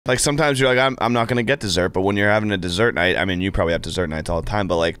Like sometimes you're like, I'm not gonna get dessert, but when you're having a dessert night, I mean, you probably have dessert nights all the time,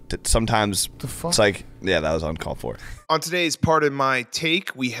 but like sometimes it's like, yeah, that was uncalled for. On today's Part of My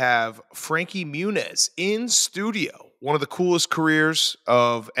Take, we have Frankie Muniz in studio. One of the coolest careers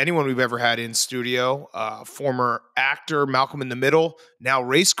of anyone we've ever had in studio. Former actor, Malcolm in the Middle, now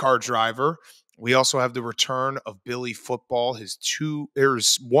race car driver. We also have the return of Billy Football. His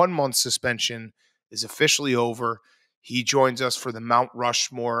 1 month suspension is officially over. He joins us for the Mount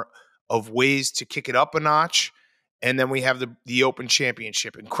Rushmore of ways to kick it up a notch. And then we have the Open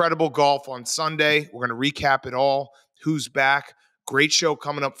Championship. Incredible golf on Sunday. We're going to recap it all. Who's back? Great show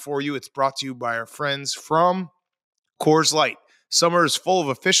coming up for you. It's brought to you by our friends from Coors Light. Summer is full of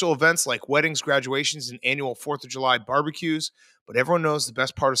official events like weddings, graduations, and annual 4th of July barbecues. But everyone knows the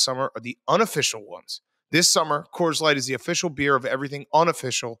best part of summer are the unofficial ones. This summer, Coors Light is the official beer of everything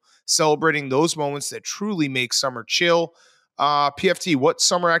unofficial, celebrating those moments that truly make summer chill. PFT, what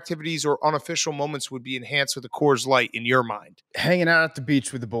summer activities or unofficial moments would be enhanced with a Coors Light in your mind? Hanging out at the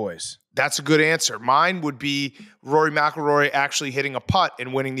beach with the boys. That's a good answer. Mine would be Rory McIlroy actually hitting a putt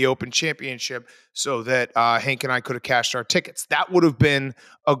and winning the Open Championship so that Hank and I could have cashed our tickets. That would have been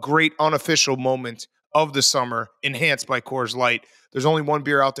a great unofficial moment of the summer, enhanced by Coors Light. There's only one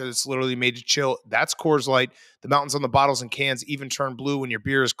beer out there that's literally made to chill. That's Coors Light. The mountains on the bottles and cans even turn blue when your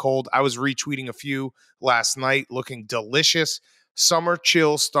beer is cold. I was retweeting a few last night, looking delicious. Summer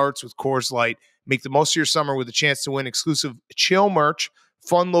chill starts with Coors Light. Make the most of your summer with a chance to win exclusive chill merch,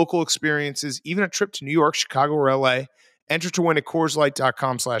 fun local experiences, even a trip to New York, Chicago, or LA. Enter to win at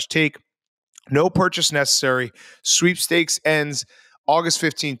CoorsLight.com/take. No purchase necessary. Sweepstakes ends August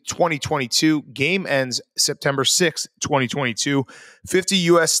 15th, 2022. Game ends September 6th, 2022. 50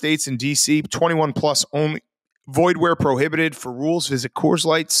 U.S. states and D.C. 21 plus only. Void where prohibited. For rules, visit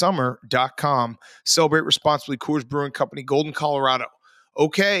CoorsLightSummer.com. Celebrate responsibly. Coors Brewing Company, Golden, Colorado.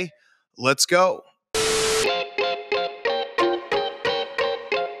 Okay, let's go.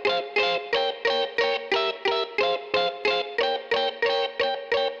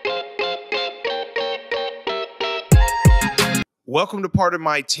 Welcome to Part of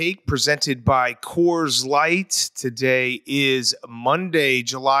My Take, presented by Coors Light. Today is Monday,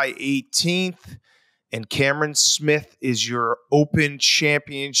 July 18th, and Cameron Smith is your Open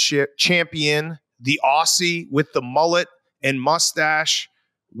Championship champion, the Aussie with the mullet and mustache.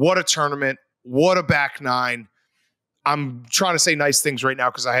 What a tournament. What a back nine. I'm trying to say nice things right now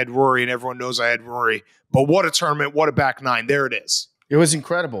because I had Rory, and everyone knows I had Rory. But what a tournament. What a back nine. There it is. It was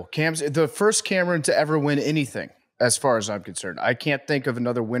incredible. Cam's the first Cameron to ever win anything. As far as I'm concerned, I can't think of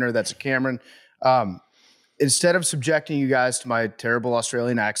another winner that's a Cameron. Instead of subjecting you guys to my terrible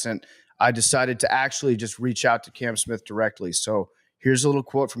Australian accent, I decided to actually just reach out to Cam Smith directly. So here's a little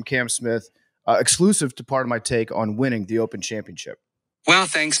quote from Cam Smith, exclusive to Part of My Take on winning the Open Championship. Wow,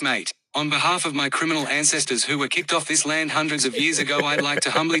 thanks, mate. On behalf of my criminal ancestors who were kicked off this land hundreds of years ago, I'd like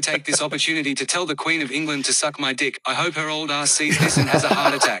to humbly take this opportunity to tell the Queen of England to suck my dick. I hope her old ass sees this and has a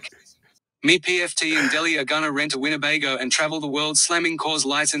heart attack. Me, PFT, and Delhi are gonna rent a Winnebago and travel the world slamming Coors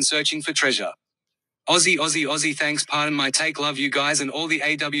Lights and searching for treasure. Aussie, Aussie, Aussie, thanks, Pardon My Take, love you guys and all the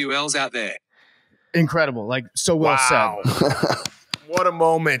AWLs out there. Incredible. Like, so well said. What a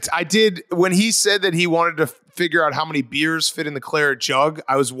moment. I did, when he said that he wanted to figure out how many beers fit in the claret jug,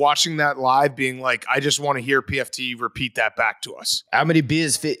 I was watching that live being like, I just want to hear PFT repeat that back to us. How many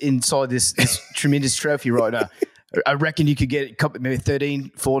beers fit inside this tremendous trophy right now? I reckon you could get a couple, maybe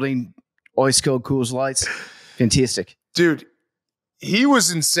 13, 14 ice cold Coors Lights. Fantastic. Dude, he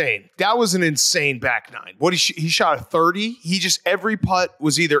was insane. That was an insane back nine. What he shot a 30. He just, every putt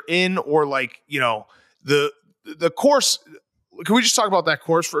was either in or like, you know, the course. Can we just talk about that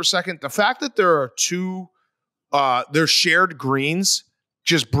course for a second? The fact that there are they're shared greens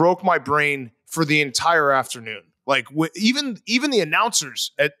just broke my brain for the entire afternoon. Like even the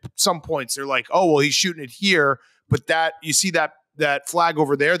announcers at some points, they're like, oh, well, he's shooting it here. But that, you see that flag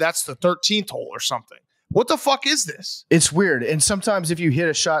over there, that's the 13th hole or something. What the fuck is this? It's weird. And sometimes if you hit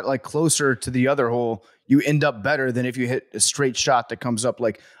a shot like closer to the other hole, you end up better than if you hit a straight shot that comes up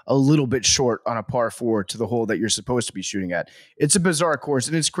like a little bit short on a par 4 to the hole that you're supposed to be shooting at. It's a bizarre course.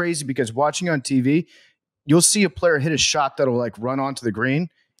 And it's crazy because watching on TV, you'll see a player hit a shot that'll like run onto the green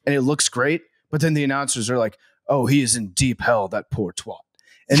and it looks great. But then the announcers are like, oh, he is in deep hell, that poor twat.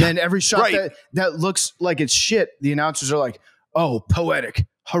 And then every shot Right. that looks like it's shit, the announcers are like, oh, poetic,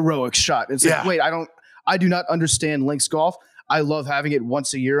 heroic shot. It's like, wait, I do not understand links golf. I love having it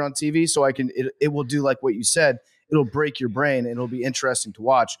once a year on TV so I can, it will do like what you said. It'll break your brain and it'll be interesting to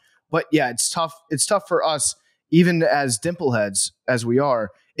watch. But yeah, it's tough. It's tough for us, even as dimpleheads as we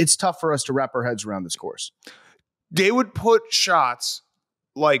are, it's tough for us to wrap our heads around this course. They would put shots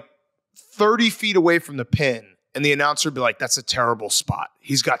like 30 feet away from the pin, and the announcer would be like, that's a terrible spot.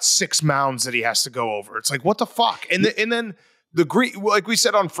 He's got 6 mounds that he has to go over. It's like, what the fuck? And then the green, like we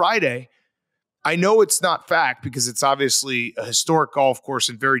said on Friday, I know it's not fact because it's obviously a historic golf course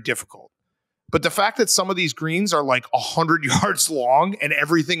and very difficult. But the fact that some of these greens are like 100 yards long and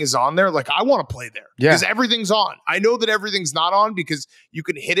everything is on there, like I want to play there because everything's on. I know that everything's not on because you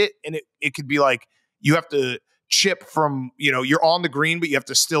can hit it and it could be like you have to chip from, you're on the green, but you have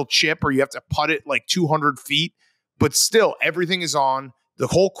to still chip or you have to putt it like 200 feet. But still, everything is on. The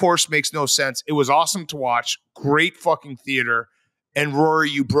whole course makes no sense. It was awesome to watch. Great fucking theater. And Rory,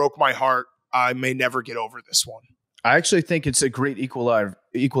 you broke my heart. I may never get over this one. I actually think it's a great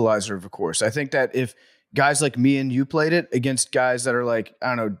equalizer of a course. I think that if guys like me and you played it against guys that are like, I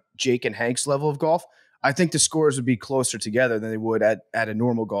don't know, Jake and Hank's level of golf, I think the scores would be closer together than they would at a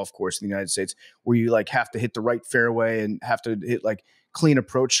normal golf course in the United States where you like have to hit the right fairway and have to hit like clean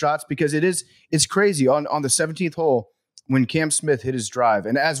approach shots because it's crazy. On the 17th hole when Cam Smith hit his drive,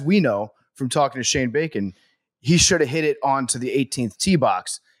 and as we know from talking to Shane Bacon, he should have hit it onto the 18th tee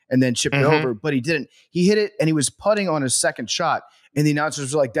box and then chipped it over, but he didn't. He hit it and he was putting on his second shot, and the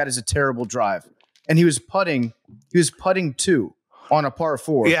announcers were like, that is a terrible drive. And he was putting 2 on a par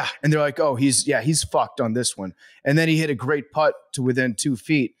 4. Yeah. And they're like, oh, he's fucked on this one. And then he hit a great putt to within 2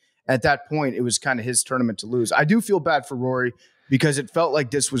 feet. At that point, it was kind of his tournament to lose. I do feel bad for Rory because it felt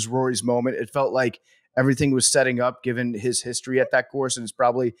like this was Rory's moment. It felt like everything was setting up given his history at that course, and it's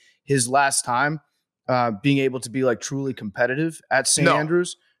probably his last time being able to be like truly competitive at St.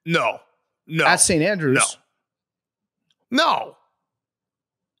 Andrews. No. At St. Andrews. No.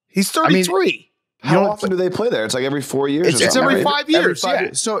 He's 33. How often do they play there? It's like every 4 years. It's every 5 years. Every 5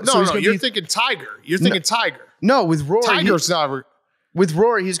 years. So you're thinking Tiger. You're thinking Tiger. No, with Rory. Tiger's not. With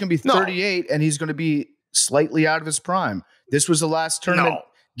Rory, he's going to be 38 and he's going to be slightly out of his prime. This was the last tournament. No.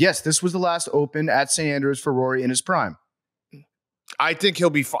 Yes, this was the last Open at St. Andrews for Rory in his prime. I think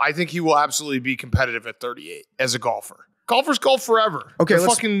I think he will absolutely be competitive at 38 as a golfer. Golfers golf forever. Okay,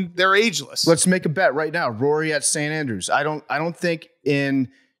 they're ageless. Let's make a bet right now. Rory at St. Andrews. I don't think in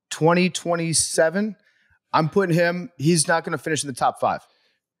 2027 I'm putting him. He's not going to finish in the top 5.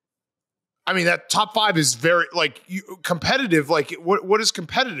 I mean, that top 5 is very competitive. Like, what is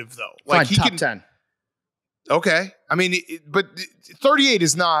competitive though? Like fine, top 10. Okay, I mean, but 38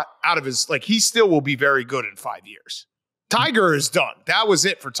 is not out of his. Like, he still will be very good in 5 years. Tiger is done. That was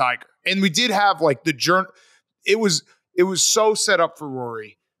it for Tiger. And we did have like the journey. It was so set up for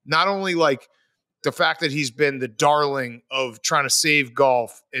Rory. Not only like the fact that he's been the darling of trying to save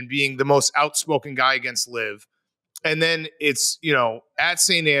golf and being the most outspoken guy against Liv. And then it's, at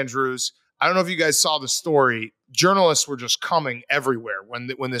St. Andrews. I don't know if you guys saw the story. Journalists were just coming everywhere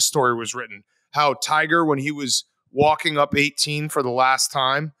when this story was written. How Tiger, when he was walking up 18 for the last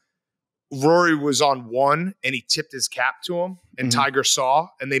time, Rory was on 1 and he tipped his cap to him and Tiger saw,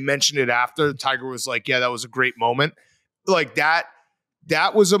 and they mentioned it after. Tiger was like, yeah, that was a great moment. Like that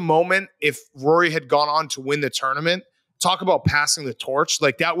was a moment. If Rory had gone on to win the tournament, talk about passing the torch.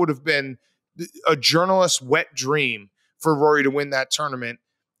 Like that would have been a journalist's wet dream for Rory to win that tournament.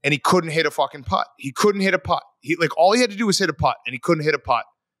 And he couldn't hit a fucking putt. He couldn't hit a putt. All he had to do was hit a putt, and he couldn't hit a putt.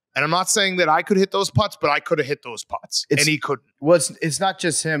 And I'm not saying that I could hit those putts, but I could have hit those putts, and he couldn't. Well, it's not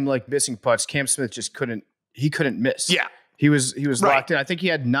just him like missing putts. Cam Smith just couldn't. He couldn't miss. Yeah, he was locked in. I think he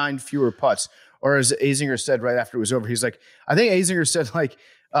had 9 fewer putts. Or as Azinger said right after it was over, he's like, I think Azinger said like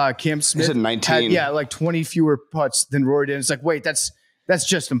Cam Smith had 19. Had, like 20 fewer putts than Rory did. It's like, wait, that's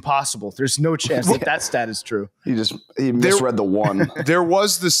just impossible. There's no chance that stat is true. He misread the 1. There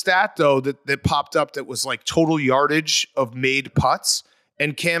was the stat though that popped up that was like total yardage of made putts.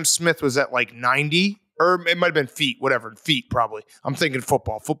 And Cam Smith was at like 90, or it might have been feet, whatever, feet probably. I'm thinking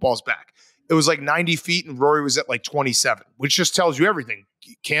football. Football's back. It was like 90 feet, and Rory was at like 27, which just tells you everything.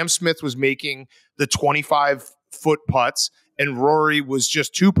 Cam Smith was making the 25-foot putts, and Rory was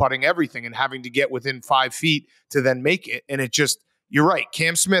just 2-putting everything and having to get within 5 feet to then make it. And it just, you're right.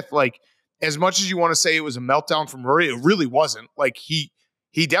 Cam Smith, like, as much as you want to say it was a meltdown from Rory, it really wasn't. Like, he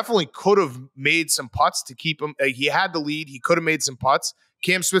definitely could have made some putts to keep him. He had the lead. He could have made some putts.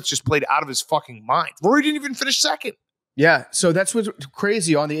 Cam Smith just played out of his fucking mind. Rory didn't even finish second. Yeah, so that's what's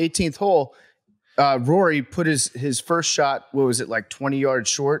crazy. On the 18th hole, Rory put his first shot, what was it, like 20 yards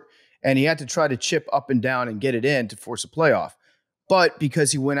short, and he had to try to chip up and down and get it in to force a playoff. But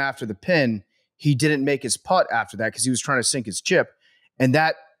because he went after the pin, he didn't make his putt after that because he was trying to sink his chip. And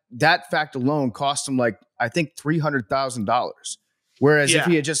that fact alone cost him, like, I think $300,000. Whereas if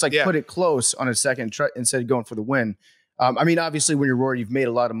he had just put it close on a second try instead of going for the win, I mean, obviously, when you're Rory, you've made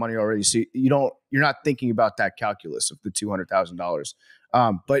a lot of money already, so you're not thinking about that calculus of the $200,000.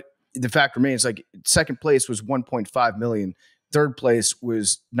 But the fact remains, like second place was 1.5 million. Third place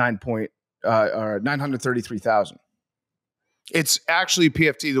was 933,000. It's actually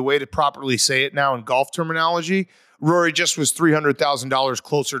PFT. The way to properly say it now in golf terminology, Rory just was $300,000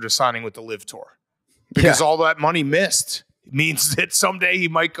 closer to signing with the Live Tour because all that money missed means that someday he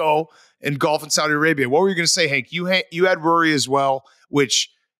might go and golf in Saudi Arabia. What were you going to say, Hank? You had Rory as well, which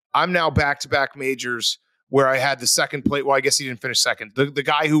I'm now back-to-back majors where I had the second place. Well, I guess he didn't finish second. The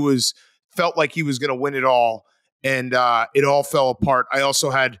guy who felt like he was going to win it all, and it all fell apart. I also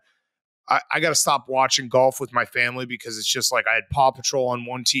had I got to stop watching golf with my family because it's just like I had Paw Patrol on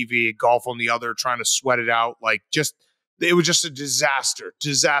one TV, golf on the other, trying to sweat it out. Like it was just a disaster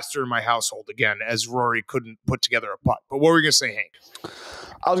in my household again, as Rory couldn't put together a putt. But what were you going to say, Hank?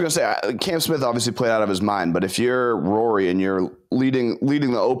 I was going to say Cam Smith obviously played out of his mind, but if you're Rory and you're leading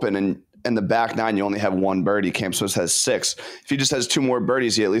the Open and the back nine, you only have one birdie. Cam Smith has 6. If he just has 2 more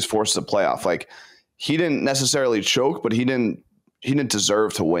birdies, he at least forces a playoff. Like he didn't necessarily choke, but he didn't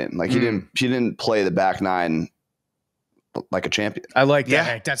deserve to win. Like he didn't play the back nine like a champion. I like that.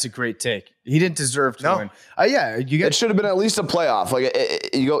 Hank. That's a great take. He didn't deserve to win. It should have been at least a playoff.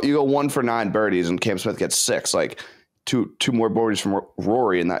 Like you go 1 for 9 birdies and Cam Smith gets 6. Like two more birdies from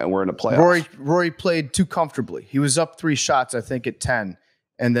Rory and we're in a playoff. Rory played too comfortably. He was up 3 shots, I think, at 10.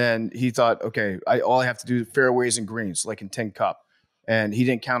 And then he thought, okay, all I have to do is fairways and greens, like in 10 Cup. And he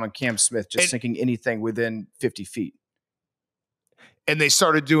didn't count on Cam Smith just sinking anything within 50 feet. And they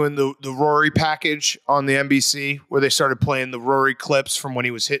started doing the Rory package on the NBC where they started playing the Rory clips from when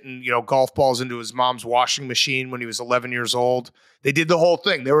he was hitting, golf balls into his mom's washing machine when he was 11 years old. They did the whole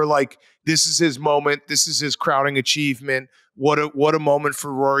thing. They were like, this is his moment. This is his crowning achievement. What a moment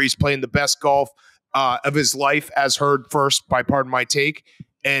for Rory. He's playing the best golf of his life, as heard first by Pardon My Take.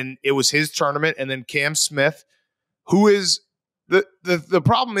 And it was his tournament. And then Cam Smith, who is the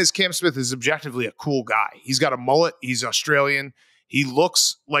problem is Cam Smith is objectively a cool guy. He's got a mullet. He's Australian. He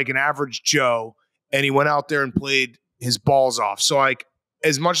looks like an average Joe, and he went out there and played his balls off. So, like,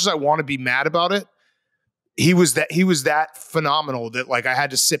 as much as I want to be mad about it, he was that phenomenal that, like, I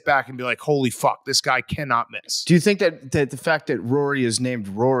had to sit back and be like, holy fuck, this guy cannot miss. Do you think that the fact that Rory is named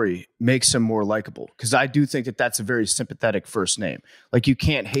Rory makes him more likable? Because I do think that that's a very sympathetic first name. Like, you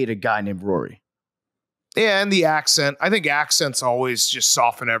can't hate a guy named Rory. Yeah, and the accent. I think accents always just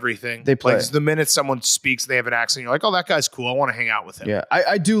soften everything. They play. Like, the minute someone speaks, they have an accent. You're like, oh, that guy's cool. I want to hang out with him. Yeah,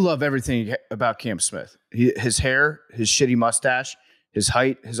 I do love everything about Cam Smith. His hair, his shitty mustache, his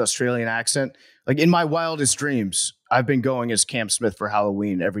height, his Australian accent. Like, in my wildest dreams, I've been going as Cam Smith for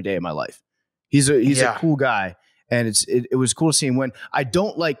Halloween every day of my life. He's a cool guy, and it was cool to see him win. I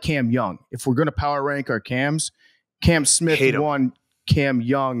don't like Cam Young. If we're going to power rank our Cams, Cam Smith won. Cam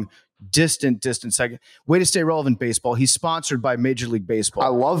Young. Distant second. Way to stay relevant, baseball. He's sponsored by Major League Baseball. I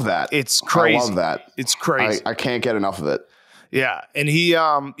love that. It's crazy. I love that. It's crazy. I can't get enough of it. Yeah. And he,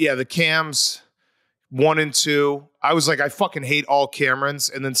 the Cams 1 and 2, I was like, I fucking hate all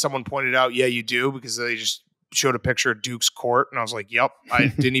Camerons. And then someone pointed out, yeah, you do, because they just showed a picture of Duke's court. And I was like, yep. I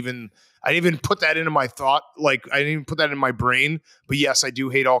didn't even put that into my thought. Like, I didn't even put that in my brain. But yes, I do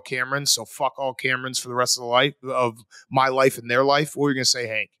hate all Camerons. So fuck all Camerons for the rest of my life and their life. What were you going to say,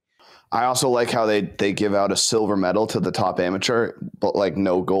 Hank? I also like how they give out a silver medal to the top amateur, but like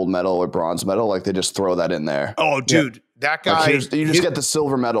no gold medal or bronze medal. Like they just throw that in there. Oh, dude, that guy. Like you just get the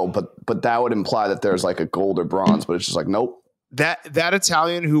silver medal, but that would imply that there's like a gold or bronze, but it's just like, nope. That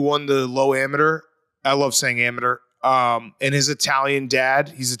Italian who won the low amateur, I love saying amateur, and his Italian dad,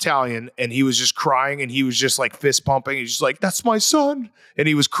 he's Italian, and he was just crying and he was just like fist pumping. He's just like, that's my son. And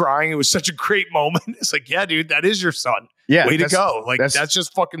he was crying. It was such a great moment. It's like, yeah, dude, that is your son. Yeah, way to go! Like that's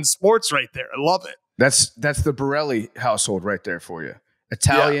just fucking sports right there. I love it. That's the Borelli household right there for you.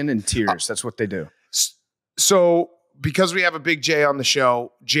 Italian and tears. That's what they do. So because we have a big J on the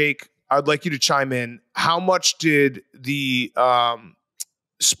show, Jake, I'd like you to chime in. How much did the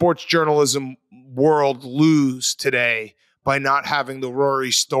sports journalism world lose today by not having the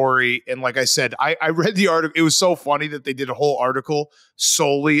Rory story? And like I said, I read the article. It was so funny that they did a whole article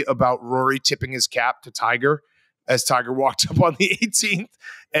solely about Rory tipping his cap to Tiger as Tiger walked up on the 18th.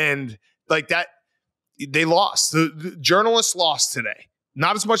 And like that, they lost. The journalists lost today.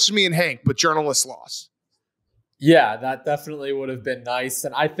 Not as much as me and Hank, but journalists lost. Yeah, that definitely would have been nice.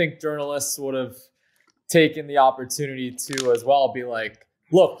 And I think journalists would have taken the opportunity to as well be like,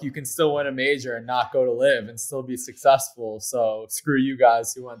 look, you can still win a major and not go to Live and still be successful. So screw you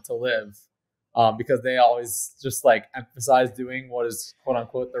guys who went to Live, because they always just like emphasize doing what is quote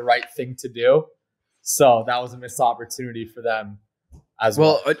unquote the right thing to do. So that was a missed opportunity for them as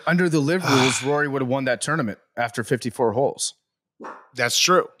well. Well, under the Live rules, Rory would have won that tournament after 54 holes. That's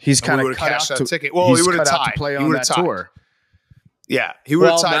true. He's kind of cut out that to ticket. Well, he would have tied. To play on he that tour. Yeah, he would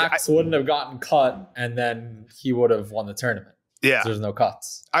have tied. Max wouldn't have gotten cut, and then he would have won the tournament. Yeah, there's no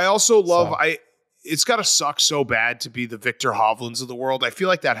cuts. I also love it's got to suck so bad to be the Victor Hovlands of the world. I feel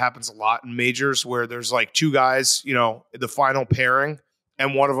like that happens a lot in majors where there's like two guys, you know, the final pairing,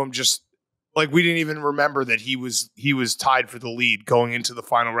 and one of them just like we didn't even remember that he was tied for the lead going into the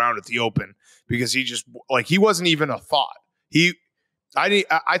final round at the Open because he just like he wasn't even a thought.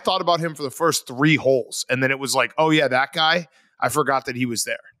 I thought about him for the first 3 holes, and then it was like, oh yeah, that guy. I forgot that he was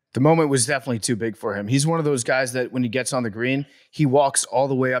there. The moment was definitely too big for him. He's one of those guys that when he gets on the green, he walks all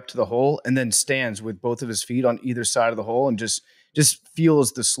the way up to the hole and then stands with both of his feet on either side of the hole and just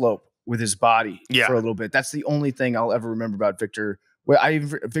feels the slope with his body for a little bit. That's the only thing I'll ever remember about Victor.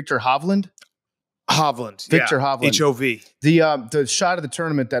 Victor Hovland? Hovland. Victor Hovland. HOV. The shot of the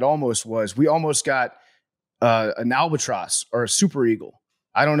tournament that almost was, we almost got an albatross or a super eagle.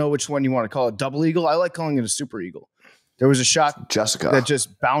 I don't know which one you want to call it. Double eagle? I like calling it a super eagle. There was a shot that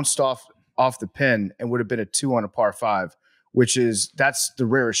just bounced off the pin and would have been a 2 on a par 5, that's the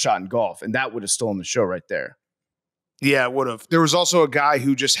rarest shot in golf. And that would have stolen the show right there. Yeah, it would have. There was also a guy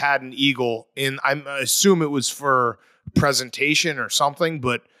who just had an eagle I assume it was for presentation or something,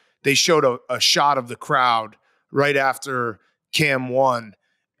 but they showed a shot of the crowd right after Cam won.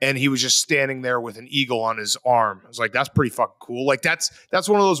 And he was just standing there with an eagle on his arm. I was like, that's pretty fucking cool. Like that's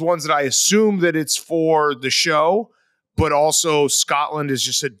one of those ones that I assume that it's for the show. But also Scotland is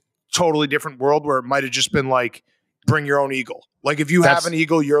just a totally different world where it might have just been like, bring your own eagle. Like if you have an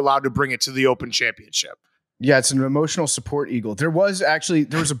eagle, you're allowed to bring it to the Open Championship. Yeah, it's an emotional support eagle. There was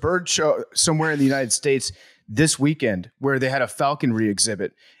a bird show somewhere in the United States this weekend where they had a falconry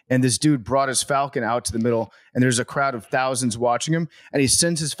exhibit. And this dude brought his falcon out to the middle and there's a crowd of thousands watching him. And he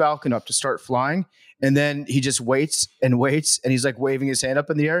sends his falcon up to start flying. And then he just waits and he's like waving his hand up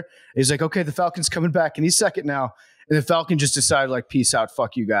in the air. And he's like, okay, the falcon's coming back and he's second now. And the falcon just decided like, peace out,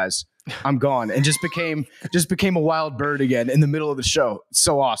 fuck you guys, I'm gone, and just became a wild bird again in the middle of the show. It's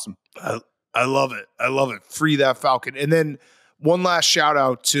so awesome. I love it. I love it. Free that falcon. And then one last shout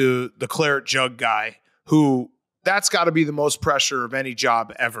out to the claret jug guy, who that's got to be the most pressure of any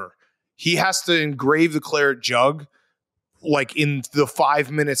job ever. He has to engrave the claret jug like in the 5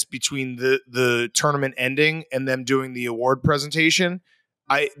 minutes between the tournament ending and them doing the award presentation.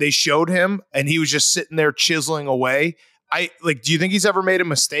 They showed him and he was just sitting there chiseling away. Do you think he's ever made a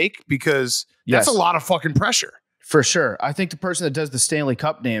mistake? Because that's a lot of fucking pressure. For sure. I think the person that does the Stanley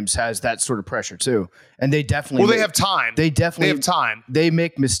Cup names has that sort of pressure too. And they definitely they have time. They have time. They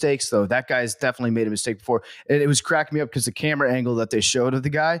make mistakes though. That guy's definitely made a mistake before. And it was cracking me up because the camera angle that they showed of the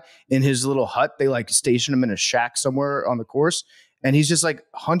guy in his little hut, they like stationed him in a shack somewhere on the course. And he's just like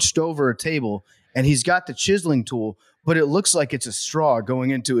hunched over a table and he's got the chiseling tool, but it looks like it's a straw going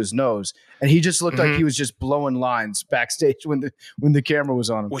into his nose. And he just looked like he was just blowing lines backstage when the camera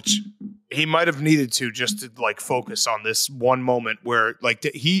was on him. Which he might have needed to just to like focus on this one moment where like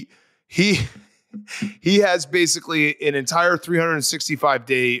he has basically an entire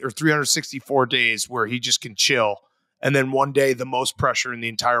 364 days where he just can chill. And then one day the most pressure in the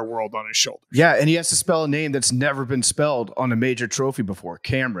entire world on his shoulders. Yeah. And he has to spell a name that's never been spelled on a major trophy before.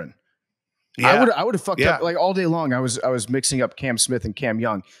 Cameron. Yeah. I would have fucked up like all day long. I was mixing up Cam Smith and Cam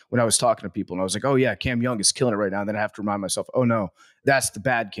Young when I was talking to people, and I was like, "Oh yeah, Cam Young is killing it right now." And then I have to remind myself, "Oh no, that's the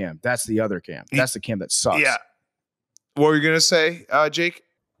bad Cam. That's the other Cam. That's the Cam that sucks." Yeah. What were you gonna say, Jake?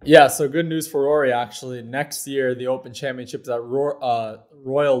 Yeah. So good news for Rory. Actually, next year the Open Championship is at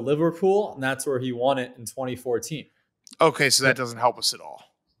Royal Liverpool, and that's where he won it in 2014. Okay, so that doesn't help us at all.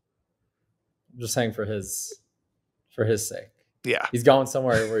 I'm just saying for his sake. Yeah, he's going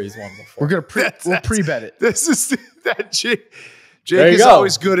somewhere where he's won before. We're gonna pre-bet it. This is that Jake is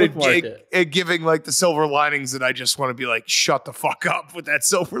always good at giving like the silver linings, and I just want to be like, shut the fuck up with that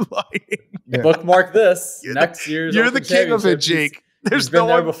silver lining. Yeah. Bookmark this next year's. You're the king of it, Jake. There's been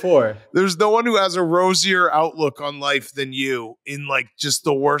there before. There's no one who has a rosier outlook on life than you in like just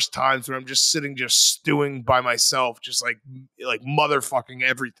the worst times when I'm just sitting, just stewing by myself, just like motherfucking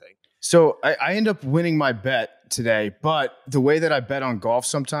everything. So I end up winning my bet today, but the way that I bet on golf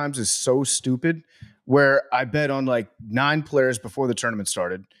sometimes is so stupid, where I bet on like 9 players before the tournament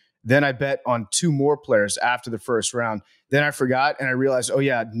started. Then I bet on 2 more players after the first round. Then I forgot and I realized, oh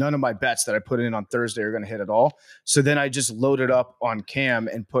yeah, none of my bets that I put in on Thursday are going to hit at all. So then I just loaded up on Cam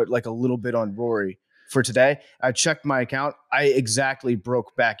and put like a little bit on Rory for today. I checked my account. I exactly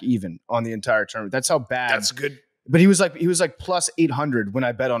broke back even on the entire tournament. That's how bad. That's good. But he was like plus 800 when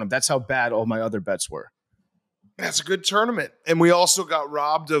I bet on him. That's how bad all my other bets were. That's a good tournament. And we also got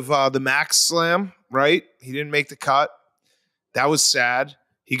robbed of the Max Slam, right? He didn't make the cut. That was sad.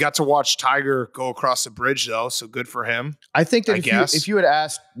 He got to watch Tiger go across the bridge, though, so good for him. I think that if you had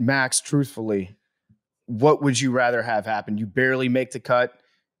asked Max truthfully, what would you rather have happen? You barely make the cut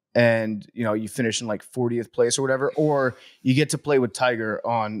and, you finish in like 40th place or whatever, or you get to play with Tiger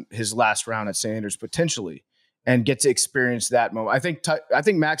on his last round at St. Andrews potentially and get to experience that moment. I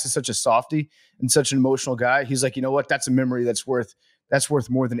think Max is such a softie and such an emotional guy. He's like, you know what? That's a memory that's worth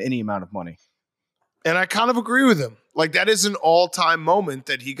more than any amount of money. And I kind of agree with him. Like, that is an all-time moment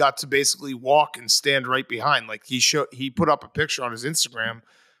that he got to basically walk and stand right behind. Like, he put up a picture on his Instagram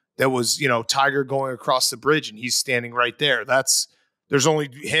that was, Tiger going across the bridge and he's standing right there. There's only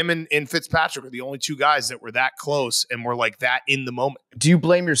him and Fitzpatrick are the only two guys that were that close and were like that in the moment. Do you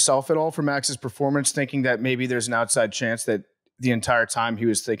blame yourself at all for Max's performance, thinking that maybe there's an outside chance that the entire time he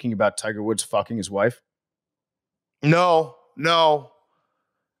was thinking about Tiger Woods fucking his wife? No.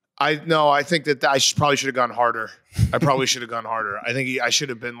 I think that I probably should have gone harder. I probably should have gone harder. I think I should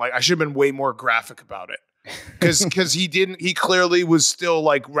have been way more graphic about it. Because he clearly was still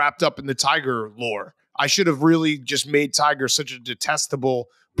like wrapped up in the Tiger lore. I should have really just made Tiger such a detestable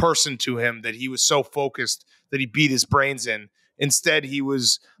person to him that he was so focused that he beat his brains in. Instead, he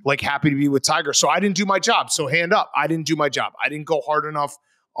was like happy to be with Tiger. So I didn't do my job. So hand up. I didn't do my job. I didn't go hard enough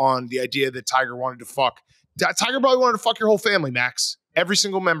on the idea that Tiger wanted to fuck. Tiger probably wanted to fuck your whole family, Max. Every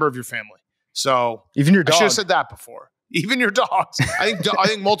single member of your family. So even your dog. I should have said that before. Even your dogs. I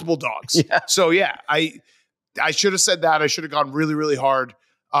think multiple dogs. Yeah. So yeah, I should have said that. I should have gone really, really hard.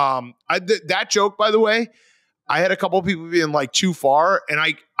 That joke, by the way, I had a couple of people being like too far, and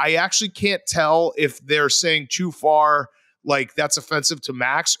I actually can't tell if they're saying too far, like that's offensive to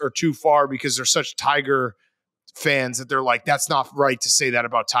Max, or too far because they're such Tiger fans that they're like, that's not right to say that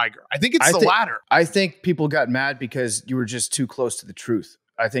about Tiger. I think it's the latter. I think people got mad because you were just too close to the truth.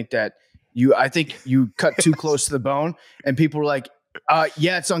 I think you cut too close to the bone, and people were like,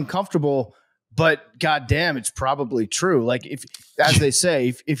 yeah, it's uncomfortable, but goddamn, it's probably true. Like, if, as they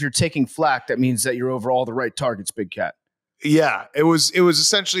say, if you're taking flack, that means that you're over all the right targets, Big Cat. Yeah, it was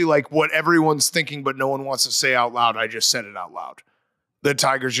essentially like what everyone's thinking, but no one wants to say out loud. I just said it out loud. The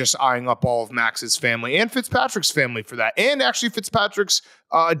Tiger's just eyeing up all of Max's family and Fitzpatrick's family for that. And actually Fitzpatrick's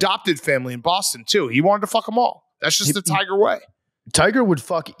adopted family in Boston, too. He wanted to fuck them all. That's just the Tiger way. Tiger would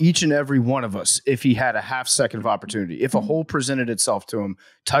fuck each and every one of us if he had a half second of opportunity. If a hole presented itself to him,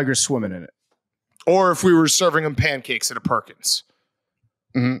 Tiger's swimming in it. Or if we were serving him pancakes at a Perkins.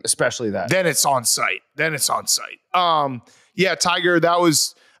 Mm-hmm, especially that. Then it's on site. Yeah, Tiger,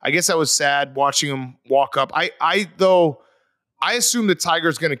 I guess that was sad watching him walk up. I assume that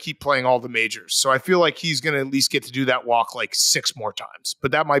Tiger's going to keep playing all the majors. So I feel like he's going to at least get to do that walk like 6 more times.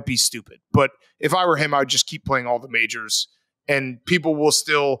 But that might be stupid. But if I were him, I would just keep playing all the majors. And people will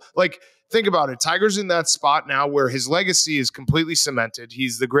still, like, think about it. Tiger's in that spot now where his legacy is completely cemented.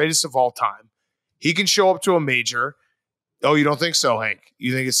 He's the greatest of all time. He can show up to a major. Oh, you don't think so, Hank?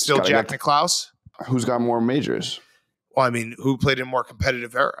 You think it's still Jack Nicklaus? Who's got more majors? Well, I mean, who played in a more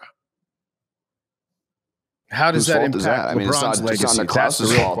competitive era? How does that impact I mean, LeBron's legacy? It's not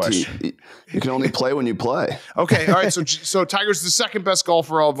Nicklaus's fault. You can only play when you play. Okay, all right. So Tiger's the second best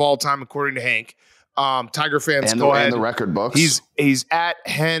golfer of all time, according to Hank. Tiger fans, go ahead. And the record books. He's at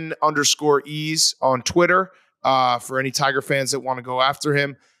hen_ease on Twitter for any Tiger fans that want to go after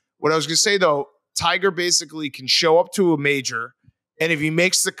him. What I was going to say, though, Tiger basically can show up to a major, and if he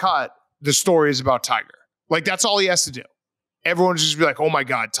makes the cut, the story is about Tiger. Like, that's all he has to do. Everyone's just be like, oh my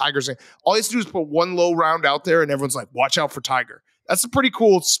God, Tiger's in. All he has to do is put one low round out there and everyone's like, watch out for Tiger. That's a pretty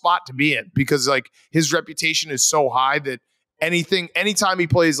cool spot to be in because like his reputation is so high that anytime he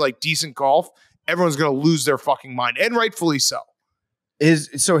plays like decent golf, everyone's going to lose their fucking mind, and rightfully so.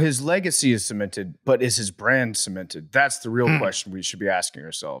 So his legacy is cemented, but is his brand cemented? That's the real question we should be asking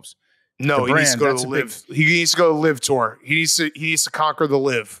ourselves. No, he needs to go to the live. He needs to go to the live tour. He needs to conquer the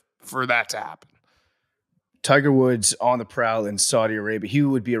live for that to happen. Tiger Woods on the prowl in Saudi Arabia, he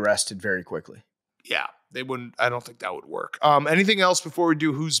would be arrested very quickly. Yeah, they wouldn't. I don't think that would work. Anything else before we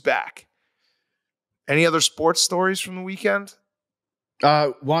do Who's Back? Any other sports stories from the weekend?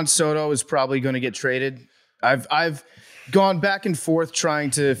 Juan Soto is probably going to get traded. I've gone back and forth trying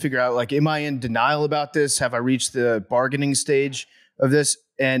to figure out, like, am I in denial about this? Have I reached the bargaining stage of this?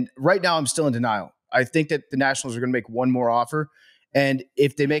 And right now I'm still in denial. I think that the Nationals are going to make one more offer. And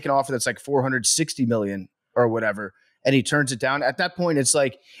if they make an offer that's like $460 million or whatever, and he turns it down, at that point, it's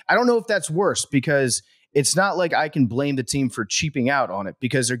like, I don't know if that's worse, because it's not like I can blame the team for cheaping out on it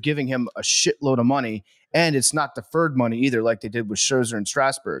because they're giving him a shitload of money, and it's not deferred money either, like they did with Scherzer and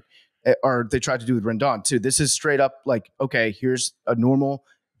Strasburg, or they tried to do with Rendon too. This is straight up like, okay, here's a normal,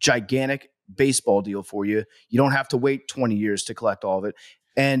 gigantic baseball deal for you. You don't have to wait 20 years to collect all of it.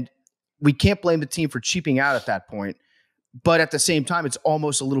 And we can't blame the team for cheaping out at that point. But at the same time, it's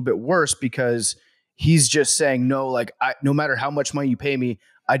almost a little bit worse because he's just saying, no, like, no matter how much money you pay me,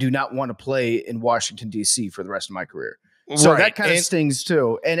 I do not want to play in Washington, D.C. for the rest of my career. So that kind of stings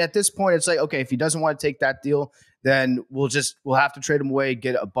too. And at this point, it's like, okay, if he doesn't want to take that deal, then we'll have to trade him away,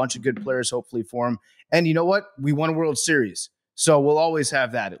 get a bunch of good players, hopefully, for him. And you know what? We won a World Series. So we'll always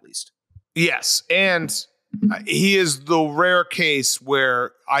have that at least. Yes. And he is the rare case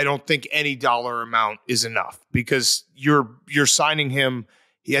where I don't think any dollar amount is enough because you're signing him.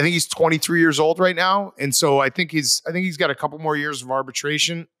 I think he's 23 years old right now. And so I think he's got a couple more years of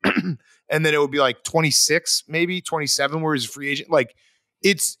arbitration. And then it would be like 26, maybe 27, where he's a free agent. Like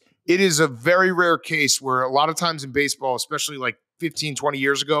it is a very rare case where a lot of times in baseball, especially like 15, 20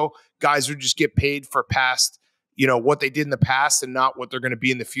 years ago, guys would just get paid for past, what they did in the past and not what they're going to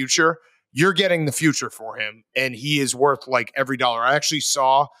be in the future. You're getting the future for him, and he is worth like every dollar. I actually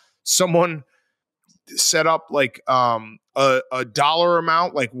saw someone set up like a dollar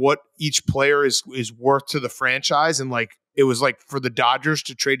amount, like what each player is worth to the franchise, and like it was like for the Dodgers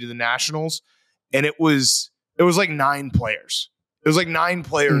to trade to the Nationals, and it was like 9 players. It was like 9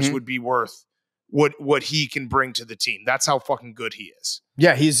 players would be worth what he can bring to the team. That's how fucking good he is.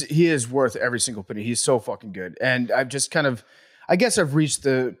 Yeah, he is worth every single penny. He's so fucking good, and I've just I guess I've reached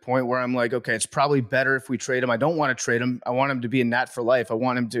the point where I'm like, okay, it's probably better if we trade him. I don't want to trade him. I want him to be a Nat for life. I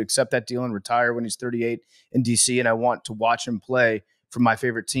want him to accept that deal and retire when he's 38 in DC. And I want to watch him play for my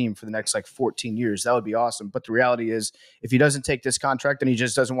favorite team for the next like 14 years. That would be awesome. But the reality is if he doesn't take this contract and he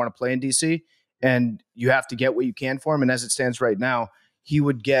just doesn't want to play in DC, and you have to get what you can for him. And as it stands right now, he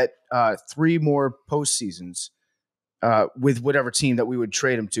would get 3 more postseasons with whatever team that we would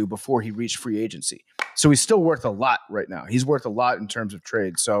trade him to before he reached free agency. So he's still worth a lot right now. He's worth a lot in terms of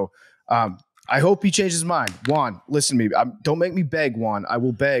trade. So I hope he changes his mind. Juan, listen to me. Don't make me beg, Juan. I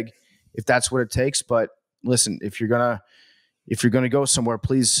will beg if that's what it takes. But listen, if you're gonna go somewhere,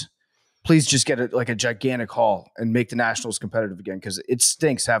 please just get a gigantic haul and make the Nationals competitive again, because it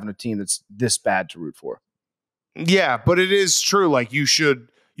stinks having a team that's this bad to root for. Yeah, but it is true. Like you should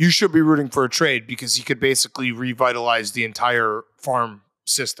be rooting for a trade because he could basically revitalize the entire farm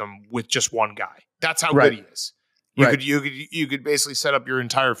system with just one guy. That's how good he is. You could basically set up your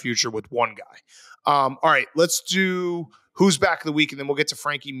entire future with one guy. All right, let's do who's back of the week, and then we'll get to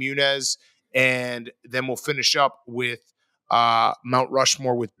Frankie Muniz, and then we'll finish up with Mount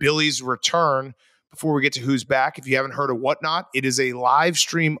Rushmore with Billy's return. Before we get to who's back, if you haven't heard of Whatnot, it is a live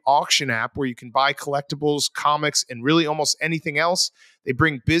stream auction app where you can buy collectibles, comics, and really almost anything else. They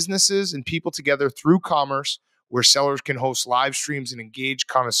bring businesses and people together through commerce, where sellers can host live streams and engaged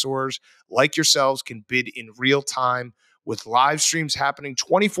connoisseurs like yourselves can bid in real time. With live streams happening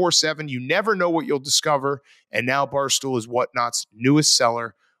 24/7, you never know what you'll discover. And now Barstool is Whatnot's newest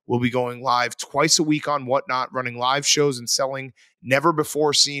seller. We'll be going live twice a week on Whatnot, running live shows and selling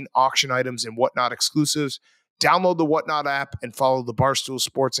never-before-seen auction items and Whatnot exclusives. Download the Whatnot app and follow the Barstool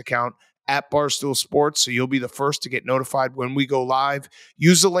Sports account at Barstool Sports, so you'll be the first to get notified when we go live.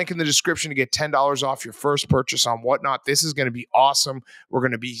 Use the link in the description to get $10 off your first purchase on Whatnot. This is going to be awesome. We're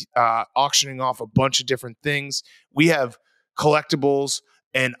going to be auctioning off a bunch of different things. We have collectibles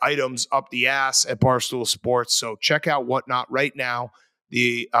and items up the ass at Barstool Sports, so check out Whatnot right now.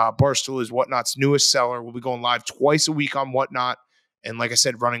 The Barstool is Whatnot's newest seller. We'll be going live twice a week on Whatnot. And like I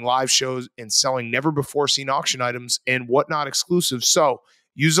said, running live shows and selling never-before-seen auction items and Whatnot exclusives. So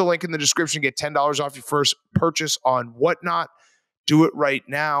use the link in the description, get $10 off your first purchase on Whatnot. Do it right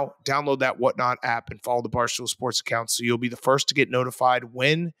now. Download that Whatnot app and follow the Barstool Sports account so you'll be the first to get notified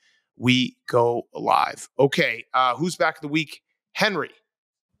when we go live. Okay, who's back of the week? Henry.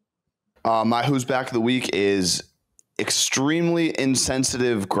 My who's back of the week is extremely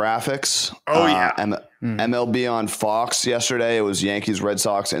insensitive graphics. Oh, yeah. MLB on Fox yesterday. It was Yankees, Red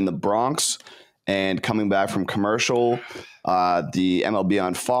Sox in the Bronx. And coming back from commercial, the MLB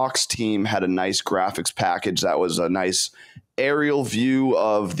on Fox team had a nice graphics package that was a nice aerial view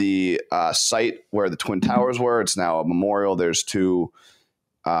of the site where the Twin Towers were. It's now a memorial. There's 2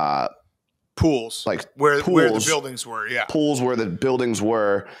 pools, like where the buildings were. Yeah, pools where the buildings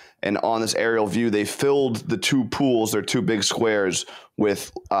were. And on this aerial view, they filled the 2 pools, they're 2 big squares,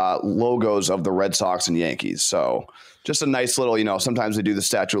 with logos of the Red Sox and Yankees. So just a nice little, sometimes they do the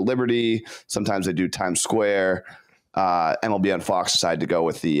Statue of Liberty, sometimes they do Times Square. MLB on Fox decided to go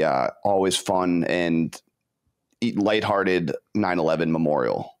with the always fun and lighthearted 9/11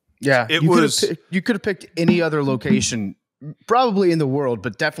 memorial. Yeah, you could have picked any other location, probably in the world,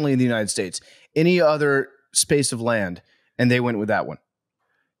 but definitely in the United States. Any other space of land, and they went with that one.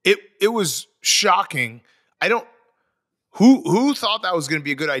 It was shocking. I don't. Who thought that was going to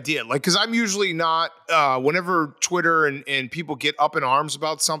be a good idea? Like, because I'm usually not. Whenever Twitter and people get up in arms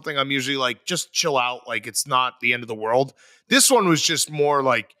about something, I'm usually like, just chill out. Like, it's not the end of the world. This one was just more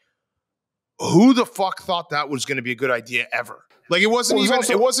like, who the fuck thought that was going to be a good idea ever? Like, it wasn't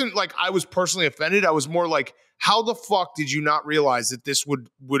it wasn't like I was personally offended. I was more like, how the fuck did you not realize that this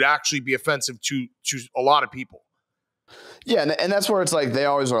would actually be offensive to a lot of people? Yeah, and that's where it's like they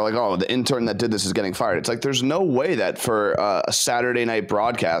always are like, oh, the intern that did this is getting fired. It's like there's no way that for a Saturday night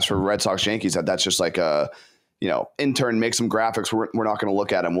broadcast for Red Sox Yankees that's just like a, intern, make some graphics. We're not going to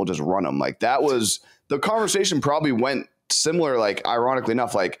look at them. We'll just run them. Like that was the conversation probably went similar, like ironically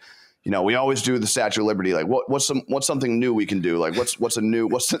enough, like, we always do the Statue of Liberty. Like what's something new we can do? Like what's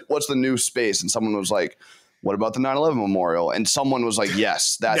the new space? And someone was like, what about the 9/11 memorial? And someone was like,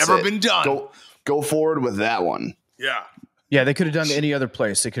 yes, that's never been done. Go forward with that one. Yeah. Yeah, they could have done any other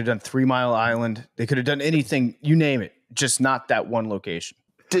place. They could have done 3 Mile Island. They could have done anything, you name it, just not that one location.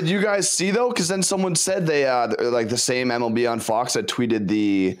 Did you guys see though? Because then someone said they like the same MLB on Fox that tweeted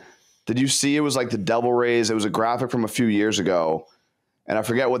did you see it was like the Devil Rays? It was a graphic from a few years ago. And I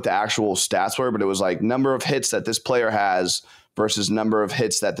forget what the actual stats were, but it was like number of hits that this player has versus number of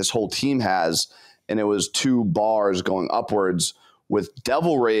hits that this whole team has. And it was 2 bars going upwards with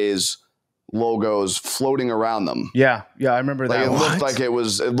Devil Rays logos floating around them. Yeah, I remember that. It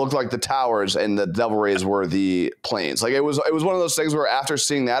looked like the towers and the Devil Rays were the planes. Like it was one of those things where after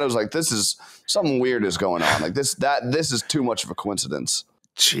seeing that, it was like, this is something weird is going on. Like this is too much of a coincidence.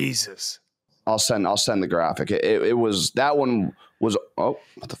 Jesus. I'll send the graphic. It was that one was what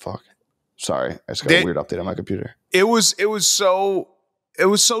the fuck? Sorry, I just got a weird update on my computer. It was so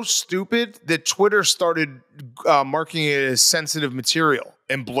stupid that Twitter started marking it as sensitive material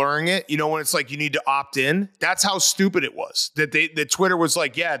and blurring it. When it's like you need to opt in. That's how stupid it was. That Twitter was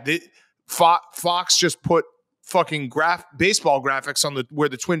like, Fox just put fucking baseball graphics on where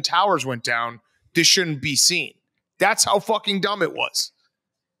the Twin Towers went down. This shouldn't be seen. That's how fucking dumb it was.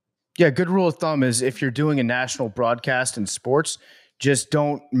 Yeah, good rule of thumb is if you're doing a national broadcast in sports, just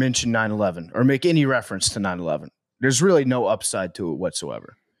don't mention 9/11 or make any reference to 9/11. There's really no upside to it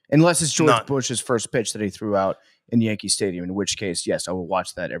whatsoever. Unless it's George Bush's first pitch that he threw out in Yankee Stadium, in which case, yes, I will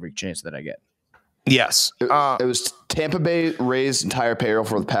watch that every chance that I get. Yes. It was Tampa Bay Rays' entire payroll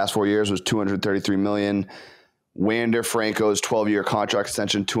for the past 4 years was $233 million. Wander Franco's 12-year contract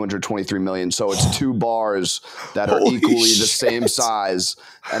extension, $223 million. So it's 2 bars that are equally the same size.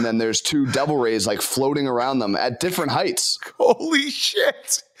 And then there's 2 Devil Rays like floating around them at different heights. Holy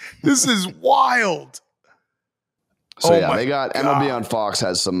shit. This is wild. So they got MLB on Fox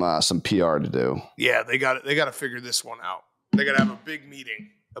has some PR to do. Yeah, they got to figure this one out. They got to have a big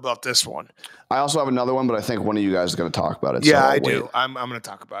meeting about this one. I also have another one, but I think one of you guys is going to talk about it. Yeah, so I do. I'm going to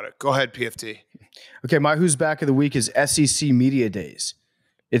talk about it. Go ahead, PFT. Okay, my Who's Back of the Week is SEC Media Days.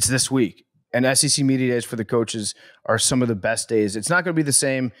 It's this week. And SEC Media Days for the coaches are some of the best days. It's not going to be the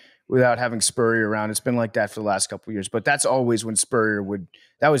same without having Spurrier around. It's been like that for the last couple of years. But that's always when Spurrier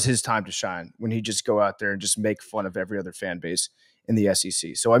that was his time to shine, when he'd just go out there and just make fun of every other fan base in the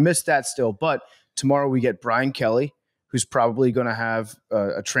SEC. So I missed that still. But tomorrow we get Brian Kelly, who's probably going to have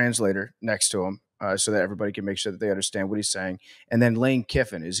a translator next to him so that everybody can make sure that they understand what he's saying. And then Lane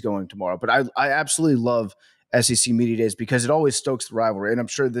Kiffin is going tomorrow. But I absolutely love SEC Media Days because it always stokes the rivalry. And I'm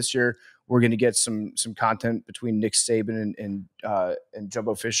sure this year we're going to get some content between Nick Saban and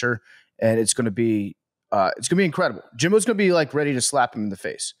Jumbo Fisher, and it's going to be incredible. Jimbo's going to be like ready to slap him in the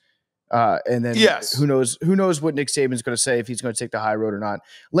face. And then who knows what Nick Saban's going to say, if he's going to take the high road or not.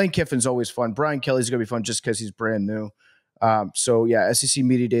 Lane Kiffin's always fun. Brian Kelly's going to be fun just because he's brand new. So yeah, SEC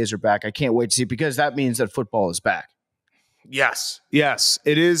Media Days are back. I can't wait to see, because that means that football is back. Yes,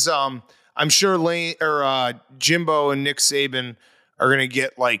 it is. I'm sure Lane or Jimbo and Nick Saban are going to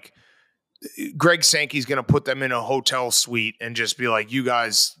get like Greg Sankey's going to put them in a hotel suite and just be like, you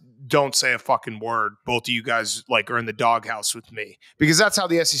guys don't say a fucking word. Both of you guys like are in the doghouse with me, because that's how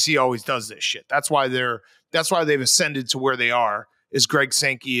the SEC always does this shit. That's why they've ascended to where they are, is Greg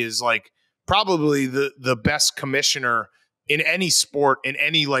Sankey is like probably the best commissioner in any sport, in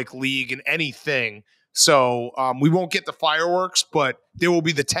any like league, in anything. So we won't get the fireworks, but there will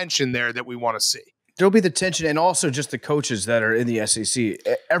be the tension there that we want to see. There'll be the tension, and also just the coaches that are in the SEC.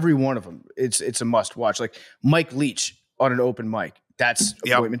 Every one of them, it's a must watch. Like Mike Leach on an open mic. That's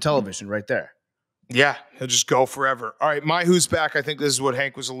appointment television right there. Yeah, he'll just go forever. All right, my Who's Back, I think this is what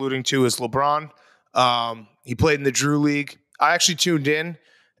Hank was alluding to, is LeBron. He played in the Drew League. I actually tuned in.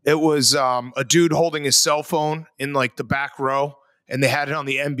 It was a dude holding his cell phone in like the back row, and they had it on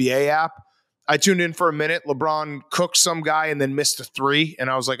the NBA app. I tuned in for a minute. LeBron cooked some guy and then missed a three. And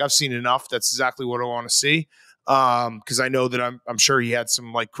I was like, I've seen enough. That's exactly what I want to see. Because I know that I'm sure he had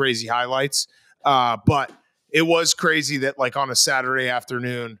some like crazy highlights. But it was crazy that like on a Saturday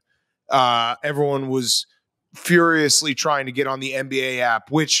afternoon, everyone was furiously trying to get on the NBA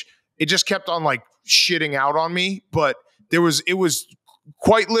app, which it just kept on like shitting out on me. But it was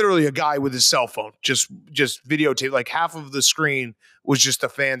quite literally a guy with his cell phone, just videotape. Like half of the screen was just the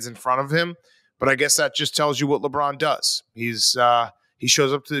fans in front of him. But I guess that just tells you what LeBron does. He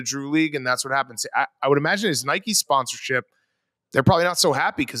shows up to the Drew League, and that's what happens. I would imagine his Nike sponsorship, they're probably not so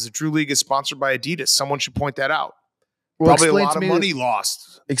happy because the Drew League is sponsored by Adidas. Someone should point that out. Well, probably a lot of money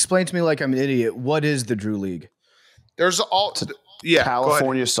lost. Explain to me like I'm an idiot. What is the Drew League? There's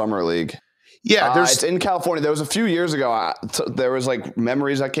California Summer League. Yeah, it's in California. There was a few years ago. There was like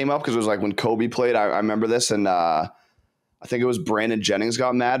memories that came up because it was like when Kobe played. I remember this, and I think it was Brandon Jennings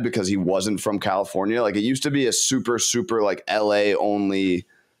got mad because he wasn't from California. Like it used to be a super like LA only,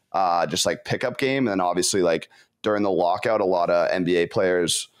 just like pickup game, and then obviously like during the lockout, a lot of NBA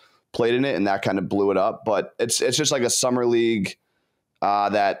players played in it, and that kind of blew it up. But it's just like a summer league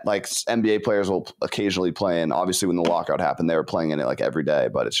that like NBA players will occasionally play in. Obviously, when the lockout happened, they were playing in it like every day.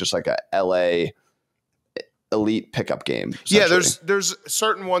 But it's just like a LA elite pickup game. Yeah, there's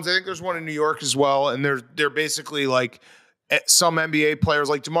certain ones. I think there's one in New York as well, and they're basically like some NBA players,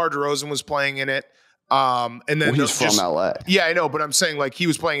 like DeMar DeRozan was playing in it. And then he's from LA. Yeah, I know, but I'm saying like he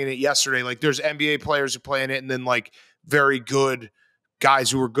was playing in it yesterday. Like there's NBA players who play in it, and then like very good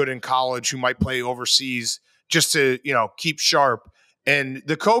guys who were good in college who might play overseas just to, keep sharp. And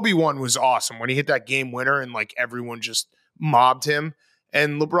the Kobe one was awesome when he hit that game winner and like everyone just mobbed him.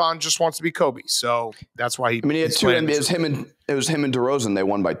 And LeBron just wants to be Kobe, so that's why he. I mean, he had two NBAs. It was him and DeRozan. They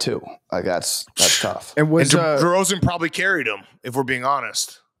won by 2. Like that's tough. And DeRozan probably carried him, if we're being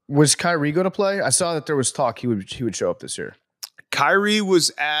honest. Was Kyrie going to play? I saw that there was talk he would show up this year. Kyrie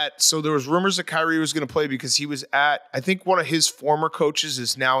was so there was rumors that Kyrie was going to play because he was at, I think one of his former coaches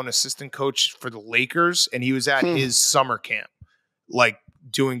is now an assistant coach for the Lakers, and he was at his summer camp, like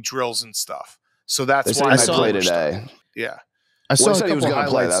doing drills and stuff. So that's why I played today. Yeah. I saw said he was going to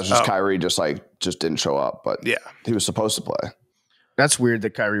play. That was just Kyrie just didn't show up, but yeah, he was supposed to play. That's weird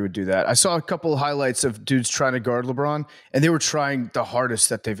that Kyrie would do that. I saw a couple of highlights of dudes trying to guard LeBron, and they were trying the hardest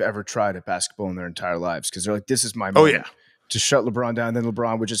that they've ever tried at basketball in their entire lives because they're like, this is my moment to shut LeBron down. Then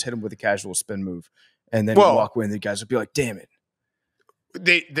LeBron would just hit him with a casual spin move, and then he'd walk away, and the guys would be like, damn it.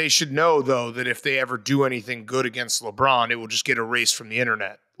 They should know, though, that if they ever do anything good against LeBron, it will just get erased from the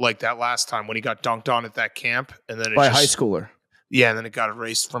internet, like that last time when he got dunked on at that camp. And then by a high schooler. Yeah, and then it got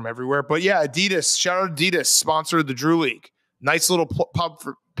erased from everywhere. But yeah, Adidas, shout out Adidas, sponsored the Drew League. Nice little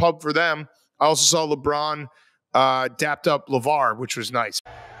pub for them. I also saw LeBron dapped up LeVar, which was nice.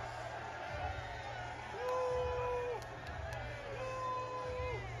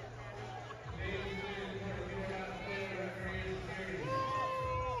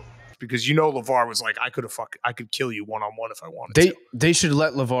 Because LeVar was like, I could kill you one-on-one if I wanted to. They should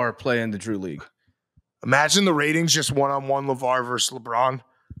let LeVar play in the Drew League. Imagine the ratings just one-on-one LeVar versus LeBron.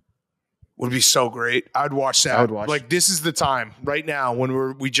 Would be so great. I'd watch that. Like this is the time right now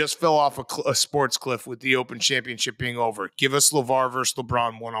when we just fell off a sports cliff with the Open Championship being over. Give us LeVar versus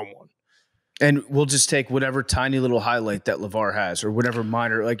LeBron one-on-one. And we'll just take whatever tiny little highlight that LeVar has or whatever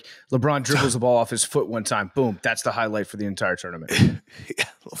minor, like LeBron dribbles the ball off his foot one time. Boom. That's the highlight for the entire tournament. Yeah,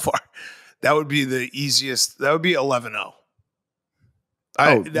 LeVar. That would be the easiest. That would be 11-0.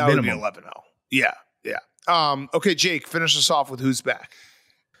 That would be 11-0. Yeah. Yeah. Okay, Jake, finish us off with who's back.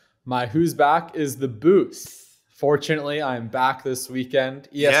 My who's back is the Booth. Fortunately, I'm back this weekend.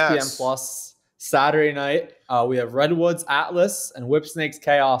 ESPN Plus Saturday night. We have Redwoods Atlas and Whipsnakes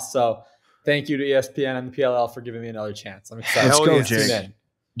Chaos. So thank you to ESPN and the PLL for giving me another chance. I'm excited. Let's go, Jake.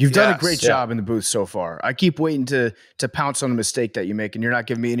 You've done a great job in the booth so far. I keep waiting to pounce on a mistake that you make, and you're not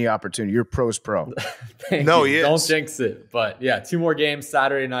giving me any opportunity. You're pro's pro. No, he is. Don't jinx it. But yeah, 2 more games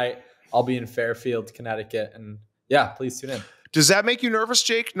Saturday night. I'll be in Fairfield, Connecticut. And yeah, please tune in. Does that make you nervous,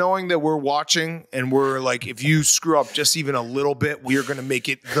 Jake, knowing that we're watching and we're like, if you screw up just even a little bit, we are going to make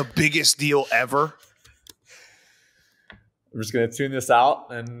it the biggest deal ever? We're just going to tune this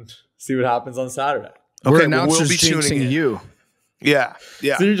out and see what happens on Saturday. Okay, now we'll be tuning in. You. Yeah.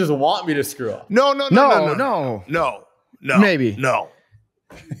 So you just want me to screw up? No. Maybe. No.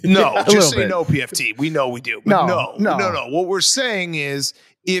 Just say no, PFT. We know we do. No. What we're saying is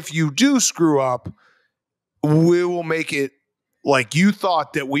if you do screw up, we will make it like you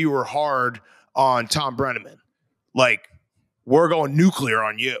thought that we were hard on Tom Brenneman. Like, we're going nuclear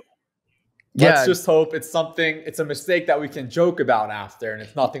on you. Let's just hope it's a mistake that we can joke about after, and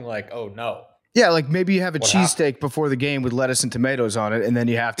it's nothing like, oh, no. Yeah, like maybe you have a cheesesteak before the game with lettuce and tomatoes on it, and then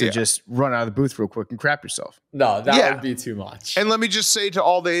you have to just run out of the booth real quick and crap yourself. No, that would be too much. And let me just say to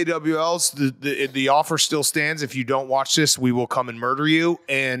all the AWLs, the offer still stands. If you don't watch this, we will come and murder you.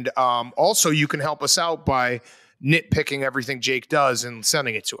 And also, you can help us out by nitpicking everything Jake does and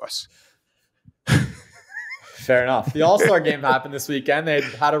sending it to us. Fair enough. The All-Star game happened this weekend. They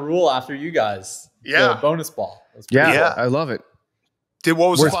had a rule after you guys. Yeah. The bonus ball. Yeah, I love it. What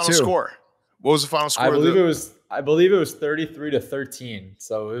was the final score? What was the final score? I believe it was 33-13.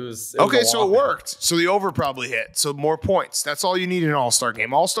 So it was okay. So it worked. So the over probably hit. So more points. That's all you need in an All-Star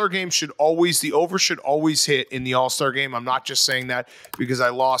game. All-Star game the over should always hit in the All-Star game. I'm not just saying that because I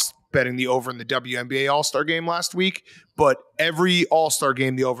lost betting the over in the WNBA All-Star game last week, but every All-Star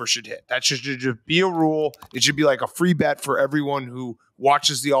game the over should hit. That should just be a rule. It should be like a free bet for everyone who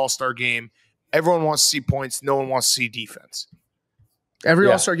watches the All-Star game. Everyone wants to see points. No one wants to see defense.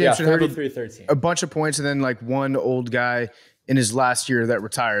 Every All-Star game should have 33-13. a bunch of points and then like one old guy in his last year that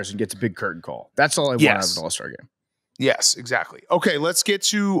retires and gets a big curtain call. That's all I want out of an All-Star game. Yes, exactly. Okay, let's get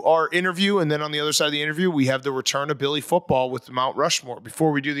to our interview. And then on the other side of the interview, we have the return of Billy Football with the Mount Rushmore.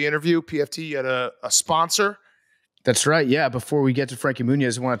 Before we do the interview, PFT, you had a sponsor. That's right. Yeah. Before we get to Frankie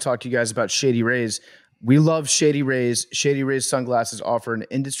Muniz, I want to talk to you guys about Shady Rays. We love Shady Rays. Shady Rays sunglasses offer an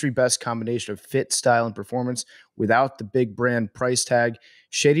industry-best combination of fit, style, and performance without the big brand price tag.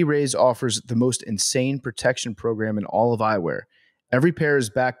 Shady Rays offers the most insane protection program in all of eyewear. Every pair is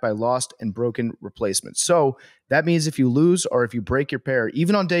backed by lost and broken replacements. So that means if you lose or if you break your pair,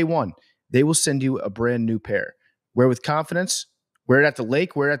 even on day one, they will send you a brand new pair. Wear with confidence. Wear it at the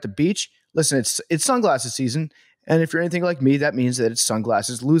lake. Wear it at the beach. Listen, it's sunglasses season. And if you're anything like me, that means that it's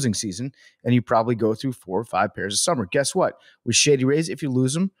sunglasses losing season, and you probably go through 4 or 5 pairs of summer. Guess what? With Shady Rays, if you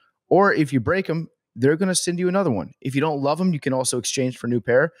lose them or if you break them, they're going to send you another one. If you don't love them, you can also exchange for a new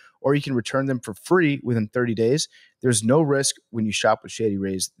pair, or you can return them for free within 30 days. There's no risk when you shop with Shady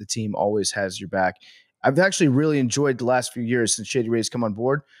Rays. The team always has your back. I've actually really enjoyed the last few years since Shady Rays come on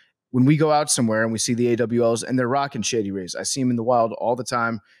board. When we go out somewhere and we see the AWLs and they're rocking Shady Rays, I see them in the wild all the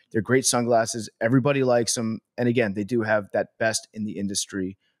time. They're great sunglasses. Everybody likes them. And again, they do have that best in the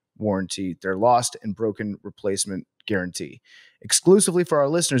industry warranty. They're lost and broken replacement guarantee. Exclusively for our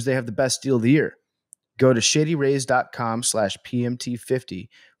listeners, they have the best deal of the year. Go to shadyrays.com/PMT50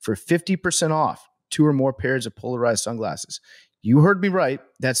 for 50% off 2 or more pairs of polarized sunglasses. You heard me right.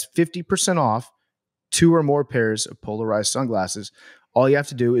 That's 50% off 2 or more pairs of polarized sunglasses. All you have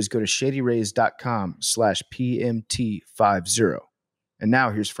to do is go to shadyrays.com/PMT50. And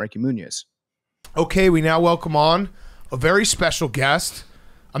now here's Frankie Muniz. Okay, we now welcome on a very special guest.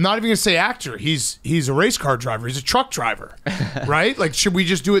 I'm not even going to say actor. He's a race car driver. He's a truck driver, right? Like, should we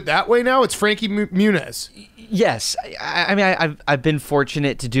just do it that way now? It's Frankie Muniz. Yes, I mean I've been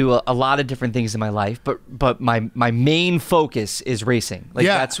fortunate to do a lot of different things in my life, but my main focus is racing. Like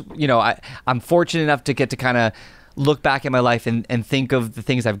that's I'm fortunate enough to get to kind of look back at my life and think of the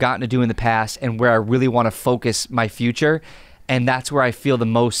things I've gotten to do in the past and where I really want to focus my future, and that's where I feel the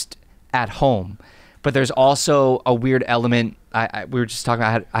most at home. But there's also a weird element. We were just talking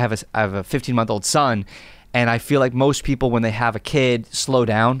about I have a 15-month-old son, and I feel like most people when they have a kid slow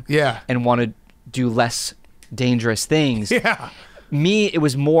down and want to do less dangerous things. Me, it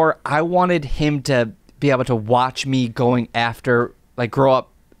was more I wanted him to be able to watch me going after, like grow up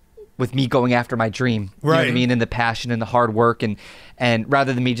with me going after my dream. You know what I mean? And the passion and the hard work, and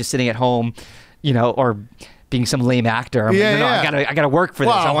rather than me just sitting at home, or being some lame actor. I'm like, no, I gotta work for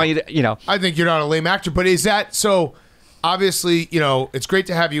this. I want you to, I think you're not a lame actor, but is that so? Obviously, it's great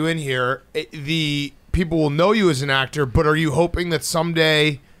to have you in here. The people will know you as an actor, but are you hoping that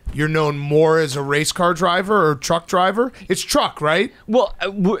someday you're known more as a race car driver or truck driver? It's truck, right? Well,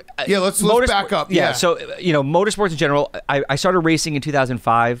 let's back up. So motorsports in general. I started racing in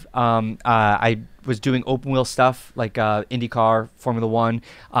 2005. I was doing open wheel stuff like IndyCar, Formula One.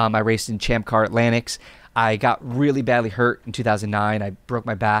 I raced in Champ Car Atlantics. I got really badly hurt in 2009. I broke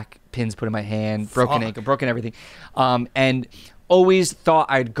my back, pins put in my hand, broken ankle, broken everything, and always thought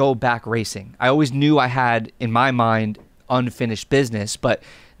I'd go back racing. I always knew I had, in my mind, unfinished business, but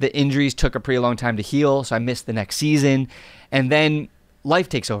the injuries took a pretty long time to heal, so I missed the next season, and then life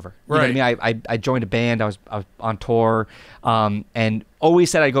takes over. You know what I mean? I joined a band. I was on tour, and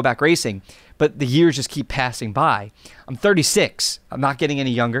always said I'd go back racing, but the years just keep passing by. I'm 36. I'm not getting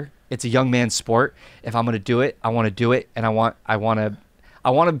any younger. It's a young man's sport. If I'm going to do it, I want to do it, and I want to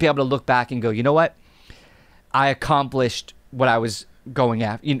be able to look back and go, you know what? I accomplished what I was going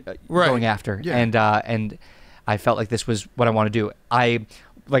after, and I felt like this was what I want to do.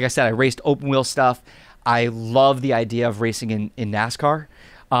 Like I said, I raced open wheel stuff. I love the idea of racing in NASCAR.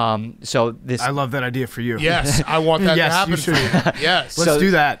 So this, I love that idea for you. Yes, I want that to Yes, happen you for should. you. Yes. Let's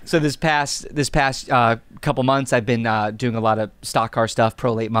do that. So this past couple months, I've been doing a lot of stock car stuff,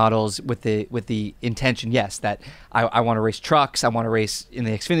 pro late models, with the intention, yes, that I want to race trucks, I want to race in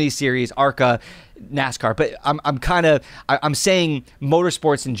the Xfinity Series, ARCA, NASCAR. But I'm saying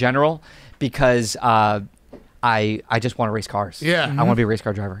motorsports in general because I just want to race cars. Yeah. I want to be a race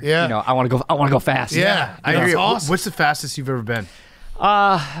car driver. Yeah. You know, I want to go fast. Yeah. I agree. Awesome. What's the fastest you've ever been?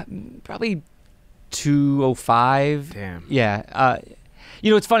 Probably 205. Damn. Yeah. You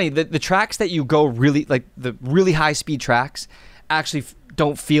know, it's funny, the tracks that you go really, like the really high speed tracks actually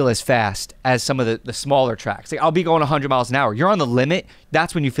don't feel as fast as some of the smaller tracks. Like I'll be going 100 miles an hour. You're on the limit.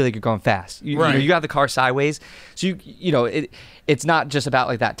 That's when you feel like you're going fast. You know, you have the car sideways. So you know, it's not just about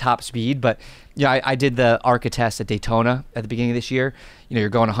like that top speed, but you know, I did the ARCA test at Daytona at the beginning of this year. You know, you're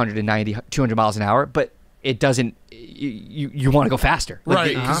going 190, 200 miles an hour, but it doesn't, you want to go faster.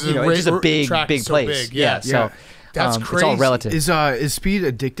 Like, Right. You know, it's just a big place. So big. Yeah. So That's it's all crazy. relative. Is speed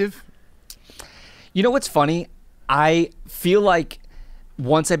addictive? You know what's funny? I feel like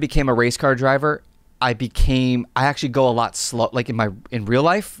once I became a race car driver, I actually go a lot slow. Like in real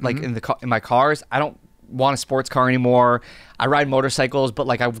life, like in my cars, I don't want a sports car anymore. I ride motorcycles, but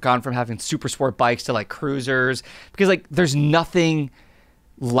like I've gone from having super sport bikes to like cruisers because like there's nothing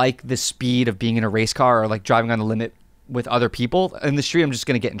like the speed of being in a race car or like driving on the limit with other people. In the street, I'm just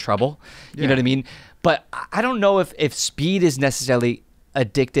going to get in trouble. You know what I mean? But I don't know if speed is necessarily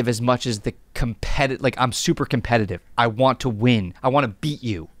addictive as much as the competitive. Like I'm super competitive. I want to win. I want to beat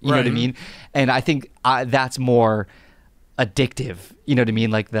you. You know what I mean? And I think that's more addictive. You know what I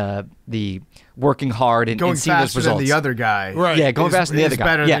mean? Like the working hard and Going seeing those faster results. than the other guy. Right. Yeah, going faster than the other guy.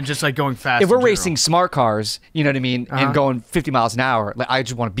 Better Yeah. than just like going fast. If we're in general. racing smart cars, you know what I mean, and going 50 miles an hour, like I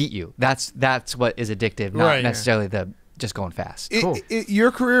just want to beat you. That's what is addictive, not necessarily the just going fast.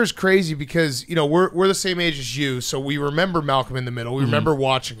 Your career is crazy because you know we're the same age as you, so we remember Malcolm in the Middle. We remember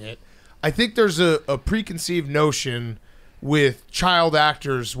watching it. I think there's a preconceived notion with child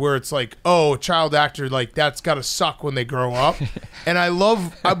actors where it's like, oh, a child actor, like that's got to suck when they grow up. And I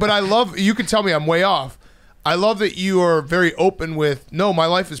love, you can tell me I'm way off. I love that you are very open with, no, my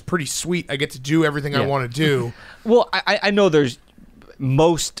life is pretty sweet. I get to do everything I want to do. Well, I know there's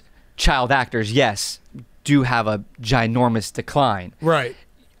most child actors, yes, do have a ginormous decline. Right.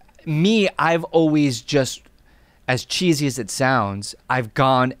 Me, I've always just, as cheesy as it sounds, I've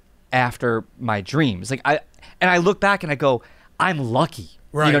gone after my dreams. Like I look back and I go, I'm lucky.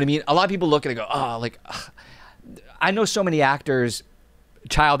 Right. You know what I mean? A lot of people look and they go, oh, like, ugh. I know so many actors,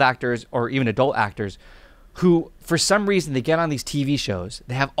 child actors or even adult actors, who for some reason they get on these TV shows,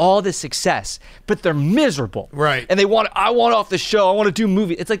 they have all this success, but they're miserable. Right. And I want off the show, I want to do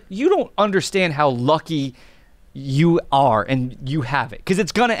movies. It's like, you don't understand how lucky you are and you have it. Because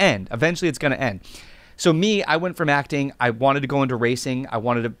it's going to end. Eventually it's going to end. So me, I went from acting, I wanted to go into racing, I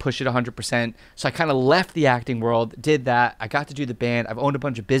wanted to push it 100%. So I kind of left the acting world, did that. I got to do the band. I've owned a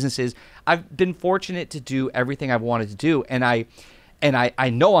bunch of businesses. I've been fortunate to do everything I've wanted to do. And I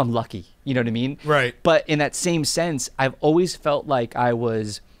know I'm lucky, you know what I mean? Right. But in that same sense, I've always felt like I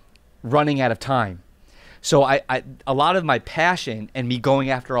was running out of time. So a lot of my passion and me going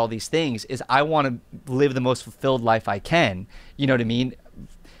after all these things is I want to live the most fulfilled life I can, you know what I mean?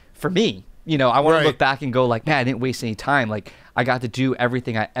 For me. You know, I want to look back and go like, man, I didn't waste any time. Like I got to do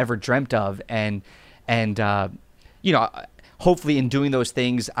everything I ever dreamt of, and you know, hopefully in doing those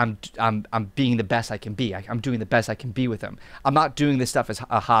things, I'm being the best I can be. I'm doing the best I can be with them. I'm not doing this stuff as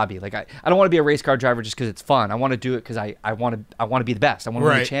a hobby. Like I don't want to be a race car driver just because it's fun. I want to do it because I want to be the best. I want to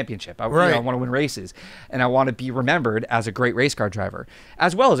win a championship. I want to win races, and I want to be remembered as a great race car driver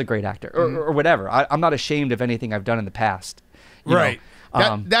as well as a great actor or whatever. I'm not ashamed of anything I've done in the past. You know?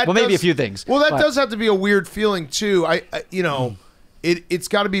 Well, maybe a few things. Well, that does have to be a weird feeling too. You know, it's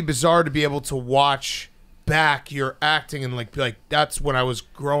got to be bizarre to be able to watch back your acting and like be like, that's when I was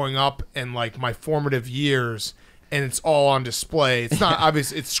growing up and like my formative years, and it's all on display. It's not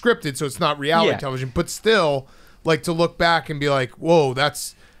obvious. It's scripted, so it's not reality television, but still, like to look back and be like, whoa,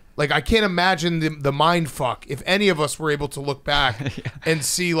 that's. Like, I can't imagine the mind fuck if any of us were able to look back and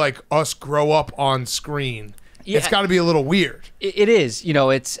see like us grow up on screen. Yeah. It's got to be a little weird. It is. You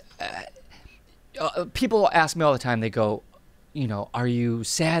know, it's people ask me all the time. They go, you know, are you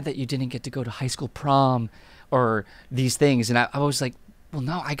sad that you didn't get to go to high school prom or these things? And I was like, well,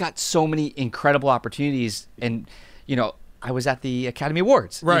 no, I got so many incredible opportunities. And, you know, I was at the Academy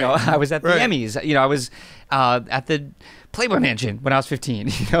Awards. Right. You know, I was at the Emmys. You know, I was at the Playboy Mansion when I was 15.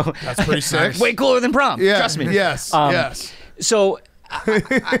 You know, that's pretty sick. Way cooler than prom. Yeah. Trust me. Yes. Yes. So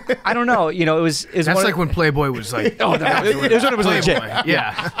I don't know. You know, it was That's like when Playboy was like, oh, no, it was when it was legit.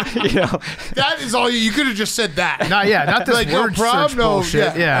 Yeah. You know, That is all you could have just said that. Not this like word search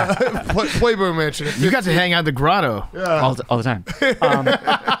bullshit. Yeah. Playboy Mansion. You got to hang out in the grotto. all the time.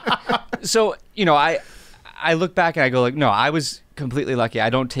 So, you know, I look back and I go like, no, I was completely lucky. I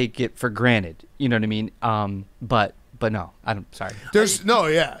don't take it for granted. You know what I mean? But no, sorry. There's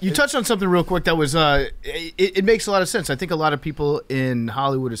You touched on something real quick that was it makes a lot of sense. I think a lot of people in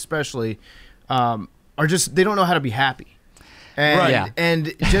Hollywood especially are just, they don't know how to be happy. And, Right. Yeah.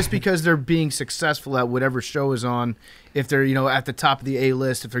 and just because they're being successful at whatever show is on, if they're, you know, at the top of the A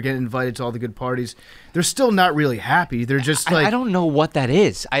list, if they're getting invited to all the good parties, they're still not really happy. They're just like, I don't know what that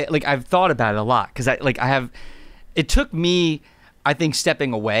is. I've thought about it a lot because it took me, I think,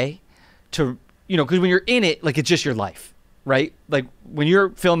 stepping away to, you know, because when you're in it, like, it's just your life, right? Like when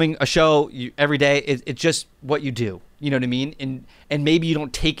you're filming a show every day, it's just what you do. You know what I mean? And maybe you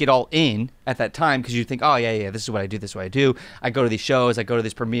don't take it all in at that time because you think, oh yeah, this is what I do, this is what I do. I go to these shows, I go to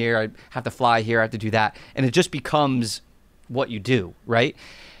this premiere, I have to fly here, I have to do that, and it just becomes what you do, right?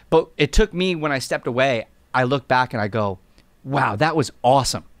 But it took me, when I stepped away, I look back and I go, wow, that was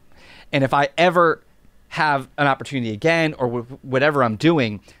awesome. And if I ever have an opportunity again or whatever I'm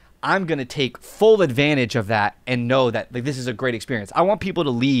doing, I'm going to take full advantage of that and know that, like, this is a great experience. I want people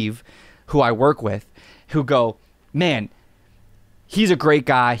to leave who I work with who go, man, he's a great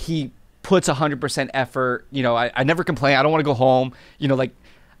guy. He puts 100% effort. You know, I never complain. I don't want to go home. You know, like,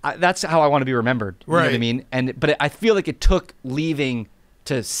 that's how I want to be remembered. You know what I mean? But I feel like it took leaving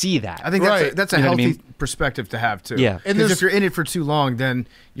to see that. I think that's a You know what I healthy mean? perspective to have too. Yeah. And if you're in it for too long, then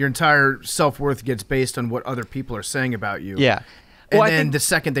your entire self-worth gets based on what other people are saying about you. Yeah. And Well, I then think- the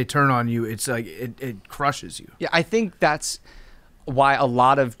second they turn on you, it's like it crushes you. Yeah, I think that's why a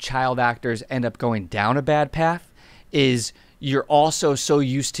lot of child actors end up going down a bad path, is you're also so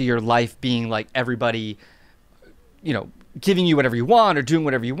used to your life being like everybody, you know, giving you whatever you want or doing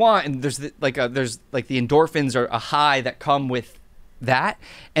whatever you want, and there's the endorphins are a high that come with that,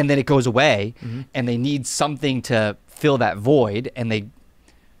 and then it goes away, and they need something to fill that void, and they,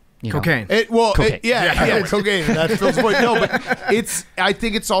 you know, Cocaine. Cocaine. Cocaine. That feels point. No, but I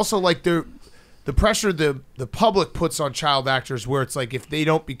think it's also like the pressure the public puts on child actors, where it's like if they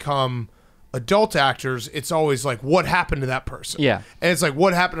don't become adult actors, it's always like, what happened to that person? Yeah. And it's like,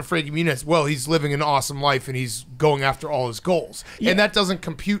 what happened to Frankie Muniz? Well, he's living an awesome life and he's going after all his goals. Yeah. And that doesn't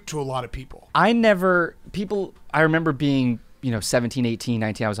compute to a lot of people. I remember being, you know, 17, 18,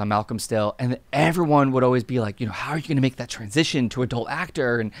 19, I was on Malcolm still, and everyone would always be like, you know, how are you going to make that transition to adult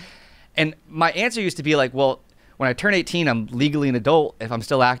actor? And my answer used to be like, well, when I turn 18, I'm legally an adult. If I'm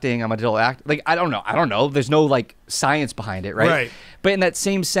still acting, I'm an adult actor. Like, I don't know. There's no, like, science behind it, right? Right. But in that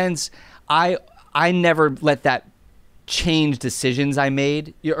same sense, I never let that change decisions I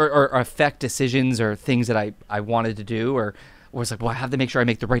made or affect decisions or things that I wanted to do, or was like, well, I have to make sure I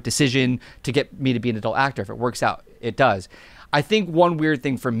make the right decision to get me to be an adult actor. If it works out, it does. I think one weird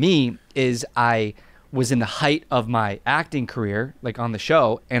thing for me is I was in the height of my acting career, like on the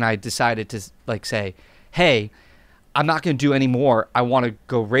show, and I decided to like say, hey, I'm not going to do any more. I want to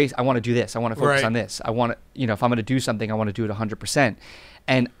go race. I want to do this. I want to focus on this. I want to, you know, if I'm going to do something, I want to do it 100%.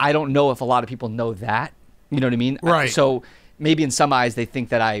 And I don't know if a lot of people know that. You know what I mean? Right. So maybe in some eyes they think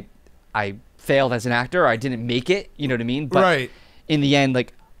that I failed as an actor or I didn't make it. You know what I mean? But in the end,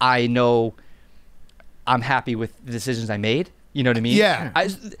 like, I know I'm happy with the decisions I made. You know what I mean? Yeah.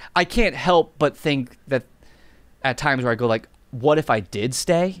 I can't help but think that at times where I go like, what if I did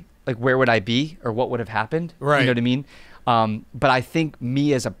stay? Like, where would I be, or what would have happened? Right. You know what I mean? But I think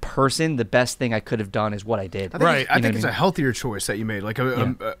me as a person, the best thing I could have done is what I did. I think it's a healthier choice that you made. Like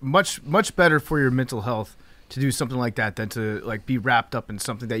a much better for your mental health to do something like that than to like be wrapped up in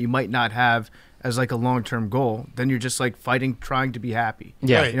something that you might not have as like a long-term goal. Then you're just like trying to be happy.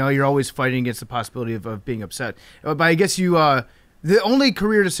 Yeah. You know, you're always fighting against the possibility of being upset. But I guess the only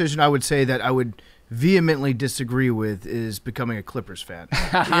career decision I would say that I would vehemently disagree with is becoming a Clippers fan.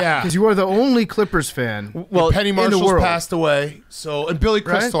 Yeah. Because you are the only Clippers fan. Well, Penny in the Marshall's world. passed away. So, and Billy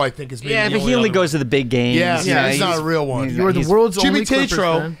Crystal, I think, is maybe yeah, the but he only other goes to the big games. Yeah, you know, he's not a real one. You are the world's Jimmy only Clippers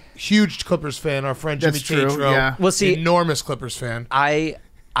Tatro, fan. huge Clippers fan. Our friend Jimmy That's true, Tatro, yeah. Well, see, enormous Clippers fan.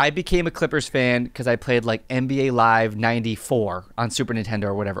 I became a Clippers fan because I played like NBA Live 94 on Super Nintendo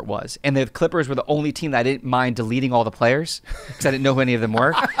or whatever it was. And the Clippers were the only team that I didn't mind deleting all the players because I didn't know who any of them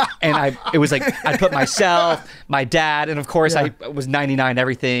were. And it was like I put myself, my dad, and of course I was 99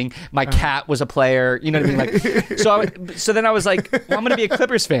 everything. My cat was a player. You know what I mean? Like, so then I was like, well, I'm going to be a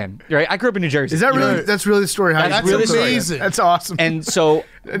Clippers fan. Right? I grew up in New Jersey. Is that really? That's really the story. That's really the story. amazing. That's awesome. And so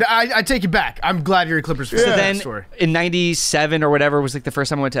I take it back. I'm glad you're a Clippers fan. So That then story. in 97 or whatever was like the first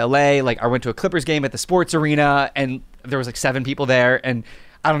time I went to LA, like I went to a Clippers game at the sports arena and there was like 7 people there. And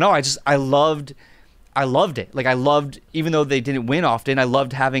I don't know, I loved it. Like I loved, even though they didn't win often, I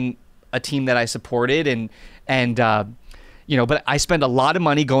loved having a team that I supported and but I spend a lot of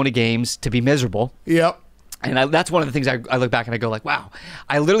money going to games to be miserable. Yep. And that's one of the things I look back and I go like, wow,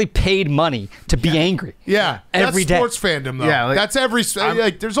 I literally paid money to be angry. Yeah, every day. Sports fandom though. Yeah, that's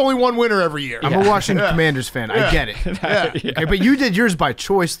there's only one winner every year. I'm a Washington Commanders fan. I get it. Okay, but you did yours by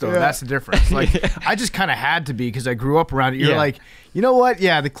choice, though. That's the difference. Like, I just kind of had to be because I grew up around it. You're like, you know what?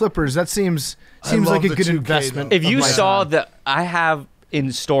 Yeah, the Clippers. That seems like a good 2K investment. though. If you saw that, I have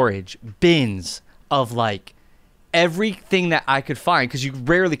in storage bins of like everything that I could find, because you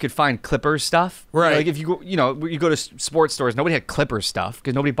rarely could find Clippers stuff. Right. Like if you go, you go to sports stores, nobody had Clippers stuff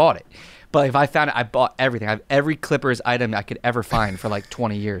because nobody bought it. But if I found it, I bought everything. I have every Clippers item I could ever find for like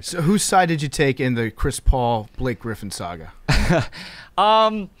 20 years. So whose side did you take in the Chris Paul, Blake Griffin saga?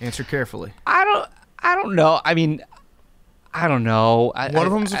 Answer carefully. I don't know. I mean, I don't know. One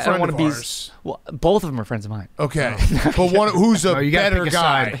of them's a friend of ours. Well, both of them are friends of mine. Okay, but who's a you gotta better pick a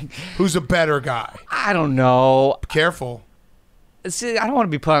guy? side. Who's a better guy? I don't know. Careful. See, I don't want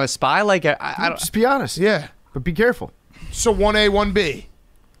to be put on a spy. Like I don't. Just be honest. Yeah, But be careful. so 1A, 1B.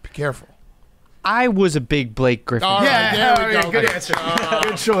 Be careful. I was a big Blake Griffin. All right, there we go. Good answer.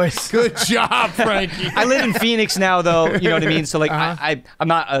 Good choice. Good job, Frankie. I live in Phoenix now, though. You know what I mean. So like, I'm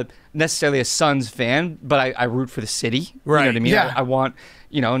not necessarily a Suns fan, but I root for the city. Right. You know what I mean. Yeah. I want,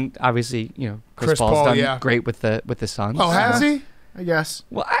 and obviously, Chris Chris Paul's Paul, done yeah. great with the Suns. Oh, has he? I guess.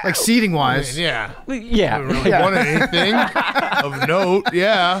 Well, Like seating wise. Yeah. yeah. Won anything of note?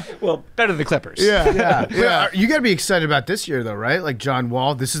 Yeah. Well, better than the Clippers. Yeah. But, you got to be excited about this year, though, right? Like John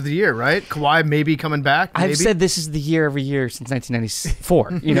Wall, this is the year, right? Kawhi maybe coming back. I've maybe? said this is the year every year since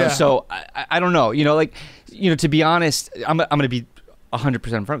 1994. Yeah. So I don't know. To be honest, I'm going to be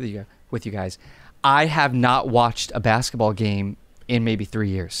 100% in front with you guys. I have not watched a basketball game in maybe 3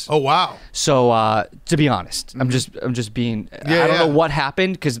 years. Oh, wow. So to be honest, I'm just being. I don't know what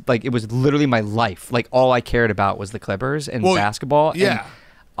happened because like it was literally my life. Like all I cared about was the Clippers and basketball. Yeah. And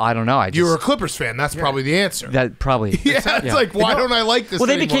I don't know. You were a Clippers fan. That's probably the answer. That probably. It's like, why don't I like this Well,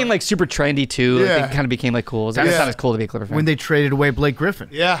 they anymore? became like super trendy too. Yeah. Like, they kind of became like cool. It's not as cool to be a Clipper fan. When they traded away Blake Griffin.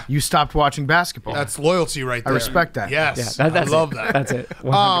 Yeah. You stopped watching basketball. That's loyalty right there. I respect that. Yes. Yeah, that's I love it. that. That's it.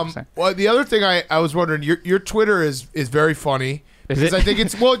 100%. Well, the other thing I was wondering, your Twitter is very funny. Because I think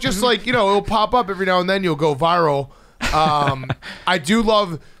it's, just like, it'll pop up every now and then. You'll go viral. I do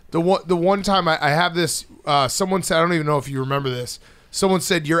love the one time I have this, someone said, I don't even know if you remember this. Someone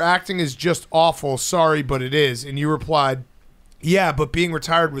said, your acting is just awful. Sorry, but it is. And you replied, yeah, but being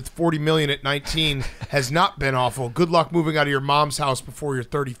retired with $40 million at 19 has not been awful. Good luck moving out of your mom's house before you're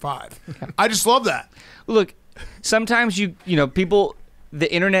 35. I just love that. Look, sometimes people,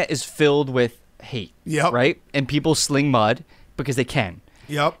 the internet is filled with hate. Yep. Right? And people sling mud because they can.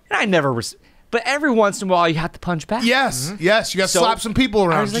 Yep. And I never was. But every once in a while, you have to punch back. Yes. Yes. You got to slap some people I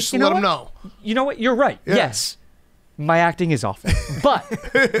around was like, just to let them know. You know what? You're right. Yeah. Yes. My acting is awful.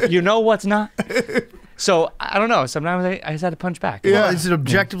 But you know what's not? So I don't know. Sometimes I just had to punch back. Yeah. Well, is it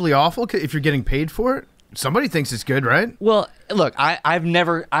objectively awful if you're getting paid for it? Somebody thinks it's good, right? Well, look, I've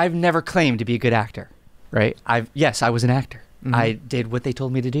never claimed to be a good actor, right? I was an actor. Mm-hmm. I did what they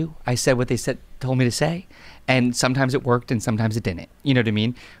told me to do. I said what they told me to say, and sometimes it worked and sometimes it didn't. You know what I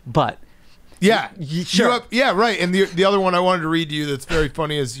mean? But yeah, sure. Right. And the other one I wanted to read to you that's very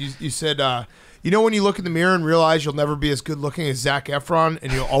funny is you said, when you look in the mirror and realize you'll never be as good looking as Zac Efron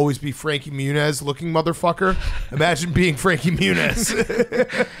and you'll always be Frankie Muniz looking motherfucker. Imagine being Frankie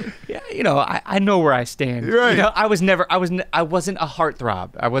Muniz. Yeah, I know where I stand. Right. I wasn't a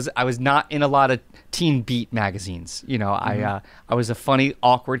heartthrob. I was not in a lot of teen beat magazines. I was a funny,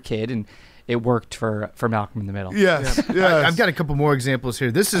 awkward kid, and it worked for Malcolm in the Middle. Yes. Yes. I've got a couple more examples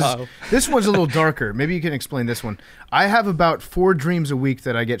here. This one's a little darker. Maybe you can explain this one. I have about 4 dreams a week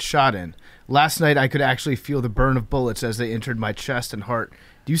that I get shot in. Last night I could actually feel the burn of bullets as they entered my chest and heart.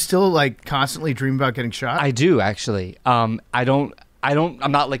 Do you still constantly dream about getting shot? I do actually. I'm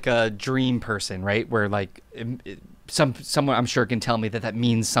not like a dream person, right? Where someone I'm sure can tell me that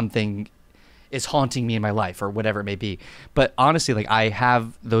means something is haunting me in my life or whatever it may be. But honestly, I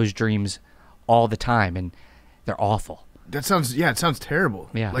have those dreams all the time, and they're awful. It sounds terrible.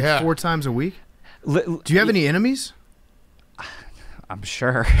 Yeah. 4 times a week? Do you have any enemies? I'm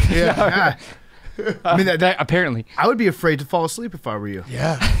sure. Yeah. I mean, that apparently. I would be afraid to fall asleep if I were you.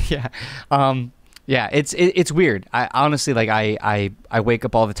 Yeah. Yeah. Yeah, it's weird. I honestly I wake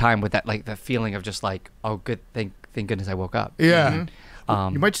up all the time with that the feeling of just oh good, thank goodness I woke up. Yeah.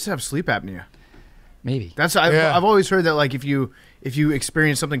 You might just have sleep apnea. Maybe. That's I've always heard that like if you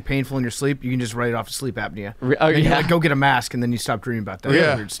experience something painful in your sleep, you can just write it off to sleep apnea. And you like go get a mask and then you stop dreaming about that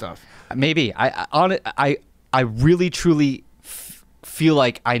weird stuff. Maybe. I really truly feel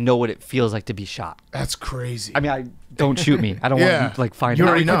like I know what it feels like to be shot. That's crazy. I mean, don't shoot me. I don't want to like find you out.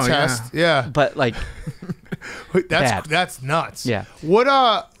 already know. Test. Yeah. But like that's nuts. Yeah.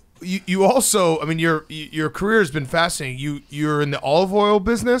 What you also, I mean, your career has been fascinating. You're in the olive oil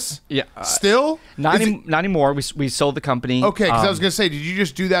business. Yeah. Still? Not anymore. We sold the company. Okay, because I was gonna say, did you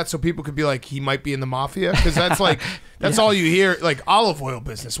just do that so people could be like, he might be in the mafia? Because that's like that's all you hear, like olive oil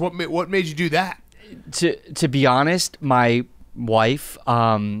business. What made you do that? To be honest, my wife,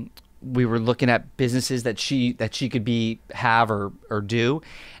 we were looking at businesses that she could have or do,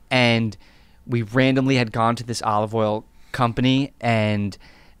 and we randomly had gone to this olive oil company and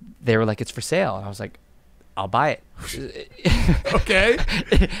they were like, it's for sale. And I was like, I'll buy it. Okay.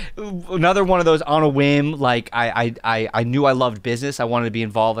 Another one of those on a whim. Like I knew I loved business. I wanted to be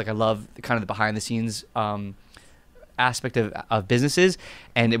involved. Like I love kind of the behind the scenes aspect of businesses.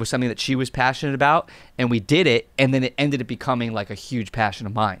 And it was something that she was passionate about. And we did it. And then it ended up becoming like a huge passion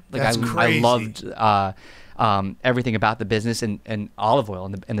of mine. Like That's crazy. I loved everything about the business and olive oil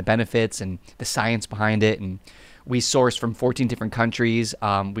and the benefits and the science behind it. And we sourced from 14 different countries.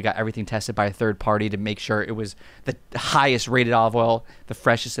 We got everything tested by a third party to make sure it was the highest rated olive oil, the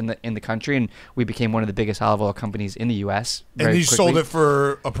freshest in the country, and we became one of the biggest olive oil companies in the U.S. And you sold it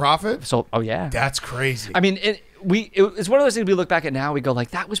for a profit? Oh yeah, that's crazy. I mean, it's one of those things we look back at now. We go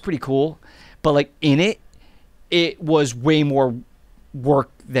like, that was pretty cool, but like in it was way more work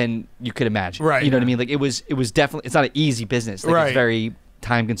than you could imagine. Right. You know what I mean? Like it was definitely, it's not an easy business. Like, right. It's very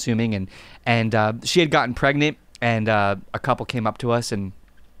time consuming, and she had gotten pregnant. And a couple came up to us and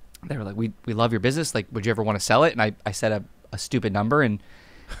they were like, we love your business. Like, would you ever want to sell it? And I said a stupid number and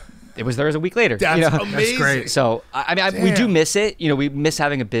it was theirs a week later. That's amazing. That's great. So, I mean, we do miss it. You know, we miss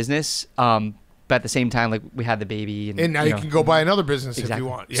having a business. But at the same time, like we had the baby. And now you can go buy another business if you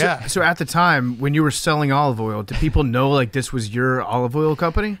want. Yeah. So at the time when you were selling olive oil, did people know like this was your olive oil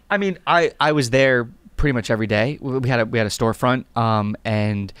company? I mean, I was there pretty much every day. We had a storefront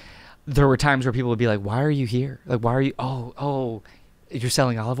and there were times where people would be like, why are you here? Like, why are you, oh, you're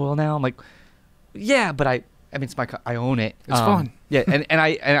selling olive oil now? I'm like, yeah, but I mean, I own it. It's fun. Yeah. And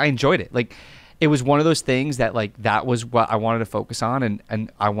I enjoyed it. Like, it was one of those things that like, that was what I wanted to focus on.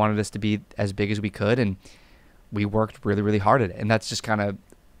 And I wanted us to be as big as we could. And we worked really, really hard at it. And that's just kind of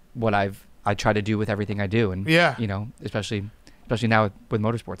what I try to do with everything I do. And, you know, especially now with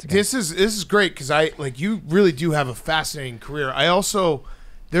motorsports again. This is great. Cause you really do have a fascinating career.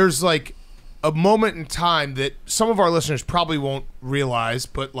 There's like a moment in time that some of our listeners probably won't realize,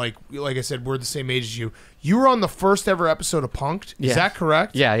 but like I said, we're the same age as you. You were on the first ever episode of Punk'd. Is that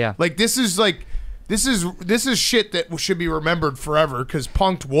correct? Yeah. Like this is shit that should be remembered forever because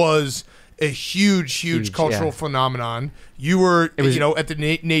Punk'd was a huge cultural phenomenon. You were, at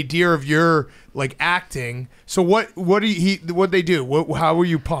the nadir of your like acting. So what'd they do? How were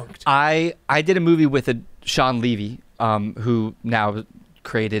you punked? I did a movie with Sean Levy, who now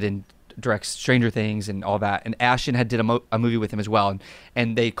created and directs Stranger Things and all that, and Ashton had did a movie with him as well,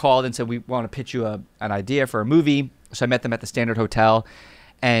 and they called and said, we want to pitch you an idea for a movie. So I met them at the Standard Hotel,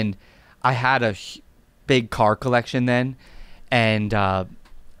 and I had a big car collection then, and I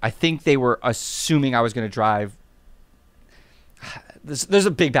think they were assuming I was going to drive. There's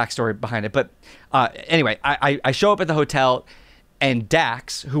a big backstory behind it, but anyway, I show up at the hotel. And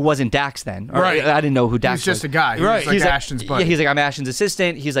Dax, who wasn't Dax then, right? I didn't know who Dax was. He's just a guy. Right. He's like Ashton's buddy. Yeah, he's like, I'm Ashton's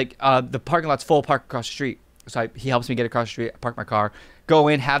assistant. He's like, the parking lot's full, park across the street. So he helps me get across the street, park my car, go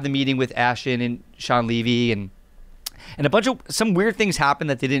in, have the meeting with Ashton and Sean Levy, and a bunch of some weird things happened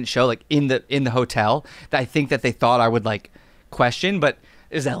that they didn't show, like in the hotel, that I think that they thought I would like question, but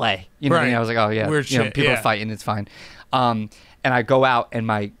it was LA. You know what I mean? I was like, oh yeah, weird shit. People are fighting, it's fine. And I go out and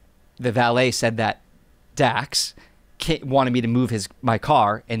the valet said that Dax wanted me to move my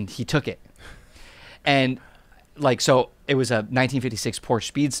car, and he took it. And like, so it was a 1956 Porsche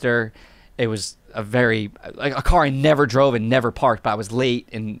Speedster. It was a car I never drove and never parked, but I was late,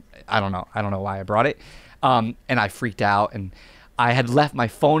 and I don't know why I brought it. And I freaked out, and I had left my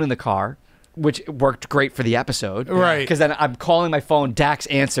phone in the car, which worked great for the episode. Right. Because then I'm calling my phone, Dax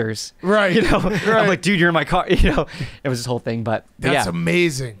answers. Right. You know, right. I'm like, dude, you're in my car. You know, it was this whole thing, but that's yeah.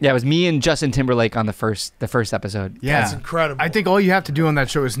 amazing. Yeah, it was me and Justin Timberlake on the first episode. Yeah. That's incredible. I think all you have to do on that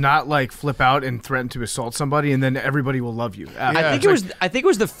show is not like flip out and threaten to assault somebody, and then everybody will love you. I think it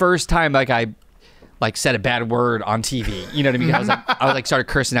was the first time like I like said a bad word on TV. You know what I mean? I was like started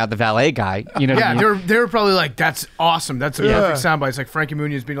cursing out the valet guy. You know what I mean? Yeah, they were probably like, that's awesome. That's a perfect soundbite. It's like Frankie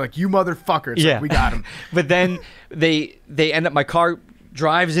Muniz being like, you motherfucker. It's like, we got him. But then they end up, my car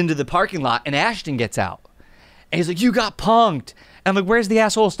drives into the parking lot and Ashton gets out. And he's like, you got punked. And I'm like, where's the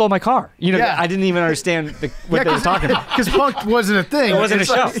asshole who stole my car? You know, I didn't even understand what they were talking about. Because punked wasn't a thing. It wasn't a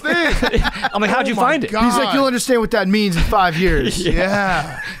show. I'm like, how'd you find it? God. He's like, you'll understand what that means in 5 years.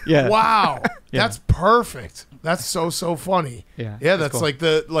 Yeah. Yeah. Wow. That's perfect. That's so funny. Yeah. Yeah, that's cool.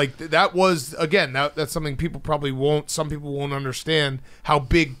 like that was again, that's something some people won't understand how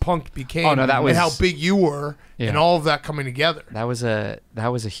big Punk became. Oh, no, that was, and how big you were and all of that coming together. That was a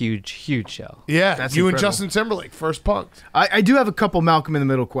huge show. Yeah. That's you incredible. and Justin Timberlake, first Punk. I do have a couple Malcolm in the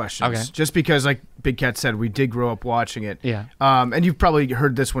Middle questions. Okay. Just because, like Big Cat said, we did grow up watching it. Yeah. And you've probably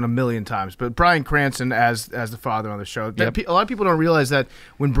heard this one a million times, but Bryan Cranston as the father on the show. Yep. A lot of people don't realize that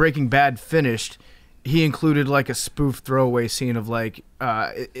when Breaking Bad finished, he included like a spoof throwaway scene of like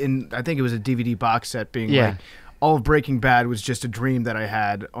I think it was a DVD box set being like all of Breaking Bad was just a dream that I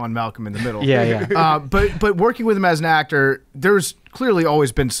had on Malcolm in the Middle. But working with him as an actor, there's clearly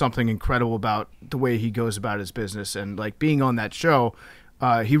always been something incredible about the way he goes about his business, and like being on that show,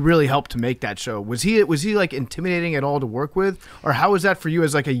 he really helped to make that show. Was he like intimidating at all to work with, or how was that for you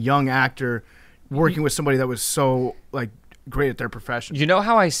as like a young actor working with somebody that was so like great at their profession? You know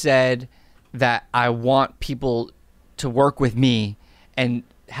how I said that I want people to work with me and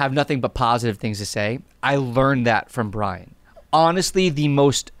have nothing but positive things to say? I learned that from Bryan. Honestly, the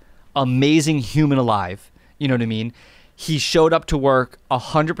most amazing human alive. You know what I mean? He showed up to work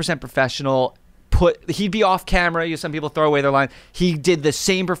 100% professional. He'd be off camera. You know, some people throw away their line. He did the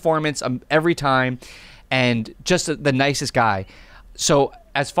same performance every time, and just the nicest guy. So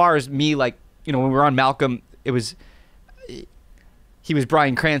as far as me, like, you know, when we were on Malcolm, he was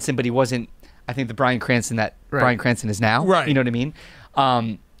Bryan Cranston, but he wasn't, I think, the Bryan Cranston that Bryan Cranston is now. Right. You know what I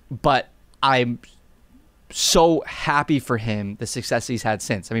mean? But I'm so happy for him, the success he's had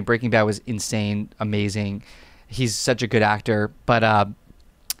since. I mean, Breaking Bad was insane, amazing. He's such a good actor. But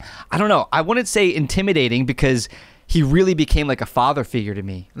I don't know. I wouldn't say intimidating because he really became like a father figure to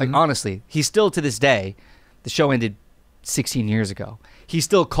me. Like, honestly, he's still to this day, the show ended 16 years ago. He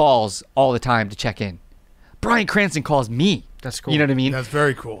still calls all the time to check in. Bryan Cranston calls me. That's cool. You know what I mean? That's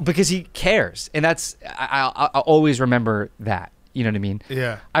very cool. Because he cares. And that's, I'll always remember that. You know what I mean?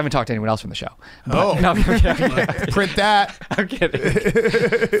 Yeah. I haven't talked to anyone else from the show. Oh. No, I'm kidding. Print that. I'm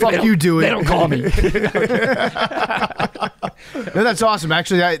kidding. Fuck you, do it. They don't call me. No, that's awesome.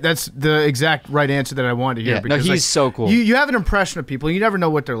 Actually, that's the exact right answer that I wanted to hear. Yeah, no, because, he's like, so cool. You have an impression of people. You never know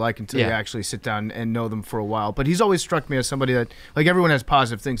what they're like until you Yeah. actually sit down and know them for a while. But he's always struck me as somebody that, like, everyone has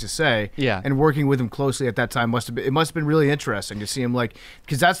positive things to say. Yeah. And working with him closely at that time must have been really interesting to see him, like,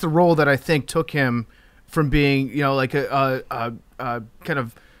 because that's the role that I think took him from being, you know, like a kind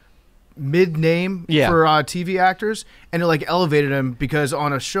of mid name for TV actors, and it like elevated him because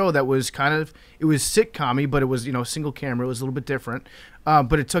on a show that was it was sitcom-y, but it was, you know, single camera. It was a little bit different,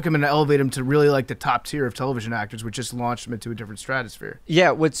 but it took him and elevated him to really like the top tier of television actors, which just launched him into a different stratosphere.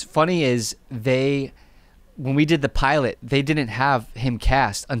 Yeah, what's funny is when we did the pilot, they didn't have him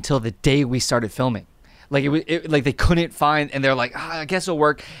cast until the day we started filming. Like like they couldn't find, and they're like, I guess it'll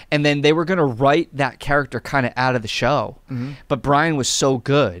work. And then they were gonna write that character kind of out of the show, but Bryan was so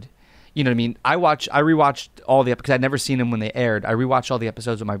good. You know what I mean? I rewatched all the episodes because I'd never seen them when they aired. I rewatched all the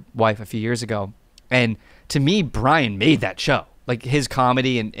episodes with my wife a few years ago, and to me, Bryan made that show. Like his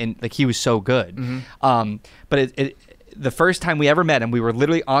comedy and like he was so good. But the first time we ever met him, we were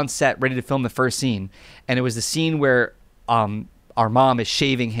literally on set ready to film the first scene, and it was the scene where our mom is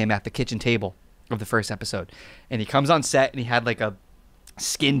shaving him at the kitchen table of the first episode, and he comes on set and he had like a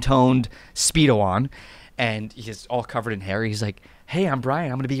skin-toned Speedo on, and he's all covered in hair. He's like, hey, I'm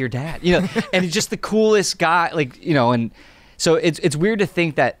Bryan, I'm gonna be your dad, you know. And he's just the coolest guy, like, you know. And so it's weird to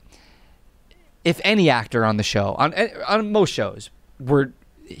think that if any actor on the show, on most shows,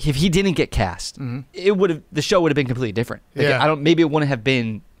 if he didn't get cast, the show would have been completely different. Like, maybe it wouldn't have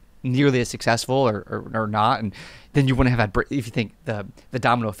been nearly as successful or not, and then you wouldn't have had, if you think the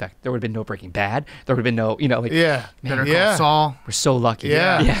domino effect, there would have been no Breaking Bad, there would have been no, you know, like, Better Call Saul. We're so lucky.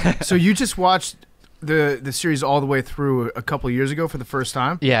 So you just watched the series all the way through a couple of years ago for the first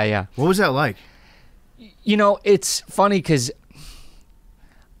time? Yeah. What was that like? You know, it's funny because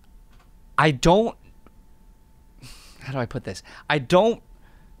how do I put this? I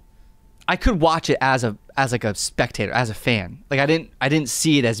could watch it as like a spectator, as a fan. Like I didn't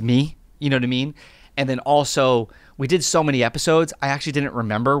see it as me, you know what I mean? And then also we did so many episodes, I actually didn't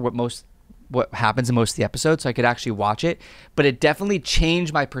remember what most what happens in most of the episodes, so I could actually watch it. But it definitely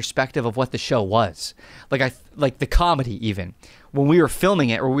changed my perspective of what the show was. Like the comedy even. When we were filming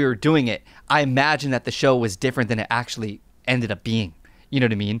it or we were doing it, I imagined that the show was different than it actually ended up being. You know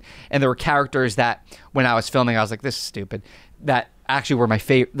what I mean? And there were characters that when I was filming, I was like, this is stupid. That actually were my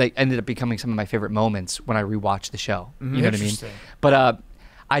favorite, like ended up becoming some of my favorite moments when I rewatched the show. You know what I mean? But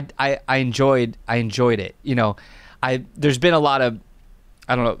I enjoyed it. You know, there's been a lot of,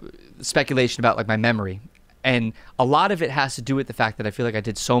 I don't know, speculation about like my memory. And a lot of it has to do with the fact that I feel like I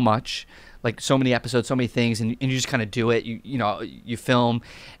did so much, like so many episodes, so many things, and you just kind of do it. You film.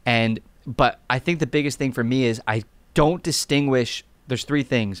 But I think the biggest thing for me is I don't distinguish. There's three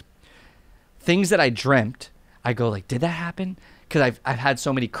things. Things that I dreamt, I go like, did that happen? Because I've had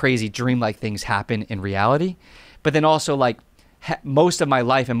so many crazy dream-like things happen in reality. But then also like most of my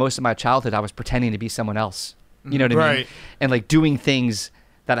life and most of my childhood, I was pretending to be someone else. You know what I mean? And like doing things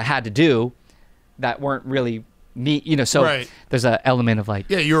that I had to do that weren't really me. You know, so there's an element of like,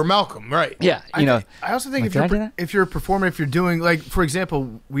 yeah, you were Malcolm, right? Yeah, I also think like, if you're a performer, if you're doing like, for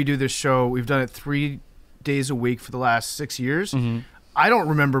example, we do this show. We've done it 3 days a week for the last 6 years. I don't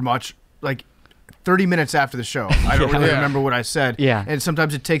remember much, like 30 minutes after the show. I don't really remember what I said. Yeah. And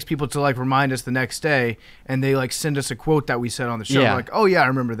sometimes it takes people to like remind us the next day, and they like send us a quote that we said on the show. Yeah. Like, oh yeah, I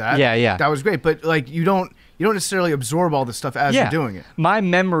remember that. Yeah. That was great. But like you don't necessarily absorb all the stuff as you're doing it. My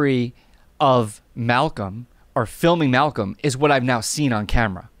memory of Malcolm or filming Malcolm is what I've now seen on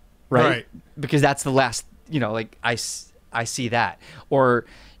camera, right? Because that's the last, like I see that. Or,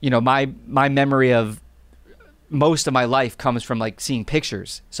 my memory of most of my life comes from like seeing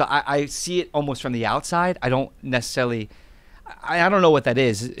pictures. So I see it almost from the outside. I don't necessarily, I don't know what that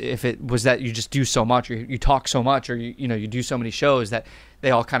is. If it was that you just do so much or you talk so much or you do so many shows that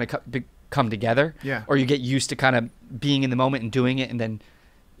they all kind of come together. Yeah. Or you get used to kind of being in the moment and doing it and then,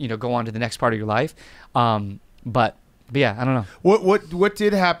 go on to the next part of your life. But yeah, I don't know. What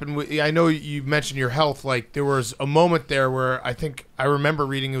did happen? I know you mentioned your health. Like there was a moment there where I remember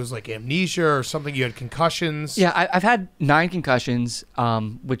reading it was like amnesia or something. You had concussions. Yeah, I've had 9 concussions,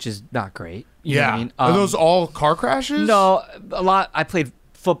 which is not great. You know what I mean? Are those all car crashes? No, a lot. I played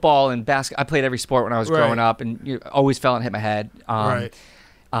football and basketball. I played every sport when I was growing up, and always fell and hit my head. I'm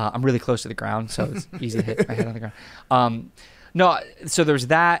really close to the ground, so it's easy to hit my head on the ground. No, so there's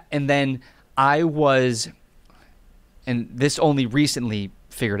that, and then I was. And this only recently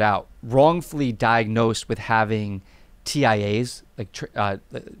figured out, wrongfully diagnosed with having TIAs, like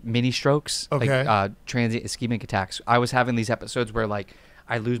mini strokes, like transient ischemic attacks. I was having these episodes where like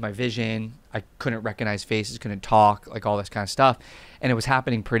I lose my vision, I couldn't recognize faces, couldn't talk, like all this kind of stuff, and it was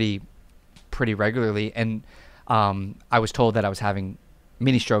happening pretty regularly. And I was told that I was having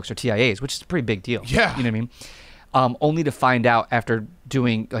mini strokes or TIAs, which is a pretty big deal. Yeah, you know what I mean. Only to find out after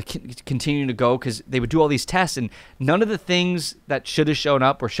doing continuing to go, because they would do all these tests and none of the things that should have shown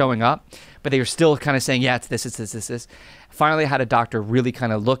up were showing up, but they were still kind of saying, yeah, it's this. Finally, I had a doctor really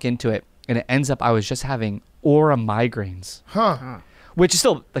kind of look into it, and it ends up I was just having aura migraines, which is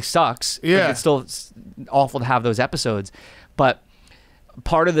still like sucks. Yeah, like, it's still awful to have those episodes, but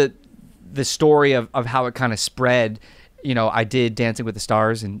part of the story of how it kind of spread. I did Dancing with the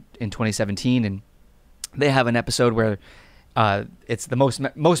Stars in 2017, and they have an episode where it's the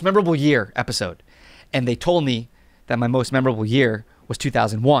most memorable year episode, and they told me that my most memorable year was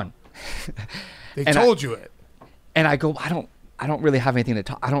 2001. They told you it, and I go, I don't really have anything to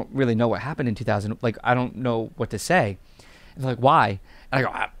talk. I don't really know what happened in 2000. Like I don't know what to say. And they're like, why? And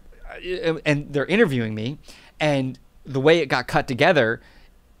I go, and they're interviewing me, and the way it got cut together,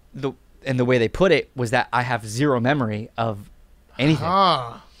 the way they put it was that I have zero memory of anything,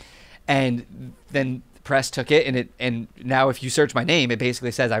 and then. Press took it, and now if you search my name, it basically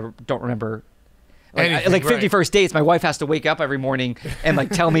says I don't remember. Like 51st Dates, my wife has to wake up every morning and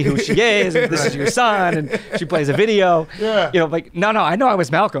like tell me who she is, and this is your son, and she plays a video. Yeah. Like no, I know I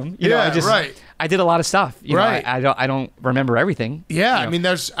was Malcolm. I did a lot of stuff. You know, I don't remember everything. Yeah, I mean,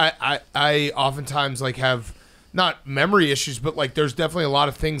 there's I oftentimes like have not memory issues, but like there's definitely a lot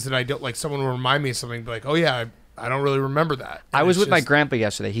of things that I don't like. Someone will remind me of something, be like, oh yeah, I don't really remember that. And I was with my grandpa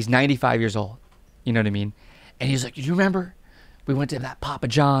yesterday. He's 95 years old. You know what I mean? And he's like, do you remember? We went to that Papa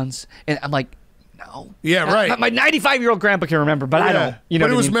John's. And I'm like, no. Yeah, right. My 95-year-old grandpa can remember, but I don't. You know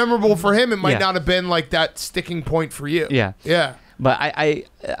but it was I mean? memorable for him. It might not have been like that sticking point for you. Yeah. Yeah. But I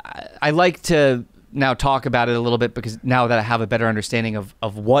like to now talk about it a little bit, because now that I have a better understanding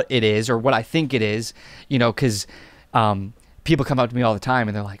of what it is or what I think it is, because people come up to me all the time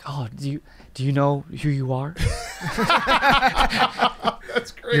and they're like, "Oh, do you know who you are?"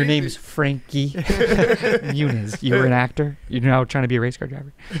 That's crazy. Your name's Frankie Muniz. You were an actor. You're now trying to be a race car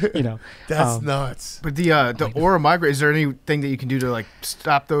driver. You know, That's nuts. But the aura migraine, is there anything that you can do to like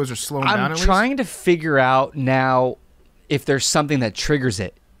stop those or slow them down? I'm at trying to figure out now if there's something that triggers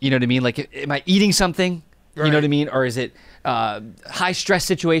it. You know what I mean? Like, am I eating something? You know what I mean? Or is it high stress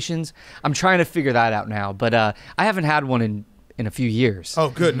situations? I'm trying to figure that out now. But I haven't had one in a few years. Oh,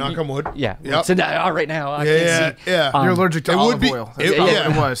 good. Knock on wood. Yeah. Yep. So now, right now, I can't see. Yeah. You're allergic to olive oil.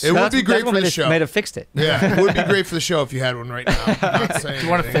 It was. It would be great for the show. Might have fixed it. Yeah, it would be great for the show if you had one right now. I'm not saying Do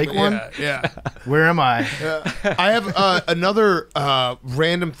you want a anything, fake one? Yeah. Where am I? I have another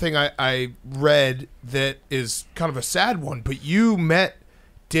random thing I read that is kind of a sad one, but you met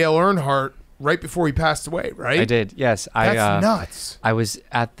Dale Earnhardt right before he passed away, right? I did, yes. That's nuts. I was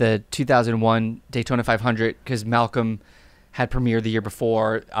at the 2001 Daytona 500 because Malcolm had premiered the year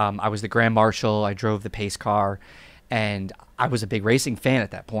before. I was the Grand Marshal. I drove the pace car, and I was a big racing fan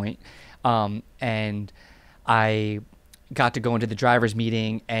at that point. And I got to go into the driver's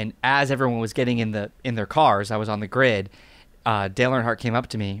meeting, and as everyone was getting in their cars, I was on the grid. Dale Earnhardt came up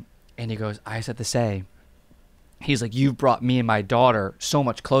to me, and he goes, "I just have to say," he's like, "You've brought me and my daughter so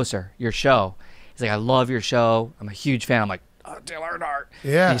much closer, your show." He's like, "I love your show. I'm a huge fan." I'm like, "Oh, Dale Earnhardt."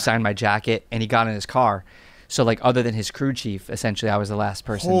 Yeah. And he signed my jacket, and he got in his car. So, like, other than his crew chief, essentially, I was the last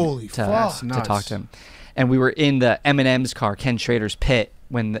person to talk to him. And we were in the M&M's car, Ken Schrader's pit,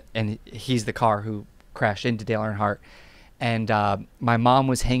 and he's the car who crashed into Dale Earnhardt. And my mom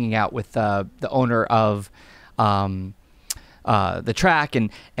was hanging out with the owner of the track, and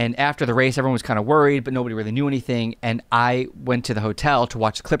after the race, everyone was kind of worried, but nobody really knew anything. And I went to the hotel to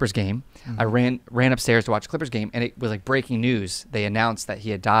watch the Clippers game. I ran upstairs to watch the Clippers game, and it was like breaking news. They announced that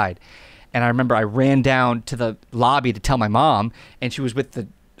he had died. And I remember I ran down to the lobby to tell my mom, and she was with the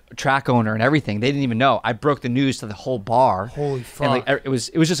track owner and everything. They didn't even know. I broke the news to the whole bar. Holy fuck. And like, it was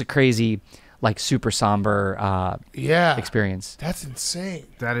just a crazy, like, super somber experience. That's insane.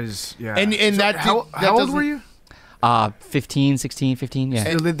 That is, yeah. And So how old were you? 15, 16, 15,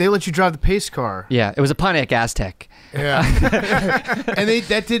 yeah. They let you drive the pace car. Yeah, it was a Pontiac Aztec. Yeah. And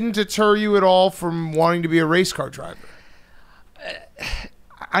that didn't deter you at all from wanting to be a race car driver?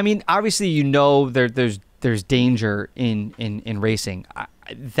 I mean, obviously, you know, there's danger in racing.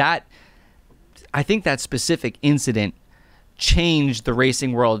 I think that specific incident changed the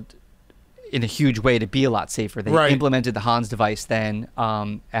racing world in a huge way to be a lot safer. They implemented the Hans device then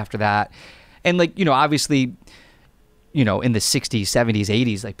after that. And, like, you know, obviously, you know, in the 60s, 70s,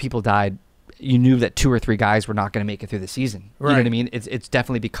 80s, like, people died. You knew that 2 or 3 guys were not going to make it through the season. You know what I mean? It's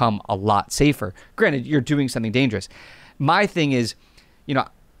definitely become a lot safer. Granted, you're doing something dangerous. My thing is, you know,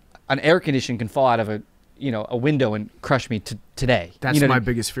 an air condition can fall out of a window and crush me today. That's my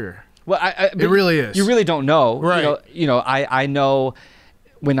biggest fear. Well, it really is. You really don't know. Right. You know, I know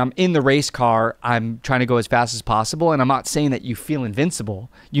when I'm in the race car, I'm trying to go as fast as possible, and I'm not saying that you feel invincible.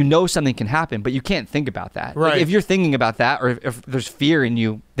 You know something can happen, but you can't think about that. Right. Like, if you're thinking about that, or if there's fear in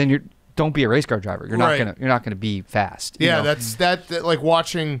you, then don't be a race car driver. You're not gonna be fast. Yeah, you know? that like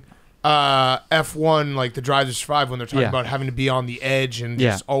watching F1, like the Drive to Survive, when they're talking about having to be on the edge and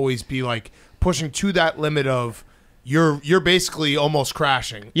just always be like pushing to that limit of you're basically almost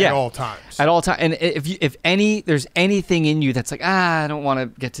crashing at all times. At all times. And if there's anything in you that's like, I don't want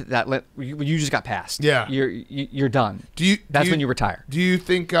to get to that you just got passed. Yeah. You're done. That's when you retire. Do you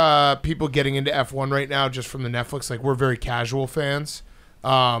think people getting into F1 right now just from the Netflix, like, we're very casual fans,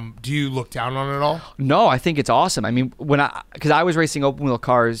 do you look down on it at all? No, I think it's awesome. I mean, because I was racing open wheel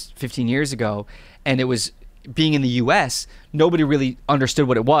cars 15 years ago, and it was being in the U.S., nobody really understood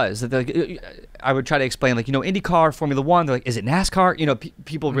what it was. I would try to explain, like, you know, IndyCar, Formula One. They're like, is it NASCAR? You know,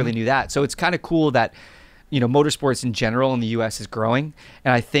 people really knew that. So it's kind of cool that, you know, motorsports in general in the U.S. is growing,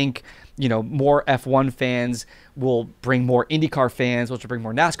 and I think, you know, more F1 fans will bring more IndyCar fans, which will bring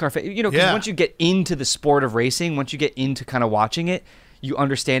more NASCAR fans. You know, because once you get into the sport of racing, once you get into kind of watching it, you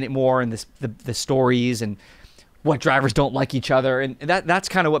understand it more, and the stories and what drivers don't like each other, and that's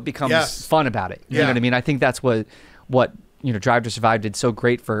kind of what becomes fun about it. You know what I mean? I think that's what you know, Drive to Survive did so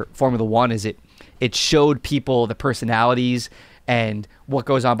great for Formula One, is it showed people the personalities and what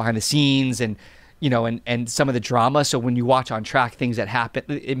goes on behind the scenes, and you know, and some of the drama. So when you watch on track things that happen,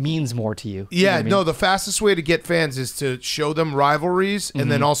 it means more to you. Yeah, you know what I mean? No, the fastest way to get fans is to show them rivalries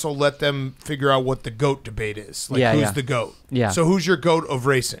and then also let them figure out what the GOAT debate is. Like, who's the GOAT? Yeah. So who's your GOAT of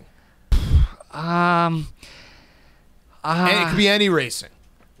racing? And it could be any racing.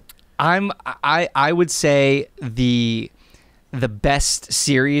 I would say the the best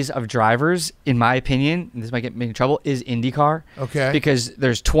series of drivers, in my opinion, and this might get me in trouble, is IndyCar. Okay. Because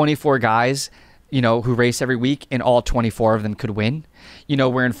there's 24 guys, who race every week, and all 24 of them could win.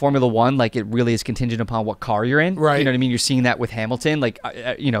 Where in Formula One, like, it really is contingent upon what car you're in. Right. You know what I mean? You're seeing that with Hamilton. Like,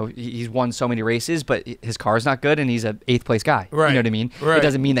 he's won so many races, but his car's not good, and he's an 8th place guy. Right. You know what I mean? Right. It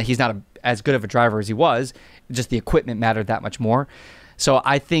doesn't mean that he's not as good of a driver as he was. Just the equipment mattered that much more. So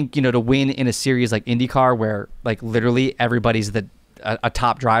I think, to win in a series like IndyCar, where like literally everybody's a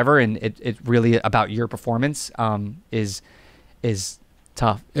top driver, and it's really about your performance, is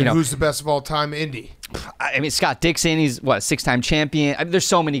tough. And who's the best of all time, Indy? I mean, Scott Dixon, he's what, 6-time champion. I mean, there's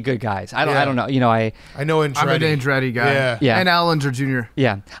so many good guys. I don't know. I know Andretti. I'm an Andretti guy. Yeah. And Al Unser Jr.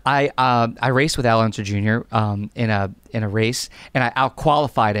 Yeah. I raced with Al Unser Jr. In a race, and I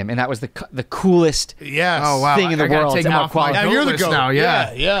out-qualified him, and that was the coolest thing in the world. Take him off my now you're the list GOAT. now.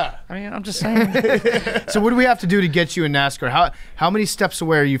 Yeah. I mean, I'm just saying. So what do we have to do to get you in NASCAR? How many steps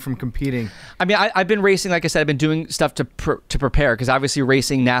away are you from competing? I mean, I've been racing, like I said, I've been doing stuff to prepare, because obviously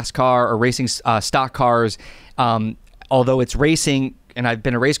racing NASCAR or racing stock cars, although it's racing, and I've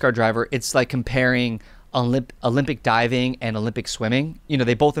been a race car driver, it's like comparing Olympic diving and Olympic swimming.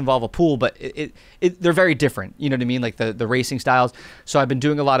 They both involve a pool, but they're very different. You know what I mean? Like the racing styles. So I've been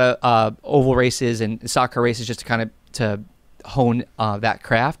doing a lot of oval races and stock car races just to kind of to hone that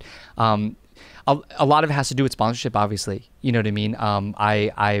craft. A lot of it has to do with sponsorship, obviously. You know what I mean?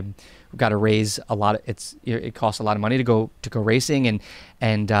 I got to raise a lot of it costs a lot of money to go racing,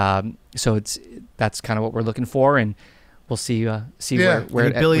 and so that's kind of what we're looking for, and we'll see where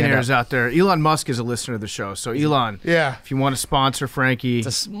the billionaires out there. Elon Musk is a listener of the show, so Elon, if you want to sponsor Frankie, it's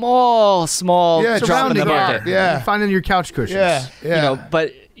a small drop in the bucket. Yeah, finding your couch cushions.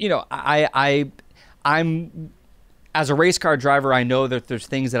 But I'm as a race car driver, I know that there's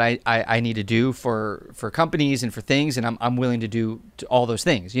things that I need to do for companies and for things, and I'm willing to do all those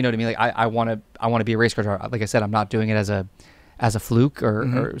things. You know what I mean? Like I want to be a race car driver. Like I said, I'm not doing it as a fluke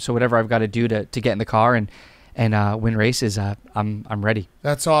or so whatever I've got to do to get in the car and win races. I'm ready.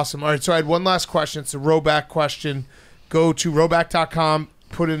 That's awesome. All right, so I had one last question. It's a Roback question. Go to roback.com,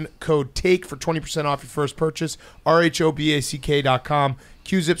 put in code TAKE for 20% off your first purchase. RHOBACK.com.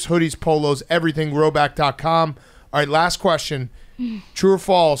 Q-Zips, hoodies, polos, everything, roback.com. All right, last question. True or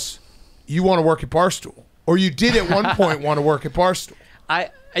false, you want to work at Barstool? Or you did at one point want to work at Barstool?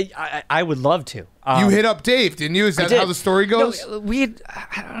 I would love to. You hit up Dave, didn't you? Is that how the story goes? No,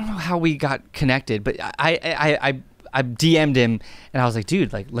 I don't know how we got connected, but I DM'd him, and I was like,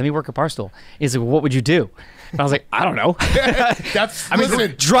 dude, like, let me work at Barstool. He's like, well, what would you do? And I was like, I don't know.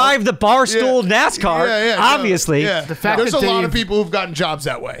 Drive the Barstool NASCAR, obviously. Yeah. The fact There's that a lot of people who've gotten jobs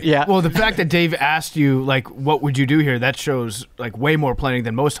that way. Yeah. Well, the fact that Dave asked you, like, what would you do here, that shows, like, way more planning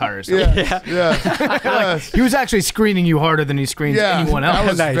than most hires. Yeah. He was actually screening you harder than he screens anyone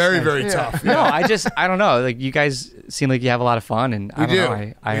else. That was very tough. No, I don't know. Like, you guys seem like you have a lot of fun, and I do.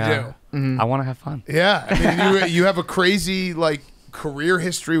 I want to have fun. Yeah. I mean, you have a crazy, like, career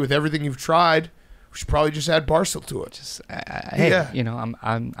history with everything you've tried. We should probably just add Barstool to it.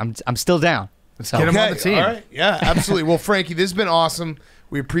 I'm still down. Let's get him on the team. All right. Yeah, absolutely. Well, Frankie, this has been awesome.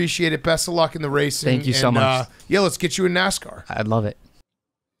 We appreciate it. Best of luck in the racing. Thank you so much. Let's get you in NASCAR. I'd love it.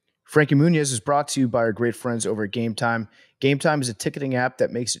 Frankie Muniz is brought to you by our great friends over at Game Time. Game Time is a ticketing app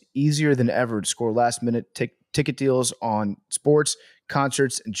that makes it easier than ever to score last-minute ticket deals on sports,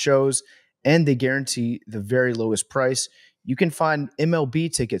 concerts, and shows, and they guarantee the very lowest price. You can find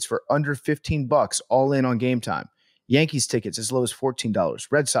MLB tickets for under $15 all in on Game Time. Yankees tickets as low as $14.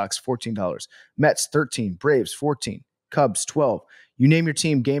 Red Sox, $14. Mets, $13. Braves, $14. Cubs, $12. You name your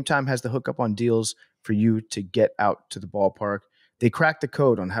team, Game Time has the hookup on deals for you to get out to the ballpark. They cracked the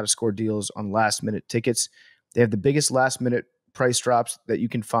code on how to score deals on last-minute tickets. They have the biggest last-minute price drops that you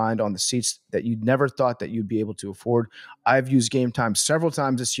can find on the seats that you never thought that you'd be able to afford. I've used Game Time several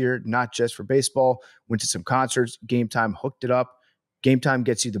times this year, not just for baseball. Went to some concerts. Game Time hooked it up. Game Time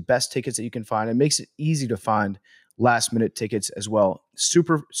gets you the best tickets that you can find. It makes it easy to find last-minute tickets as well.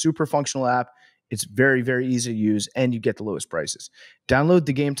 Super functional app. It's very, very easy to use, and you get the lowest prices. Download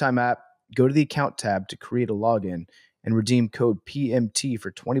the Game Time app, go to the account tab to create a login, and redeem code PMT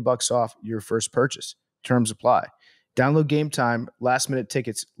for $20 off your first purchase. Terms apply. Download Game Time, last-minute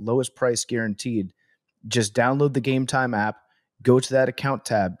tickets, lowest price guaranteed. Just download the Game Time app, go to that account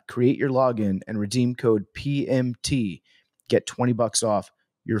tab, create your login, and redeem code PMT. Get $20 off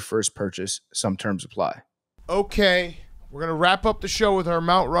your first purchase. Some terms apply. Okay, we're going to wrap up the show with our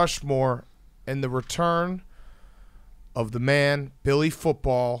Mount Rushmore and the return of the man, Billy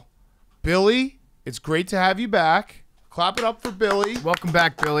Football. Billy, it's great to have you back. Clap it up for Billy. Welcome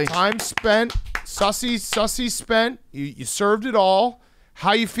back, Billy. Time spent Sussy spent. You served it all.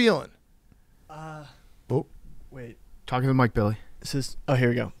 How you feeling? Wait. Talking to the mic, Billy. Here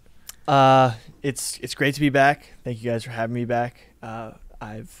we go. It's great to be back. Thank you guys for having me back.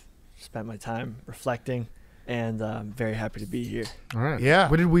 I've spent my time reflecting, and I'm very happy to be here. All right. Yeah.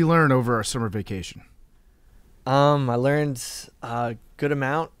 What did we learn over our summer vacation? I learned a good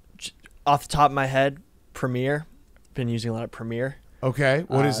amount. Off the top of my head, Premiere. Been using a lot of Premiere. Okay.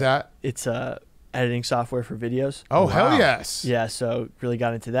 What is that? It's editing software for videos. Oh, hell yes. Yeah, so really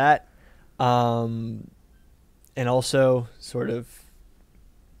got into that. And also sort of,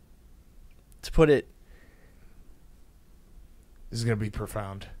 to put it, This is going to be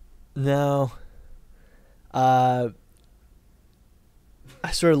profound. no. I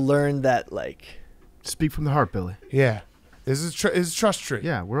sort of learned that, like, Speak from the heart, Billy. Yeah. This is trust tree.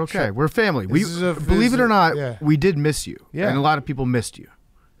 Yeah, we're okay. We're family. This is a- Believe this it or is a- not, yeah. we did miss you. Yeah. And a lot of people missed you.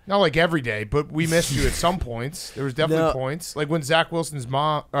 Not like every day, but we missed you at some points. There was definitely No. points. Like when Zach Wilson's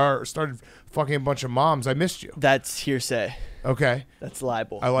mom started fucking a bunch of moms, I missed you. that's hearsay. Okay. That's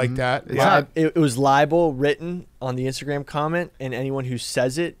libel. I like that. It's Yeah. not- It was libel written on the Instagram comment, and anyone who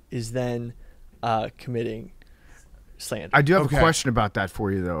says it is then committing slander. I do have Okay. a question about that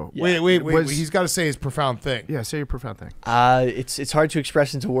for you, though. Yeah. Wait. Was- He's got to say his profound thing. Yeah, say your profound thing. It's hard to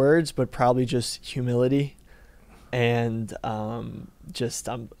express into words, but probably just humility, and just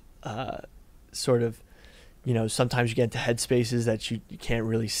sort of, sometimes you get into headspaces that you can't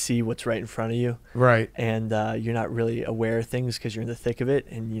really see what's right in front of you, Right. and you're not really aware of things because you're in the thick of it,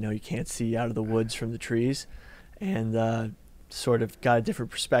 and you can't see out of the woods from the trees, and sort of got a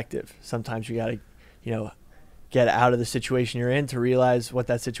different perspective. Sometimes you got to, get out of the situation you're in to realize what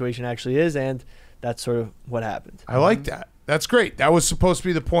that situation actually is, and that's sort of what happened. I like that. That's great. That was supposed to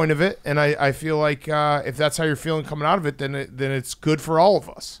be the point of it, and I feel like if that's how you're feeling coming out of it, then it's good for all of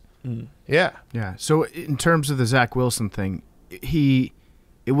us. Yeah. Yeah. So in terms of the Zach Wilson thing, he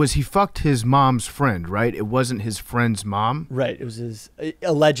fucked his mom's friend, right? It wasn't his friend's mom. Right. It was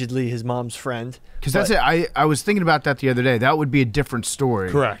allegedly his mom's friend. Because that's it. I was thinking about that the other day. That would be a different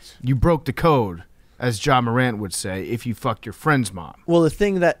story. Correct. You broke the code, as John Morant would say, if you fucked your friend's mom. Well,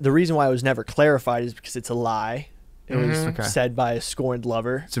 the reason why it was never clarified is because it's a lie. It was Okay. said by a scorned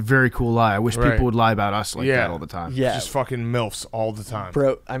lover. It's a very cool lie. I wish Right. people would lie about us like Yeah. that all the time. Yeah. Just fucking MILFs all the time.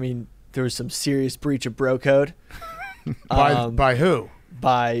 There was some serious breach of bro code By who?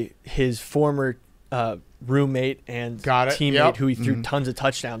 by his former roommate and Got it. teammate Yep. who he threw tons of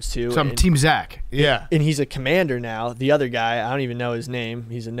touchdowns to. Some and, Team Zach. Yeah. and he's a commander now. The other guy, I don't even know his name.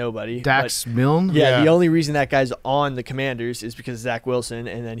 He's a nobody. Dax but- Milne. Yeah, Yeah. the only reason that guy's on the Commanders is because of Zach Wilson,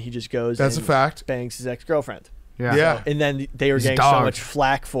 and then he just goes That's and a fact. bangs his ex-girlfriend. Yeah. And then they were He's a getting so dog. much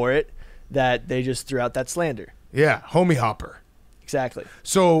flack for it that they just threw out that slander. Yeah. Homie hopper. Exactly.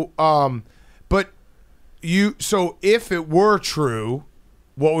 So, so if it were true,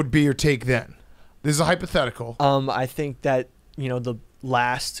 what would be your take then? This is a hypothetical. I think that, the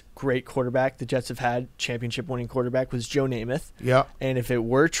last great quarterback the Jets have had, championship-winning quarterback, was Joe Namath. Yeah. And if it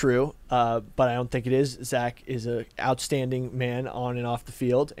were true, but I don't think it is, Zach is an outstanding man on and off the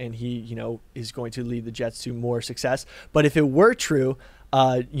field, and he, is going to lead the Jets to more success. But if it were true,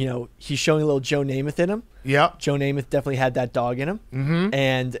 he's showing a little Joe Namath in him. Yeah. Joe Namath definitely had that dog in him. Mm-hmm.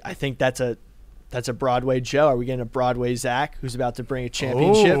 And I think that's a Broadway Joe. Are we getting a Broadway Zach who's about to bring a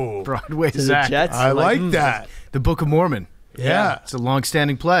championship Oh, Broadway to the Zach. Jets? I like that. The Book of Mormon. Yeah. It's a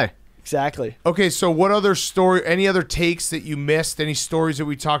long-standing play. Exactly. Okay, so what other story, any other takes that you missed, any stories that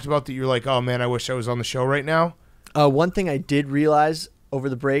we talked about that you're like, oh man, I wish I was on the show right now? One thing I did realize over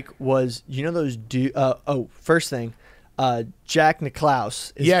the break was, those first thing, Jack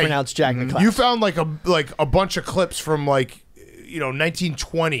Nicklaus is pronounced Jack Nicklaus. You found like a bunch of clips from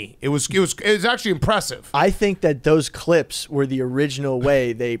 1920. It was actually impressive. I think that those clips were the original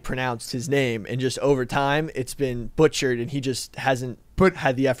way they pronounced his name, and just over time it's been butchered, and he just hasn't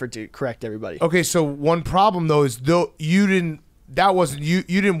had the effort to correct everybody. Okay, so one problem though is you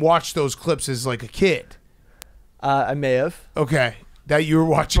didn't watch those clips as like a kid. I may have. Okay, that you were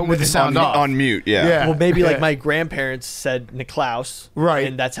watching with the sound off. On mute. Yeah. Yeah. Well, maybe like Yeah. my grandparents said Nicklaus, Right.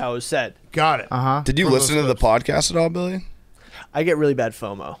 and that's how it was said. Got it. Uh-huh. Did you From listen to those the podcast at all, Billy? I get really bad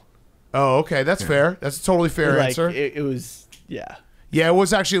FOMO. Oh, okay, that's fair. That's a totally fair Like answer. it was, yeah. Yeah, it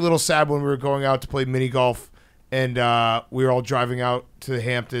was actually a little sad when we were going out to play mini golf, and we were all driving out to the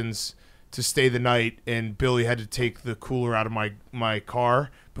Hamptons to stay the night, and Billy had to take the cooler out of my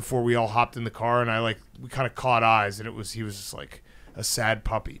car before we all hopped in the car, and we kind of caught eyes, and he was just like a sad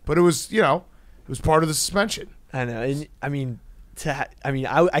puppy, but it was it was part of the suspension. I know. And,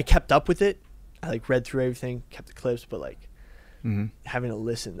 I kept up with it. I read through everything, kept the clips, but having to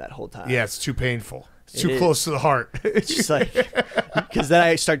listen that whole time. Yeah, it's too painful. It's It too is. close to the heart. It's just like, because then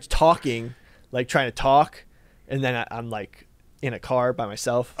I start talking, like trying to talk, and then I'm like in a car by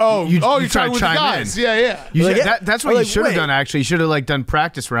myself. You you're try trying to with the chime guys. in. Yeah. You Like, should, yeah. that's I'm what you like, should have wait. done. Actually, you should have like done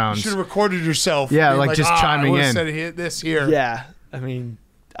practice You rounds. should have recorded yourself. Yeah, being like just chiming I in. said this here. Yeah, I mean,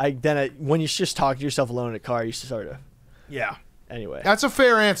 when you just talk to yourself alone in a car, you sort of. Yeah. Anyway, That's a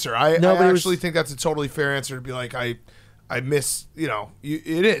fair answer. I No, but it was- actually think that's a totally fair answer to be like, I miss, it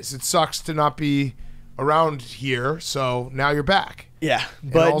is. It sucks to not be around here, so now you're back. yeah,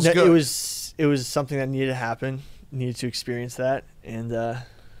 all's but good. it was something that needed to happen. Needed to experience that, and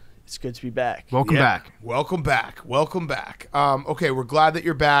it's good to be back. Welcome Yeah. back. Welcome back. Welcome back. Okay, we're glad that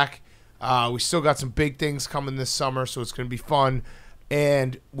you're back. We still got some big things coming this summer, so it's going to be fun.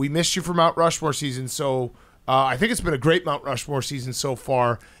 And we missed you for Mount Rushmore season, so I think it's been a great Mount Rushmore season so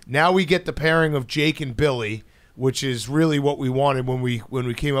far. Now we get the pairing of Jake and Billy, which is really what we wanted when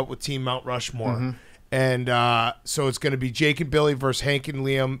we came up with Team Mount Rushmore. And so it's going to be Jake and Billy versus Hank and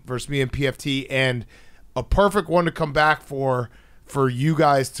Liam versus me and PFT, and a perfect one to come back for you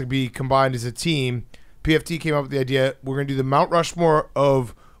guys to be combined as a team. PFT came up with the idea, we're going to do the Mount Rushmore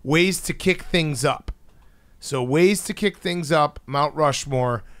of ways to kick things up. So ways to kick things up, Mount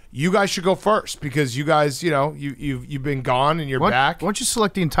Rushmore. You guys should go first because you guys, you've been gone and you're back. Why don't you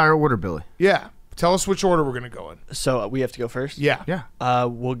select the entire order, Billy? Yeah. Tell us which order we're going to go in. So we have to go first. Yeah. Yeah.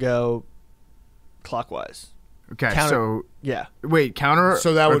 We'll go clockwise. Okay. So yeah, wait, counter.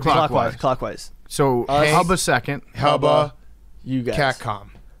 So that or would be clockwise. Clockwise. So Hank, Hubba second. Hubba, You guys. Catcom.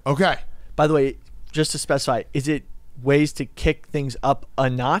 Okay. By the way, just to specify, is it ways to kick things up a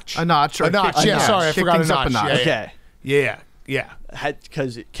notch? A notch. Or A notch, kick- yeah, sorry, I kick forgot a things up notch. notch. Yeah. Okay. Yeah.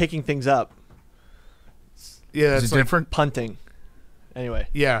 Because kicking things up, Yeah, Is that's it like, different? punting. Anyway,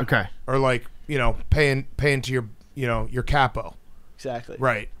 yeah. Okay. Or like, paying to your, your capo. exactly.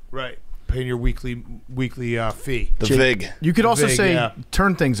 Right. Paying your weekly fee. The VIG. You could also Vig, say yeah.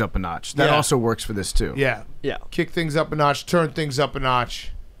 turn things up a notch. That Yeah. also works for this too. Yeah. Yeah. Kick things up a notch, turn things up a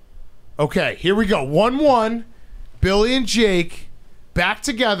notch. Okay, here we go. 1-1. Billy and Jake back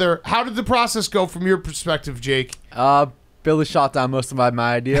together. How did the process go from your perspective, Jake? Billy shot down most of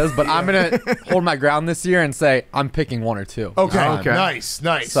my ideas, but I'm going to hold my ground this year and say I'm picking one or two. Okay. Okay. Nice.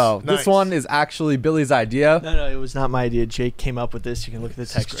 So nice. this one is actually Billy's idea. No, it was not my idea. Jake came up with this. You can look at the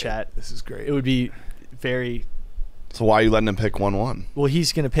text chat. This is great. It would be very So why are you letting him pick 1-1? well.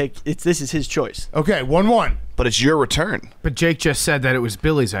 He's gonna pick. This is his choice. Okay, 1-1. But it's your return. But Jake just said that it was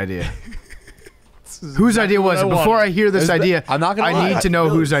Billy's idea. Whose idea was it? Before I hear this idea, I'm not gonna I lie. need to know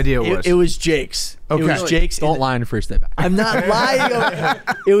whose idea it was. It was Jake's. Okay. It was Jake's. Don't lie on your first day back. I'm not lying.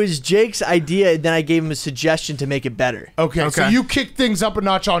 It was Jake's idea, and then I gave him a suggestion to make it better. Okay, so Okay. you kicked things up a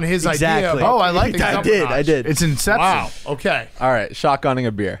notch on his idea. Exactly. about Oh, I kicking like things that. up a I notch. did. It's Inception. Wow. Okay. All right, shotgunning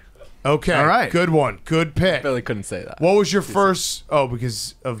a beer. Okay. All right. Good one. Good pick. Billy couldn't say that. What was your first? Oh,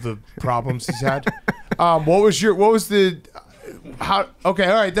 because of the problems he's had. What was the? How? Okay.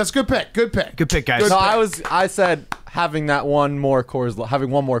 All right. That's a good pick. Good pick. Good pick, guys. Good No, pick. I said having one more Coors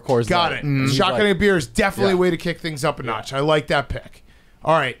Got Light. it. And he's Shotgunning like, a beer is definitely Yeah. a way to kick things up a notch. I like that pick.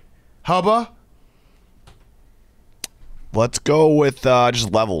 All right, Hubba, Let's go with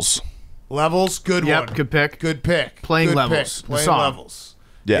just levels. levels. Good Yep, one. good pick. Good pick. Playing Good Levels, pick. the Playing song. levels.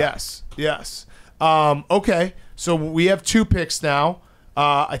 Yeah. Yes. Okay. So we have two picks now.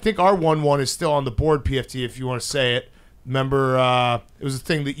 I think our 1-1 is still on the board. PFT, if you want to say it. Remember, it was a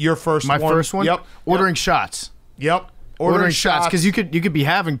thing that your first My one. first one. Yep. Ordering shots. Yep. Ordering shots because you could be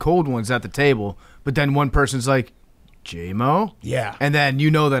having cold ones at the table, but then one person's like, J-Mo? Yeah. And then you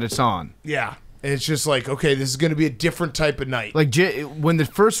know that it's on. Yeah. And it's just like, okay, this is going to be a different type of night. Like when the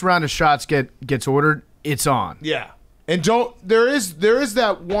first round of shots gets ordered, it's on. Yeah. And there is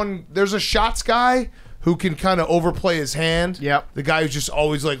that one, there's a shots guy who can kind of overplay his hand. Yep. The guy who's just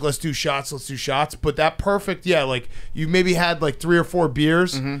always like, let's do shots. But that perfect, like you maybe had like 3 or 4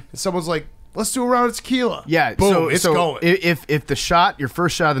 beers and someone's like, let's do a round of tequila. Yeah. Boom, it's going. If your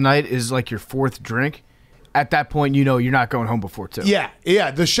first shot of the night is like your 4th drink, at that point, you know you're not going home before 2.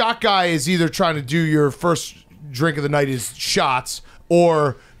 Yeah. The shot guy is either trying to do your first drink of the night is shots,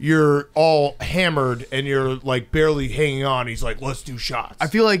 or you're all hammered and you're like barely hanging on. He's like, let's do shots. I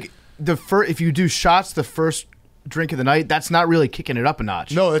feel like if you do shots the first drink of the night, that's not really kicking it up a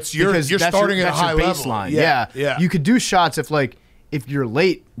notch. No, it's you're Because that's starting at a that's high your level. baseline. Yeah. You could do shots if you're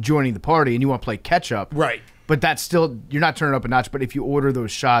late joining the party and you want to play catch up. Right. But that's still, you're not turning up a notch. But if you order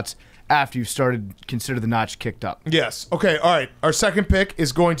those shots after you've started, consider the notch kicked up. Yes. Okay. All right. Our second pick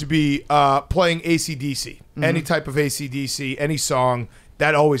is going to be playing AC/DC. Any type of AC/DC, any song.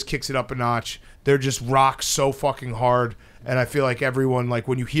 that always kicks it up a notch. They're just rock so fucking hard. And I feel like everyone, like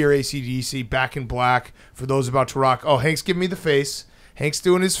when you hear AC/DC, Back in Black, for those about to rock, oh, Hank's giving me the face. Hank's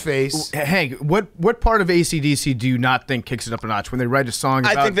doing his face. Hank, what part of AC/DC do you not think kicks it up a notch when they write a song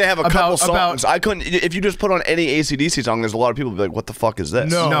about... I think they have a couple songs. I couldn't... If you just put on any AC/DC song, there's a lot of people who be like, what the fuck is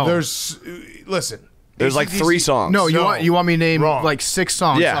this? No. There's... Listen. There's like 3 songs. No, you want me to name like 6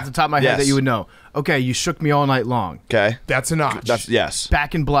 songs off the top of my head that you would know. Okay, You Shook Me All Night Long. Okay. That's a notch. Yes.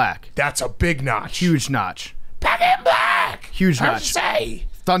 Back in Black. That's a big notch. Huge notch. Back in Black. Huge Hard notch. to say.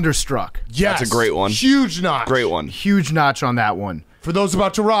 Thunderstruck. Yes. That's a great one. Huge notch. Great one. Huge notch on that one. For those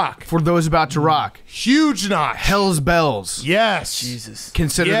about to rock. For those about to rock. Huge notch. Hell's Bells. Yes. Jesus.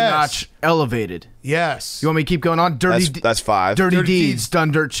 Consider the notch elevated. Yes. You want me to keep going on? That's 5. Dirty Deeds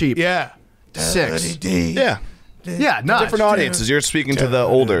done dirt cheap. Yeah. 6. Yeah. Yeah, notch. Different audiences. You're speaking to the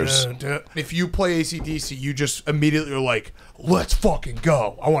olders. If you play AC/DC, you just immediately are like, let's fucking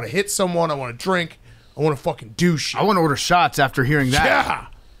go. I want to hit someone. I want to drink. I want to fucking do shit. I want to order shots after hearing that. Yeah.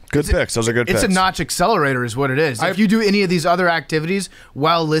 Good picks. Those are good picks. It's a notch accelerator is what it is. If you do any of these other activities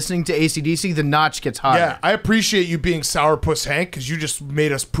while listening to AC/DC, the notch gets higher. Yeah, I appreciate you being Sourpuss Hank because you just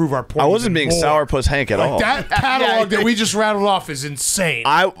made us prove our point. I wasn't being Sourpuss Hank at all. That catalog that we just rattled off is insane.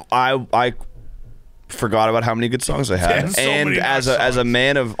 I forgot about how many good songs I had. Yeah, so and many as songs. a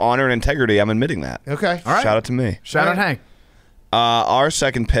man of honor and integrity, I'm admitting that. Okay. All right. Shout out to me. Shout out Hank. Our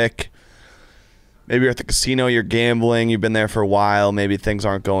second pick, maybe you're at the casino, you're gambling, you've been there for a while, maybe things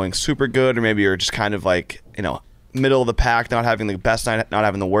aren't going super good, or maybe you're just kind of like, middle of the pack, not having the best night, not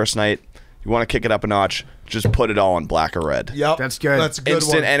having the worst night. You want to kick it up a notch, just put it all in black or red. Yep. That's good. That's a good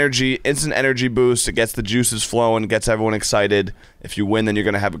Instant one. instant energy boost. It gets the juices flowing, gets everyone excited. If you win, then you're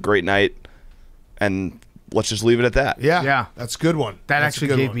going to have a great night. And let's just leave it at that. Yeah. That's a good one. That That's a actually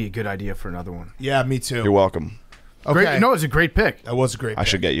good gave one. me a good idea for another one. Yeah, me too. You're welcome. Okay. Great. No, it was a great pick. That was a great pick. I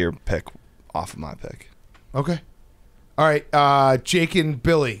should get your pick off of my pick. Okay. All right, Jake and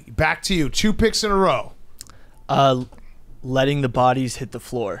Billy, back to you. 2 picks in a row. Letting the Bodies Hit the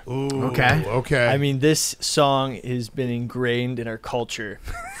Floor. Ooh, Okay. Okay. I mean, this song has been ingrained in our culture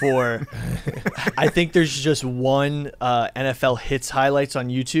for, I think there's just one NFL hits highlights on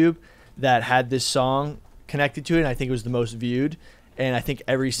YouTube that had this song connected to it, and I think it was the most viewed. And I think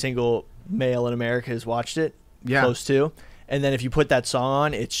every single male in America has watched it, close to. And then if you put that song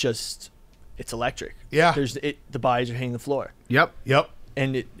on, it's electric. Yeah. The bodies are hitting the floor. Yep.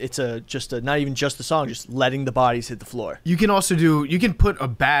 And it's not even just the song, just letting the bodies hit the floor. You can also you can put a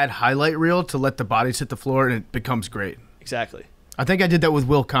bad highlight reel to let the bodies hit the floor and it becomes great. Exactly. I think I did that with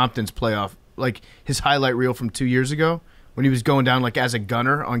Will Compton's playoff, like his highlight reel from 2 years ago when he was going down like as a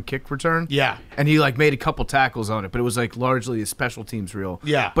gunner on kick return. Yeah. And he like made a couple tackles on it, but it was like largely a special teams reel.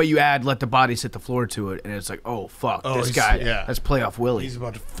 Yeah. But you add let the bodies hit the floor to it and it's like, oh fuck, this he's- guy. yeah. That's playoff Willie. He's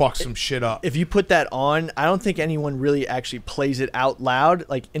about to fuck some shit up. If you put that on, I don't think anyone really actually plays it out loud.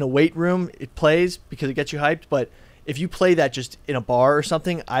 Like in a weight room, it plays because it gets you hyped. But if you play that just in a bar or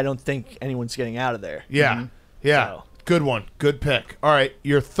something, I don't think anyone's getting out of there. Yeah. Yeah. So- Good one. Good pick. All right,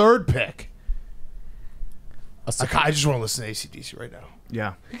 your third pick. I just want to listen to AC/DC right now.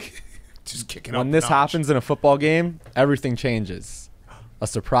 Yeah. Just kicking up. When a this notch. happens in a football game, everything changes. A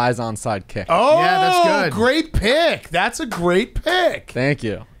surprise onside kick. Oh, Yeah, that's good. Great pick. That's a great pick. Thank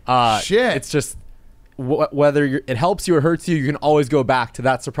you. Shit. It's just whether it helps you or hurts you, you can always go back to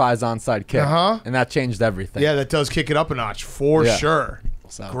that surprise onside kick. Uh-huh. And that changed everything. Yeah, that does kick it up a notch for Yeah. sure.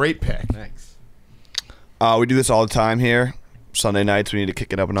 So, Great pick. Thanks. We do this all the time here. Sunday nights, we need to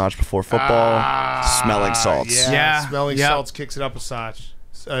kick it up a notch before football. Smelling salts. Yeah. Smelling Yep. salts kicks it up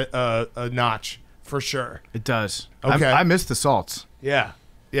a notch for sure. It does. Okay. I miss the salts. Yeah.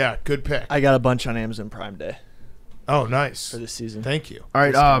 Yeah, good pick. I got a bunch on Amazon Prime Day Oh, nice. for this season. Thank you. All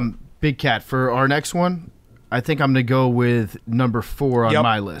right, Big Cat, for our next one, I think I'm going to go with number 4 on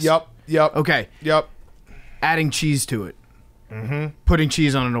my list. Yep. Okay. Yep. Adding cheese to it. Mm-hmm. Putting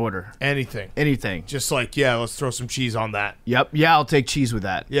cheese on an order. Anything. Anything. Just like, yeah, let's throw some cheese on that. Yep. Yeah, I'll take cheese with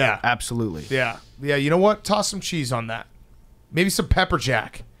that. Yeah. Absolutely. Yeah. Yeah, you know what? Toss some cheese on that. Maybe some pepper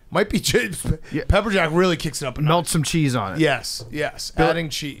jack. Might be cheese. Yeah. Pepper jack really kicks it up a notch. Melt some cheese on it. Yes. Adding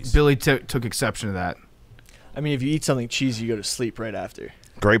cheese. Billy took exception to that. I mean, if you eat something cheesy, you go to sleep right after.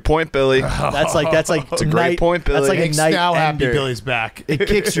 Great point, Billy. That's like It's a great point, Billy. That's like Makes a night now happy ender. Billy's back. It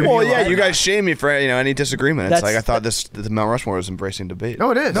kicks your Well, heel yeah, up. you guys shame me for any disagreement. It's That's- like I thought the Mount Rushmore was embracing debate.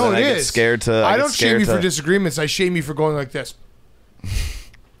 No, it is. No, And it I get is. scared to. I get don't shame scared you for to- disagreements. I shame you for going like this.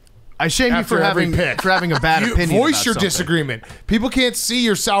 I shame you After for every having pick. a bad You opinion. voice about your something. disagreement. People can't see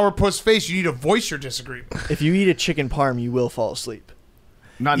your sourpuss face. You need to voice your disagreement. If you eat a chicken parm, you will fall asleep.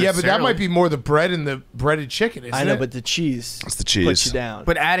 Not Yeah, but that necessarily. might be more the bread and the breaded chicken, isn't I know, it? but the cheese It's the cheese. puts you down.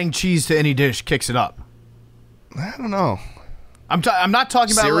 But adding cheese to any dish kicks it up. I don't know. I'm not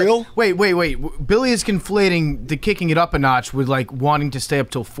talking about Cereal? Wait. Billy is conflating the kicking it up a notch with like wanting to stay up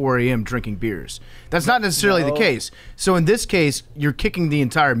till 4 a.m. drinking beers. That's not necessarily the case. So in this case, you're kicking the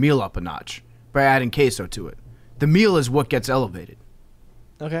entire meal up a notch by adding queso to it. The meal is what gets elevated.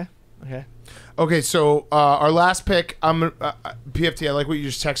 Okay. Okay, so our last pick, PFT. I like what you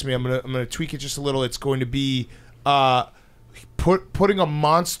just texted me. I'm gonna tweak it just a little. It's going to be putting a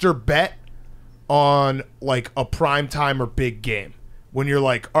monster bet on like a prime time or big game. When you're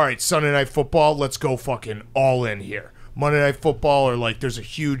like, all right, Sunday Night Football, let's go fucking all in here. Monday Night Football, or like there's a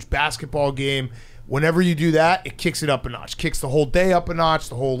huge basketball game. Whenever you do that, it kicks it up a notch. Kicks the whole day up a notch,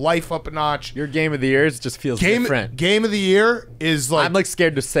 the whole life up a notch. Your game of the year just feels different. Game of the year is like... I'm like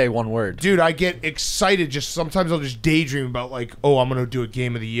scared to say one word. Dude, I get excited. Just sometimes I'll just daydream about like, oh, I'm going to do a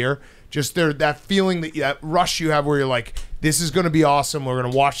game of the year. Just that feeling, that rush you have where you're like, this is going to be awesome. We're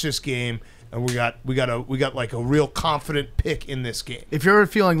going to watch this game. And we got like a real confident pick in this game. If you're ever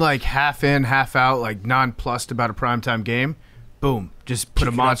feeling like half in, half out, like nonplussed about a primetime game, boom, just put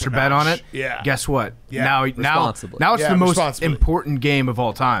a monster bet on it. Yeah. Guess what? Yeah. Now it's the most important game of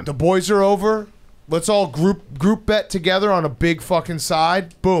all time. The boys are over. Let's all group bet together on a big fucking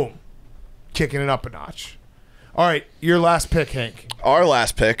side. Boom. Kicking it up a notch. All right, your last pick, Hank. Our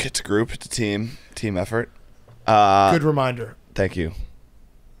last pick. It's a group. It's a team effort. Good reminder. Thank you.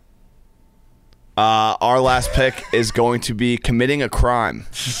 Our last pick is going to be committing a crime.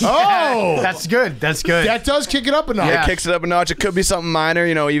 Oh, That's good. that does kick it up a notch. It kicks it up a notch. It could be something minor,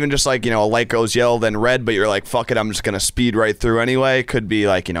 even just like, a light goes yellow, then red, but you're like, fuck it, I'm just going to speed right through anyway. Could be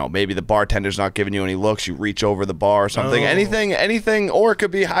like, maybe the bartender's not giving you any looks. You reach over the bar or something. Oh. Anything, or it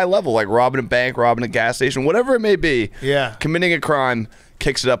could be high level, like robbing a bank, robbing a gas station, whatever it may be. Yeah. Committing a crime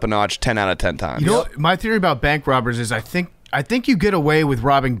kicks it up a notch 10 out of 10 times. You know, my theory about bank robbers is I think you get away with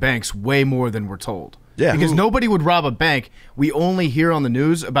robbing banks way more than we're told. Yeah. Because nobody would rob a bank. We only hear on the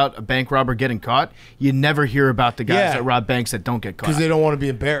news about a bank robber getting caught. You never hear about the guys that rob banks that don't get caught. Because they don't want to be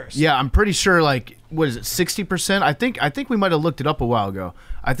embarrassed. Yeah, I'm pretty sure, like, what is it, 60%? I think we might have looked it up a while ago.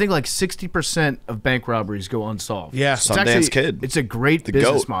 I think like 60% of bank robberies go unsolved. Yeah. It's Sundance Kid. It's a great The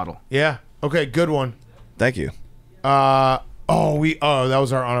business GOAT. model. Yeah. Okay, good one. Thank you. That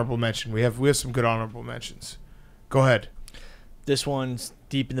was our honorable mention. We have some good honorable mentions. Go ahead. This one's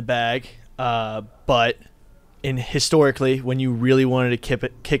deep in the bag, but historically, when you really wanted to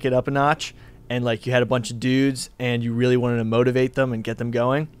kick it up a notch, and like you had a bunch of dudes and you really wanted to motivate them and get them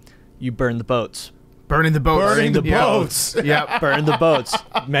going, you burn the boats. Burning the boats. Burning the boats. Yeah. Burn the boats.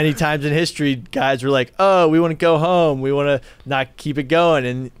 Many times in history, guys were like, "Oh, we want to go home. We want to not keep it going,"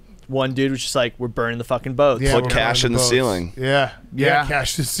 and one dude was just like, "We're burning the fucking boats." Yeah, Put we're cash burning in the boats. ceiling. Yeah.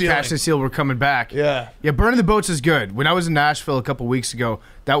 Cash the ceiling. Cash the seal, we're coming back. Yeah. Yeah, burning the boats is good. When I was in Nashville a couple weeks ago,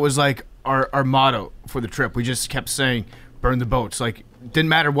 that was like our motto for the trip. We just kept saying, burn the boats. Like, didn't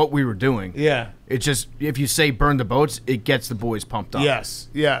matter what we were doing. Yeah. It just, if you say burn the boats, it gets the boys pumped up.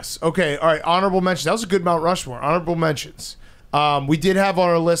 Yes. Okay. All right. Honorable mentions. That was a good Mount Rushmore. Honorable mentions. We did have on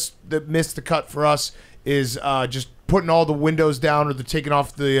our list that missed the cut for us is just putting all the windows down or taking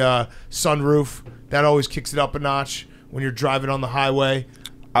off the sunroof. That always kicks it up a notch when you're driving on the highway.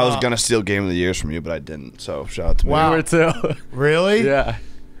 I was going to steal Game of the Years from you, but I didn't. So shout out to me. Wow. We were too. Really? Yeah.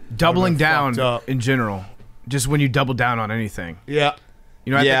 Doubling down fucked up. in general. Just when you double down on anything. Yeah.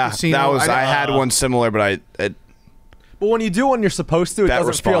 You know, at the Yeah, casino, that was. I had one similar, but But when you do when you're supposed to, it Bet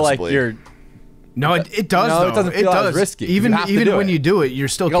doesn't feel like responsibly. you're No, it does. No, though. it doesn't feel as risky. Even You have to even do when it. you do it, you're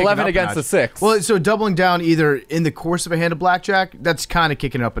still Like kicking 11 up a against notch. the 6. Well, so doubling down either in the course of a hand of blackjack, that's kind of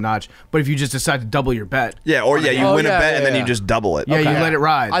kicking up a notch. But if you just decide to double your bet, you Oh, win a yeah, bet and then yeah. you just double it. yeah, you let it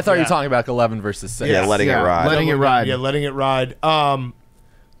ride. I thought you Yeah. were talking about 11 versus 6. Yeah, letting it ride. letting it ride. Yeah, letting it ride.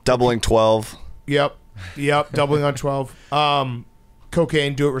 Doubling 12. Yep. Doubling on 12.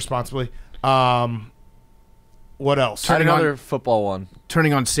 Cocaine. Do it responsibly. What else? I had Turning on- another football one.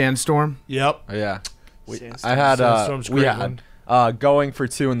 Turning on Sandstorm. Yep. Oh, yeah. Sandstorm. I had Sandstorm's a we great had going for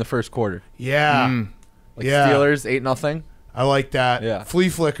 2 in the first quarter. Yeah. Like Yeah. Steelers 8-0. I like that. Yeah. Flea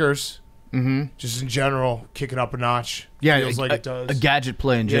flickers. Mm-hmm. Just in general, kicking up a notch. Yeah, Feels like it does. a gadget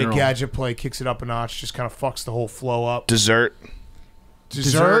play in general. Yeah, gadget play kicks it up a notch. Just kind of fucks the whole flow up. Dessert.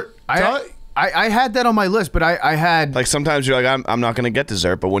 Dessert. I had that on my list, but I had Like sometimes you're like, I'm not going to get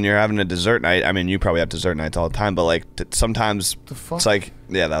dessert, but when you're having a dessert night, I mean, you probably have dessert nights all the time, but like sometimes it's like,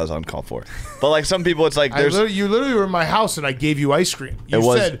 yeah, that was uncalled for. But like some people, it's like You literally were in my house and I gave you ice cream. You It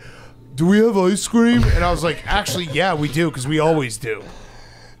was- said, "Do we have ice cream?" And I was like, "Actually, yeah, we do, because we always do."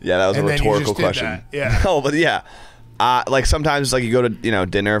 yeah, that was And a then you rhetorical just did question. that. Yeah. No, but yeah. Like sometimes, like you go to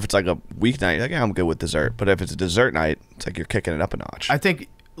dinner, if it's like a weeknight, you're like, yeah, I'm good with dessert. But if it's a dessert night, it's like you're kicking it up a notch. I think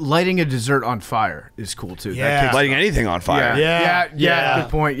lighting a dessert on fire is cool too. Yeah. Lighting anything on fire. Yeah. Good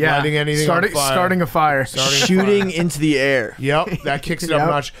point. Yeah, Lighting anything on fire. Starting a fire. Shooting into the air. Yep, that kicks it up a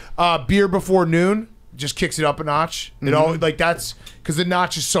notch. Beer before noon just kicks it up a notch. It all like that's because the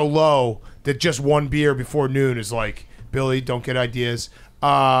notch is so low that just one beer before noon is like, Billy, don't get ideas.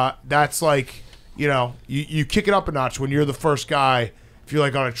 That's like, you kick it up a notch when you're the first guy. If you're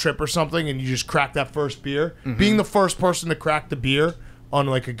like on a trip or something and you just crack that first beer, being the first person to crack the beer on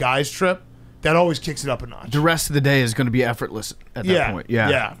like a guy's trip, that always kicks it up a notch. The rest of the day is going to be effortless at that point.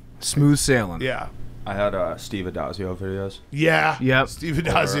 Yeah. Smooth sailing. Yeah. I had Steve Adazio videos. Yeah. Yep. Steve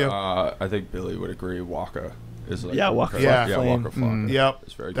Adazio. I think Billy would agree. Waka is like Waka Yeah. yeah, Flame. Waka Flame. Yep.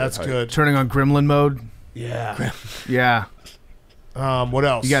 It's very That's hype. good. Turning on Gremlin mode. Yeah. Yeah. What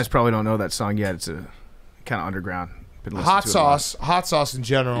else? You guys probably don't know that song yet. It's a kind of underground. Been listening Hot to it a lot. sauce. Hot sauce in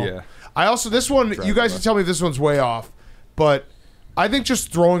general. Yeah. I also, this one, you guys can tell me if this one's way off, but I think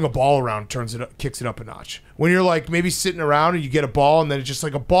just throwing a ball around kicks it up a notch. When you're like maybe sitting around and you get a ball and then it's just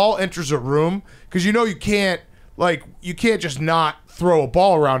like a ball enters a room because you can't just not throw a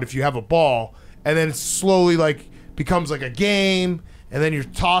ball around if you have a ball, and then it slowly like becomes like a game and then you're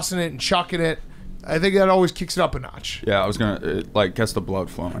tossing it and chucking it. I think that always kicks it up a notch. Yeah, I was it gets the blood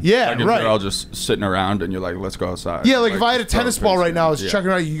flowing. Yeah, like if right. You're all just sitting around and you're like, let's go outside. Yeah, like if I had a just throw tennis ball right now, I was yeah.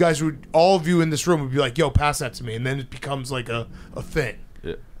 chucking it out, you guys would, all of you in this room would be like, yo, pass that to me, and then it becomes like a thing.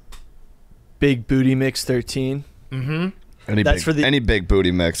 Yeah. Big Booty Mix 13. Any big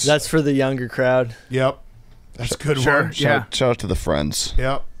booty mix. That's for the younger crowd. Yep. That's a good Sure. one. Shout out to the friends.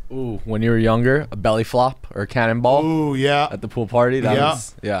 Yep. Ooh, when you were younger, a belly flop or a cannonball Ooh, yeah. at the pool party. That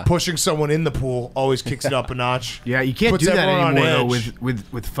was Pushing someone in the pool always kicks it up a notch. Yeah, you can't Puts do that everyone on anymore though edge.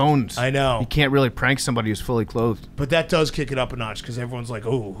 with phones. I know. You can't really prank somebody who's fully clothed. But that does kick it up a notch because everyone's like,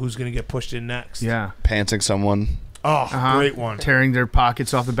 oh, who's going to get pushed in next? Yeah. Pantsing someone. Oh, great one. Tearing their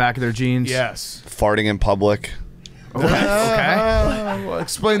pockets off the back of their jeans. Yes. Farting in public. Okay. Well,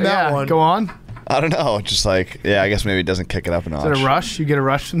 explain that one. Go on. I don't know. Just like, I guess maybe it doesn't kick it up a notch. Is it a rush? You get a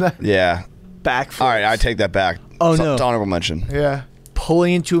rush from that? Yeah. Backflips. All right, I take that back. Oh, So- no. it's honorable mention. Yeah.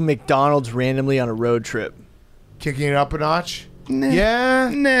 Pulling into a McDonald's randomly on a road trip. Kicking it up a notch? Nah.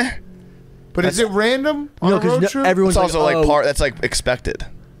 Yeah. Nah. But is it random on a road trip? everyone's It's also like oh. part. That's like expected.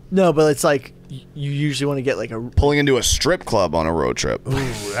 No, but it's like you usually want to get like a. Pulling into a strip club on a road trip.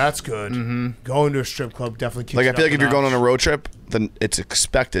 Ooh, that's good. Going to a strip club definitely kicks Like it I feel up like if you're going on notch. a road trip, then it's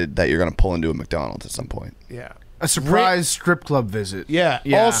expected that you're gonna pull into a McDonald's at some point. Yeah. A surprise strip club visit. Yeah.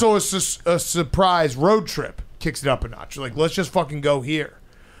 Yeah. Also, a surprise road trip kicks it up a notch. Like, let's just fucking go here.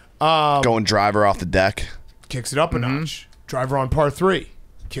 Going driver off the deck. Kicks it up a notch. Driver on par 3.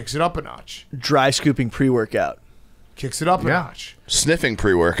 Kicks it up a notch. Dry scooping pre-workout Kicks it up a notch. Sniffing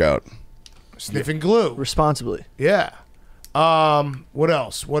pre-workout. Sniffing glue. responsibly. Yeah. What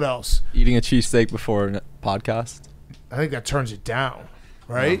else? What else? eating a cheesesteak before a podcast. I think that turns it down,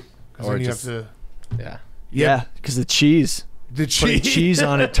 right? Because Or then you just- have to. Yeah. Yeah, because the cheese. The Putting cheese. cheese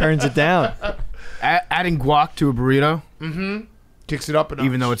on it turns it down. Adding guac to a burrito, Kicks it up a notch.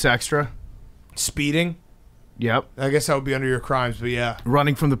 even though it's extra. Speeding. Yep. I guess that would be under your crimes, but yeah.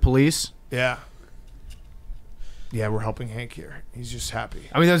 Running from the police. Yeah. Yeah, we're helping Hank here. He's just happy.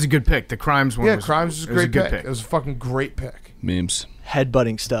 I mean, that was a good pick. The crimes one Yeah, was crimes was a it was great good pick. It was a fucking great pick. Memes.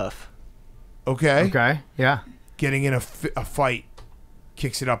 Headbutting stuff. Okay. Okay. Yeah. Getting in a fight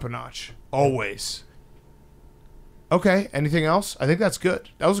kicks it up a notch. Always. Okay. Anything else? I think that's good.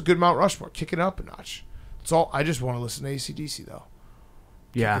 That was a good Mount Rushmore. Kick it up a notch. That's all. I just want to listen to AC/DC though.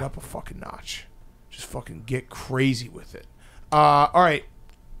 Kick Yeah. it up a fucking notch. Just fucking get crazy with it. All right.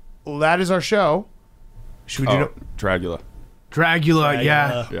 Well, that is our show. Should we do? Dragula. Dragula.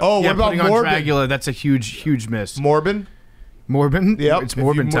 Yeah. Oh, Yeah, what about putting on Morbid? Dragula? That's a huge miss. Morbin? Morbin? Yep. It's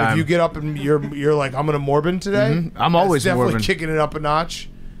Morbin If time. you get up and you're like, I'm gonna Morbin today. I'm always That's definitely Morbin. kicking it up a notch.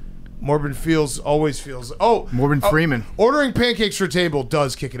 Morbin always feels. Oh, Morbin Freeman. Ordering pancakes for a table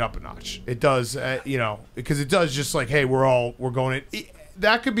does kick it up a notch. It does, because it does just like, hey, we're going in.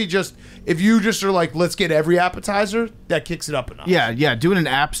 That could be just if you just are like, let's get every appetizer. That kicks it up a notch. Yeah. Doing an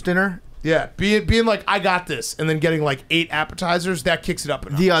apps dinner. Yeah. Being like, I got this, and then getting like 8 appetizers. That kicks it up a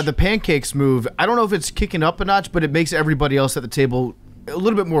notch. The pancakes move. I don't know if it's kicking up a notch, but it makes everybody else at the table a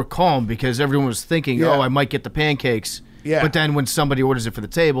little bit more calm because everyone was thinking, Yeah. oh, I might get the pancakes. Yeah. But then when somebody orders it for the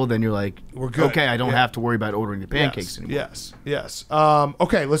table, then you're like, We're good. okay, I don't Yeah. have to worry about ordering the pancakes anymore. Yes.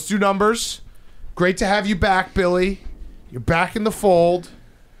 Okay, let's do numbers. Great to have you back, Billy. You're back in the fold.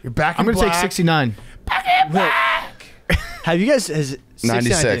 You're back in I'm going to take black. 69. Have you guys? Has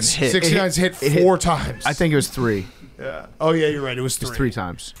 96. 69 hit? 69's hit 4 times. I think it was 3. Yeah. Oh yeah, you're right. It was It's 3. 3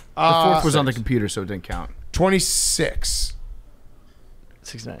 times. The fourth was on the computer, so it didn't count. 26.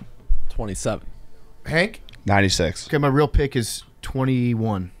 69. 27. Hank, 96. Okay, my real pick is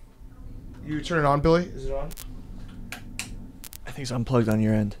 21. you turn it on, Billy. Is it on? I think it's unplugged on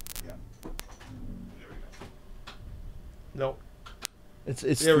your end. No. It's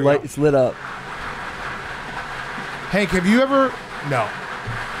There we light. go. It's lit up. Hank, have you ever? No.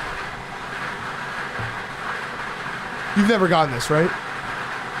 You've never gotten this, right?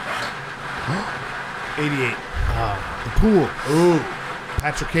 88. The pool. Ooh.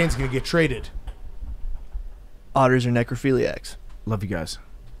 Patrick Kane's gonna get traded. Otters are necrophiliacs. Love you guys.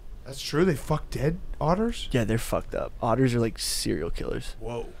 That's true. They fuck dead otters. Yeah, they're fucked up. Otters are like serial killers.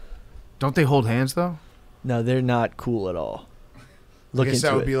 Whoa. Don't they hold hands though? No, they're not cool at all. Look I guess into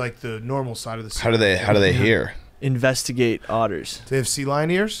that would it. be like the normal side of the. How do they hear? Investigate otters. Do they have sea lion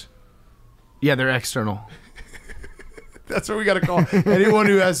ears? Yeah, they're external. That's what we got to call anyone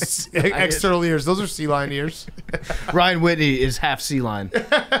who has external ears. Those are sea lion ears. Ryan Whitney is half sea lion.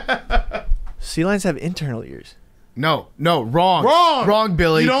 Sea lions have internal ears. No, wrong. Wrong,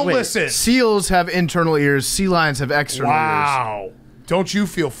 Billy. You don't Wait, listen. Seals have internal ears. Sea lions have external ears. Wow. Don't you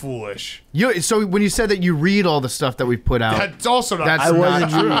feel foolish? So when you said that you read all the stuff that we've put out, That's also not That's true.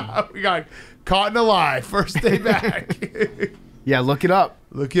 not true. We got caught in a lie. First day back. yeah, look it up.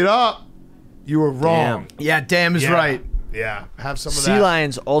 Look it up. You were wrong. Yeah, damn is Yeah. right. Yeah. Have some of Sea that.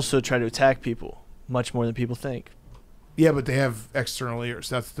 lions also try to attack people much more than people think. Yeah, but they have external ears.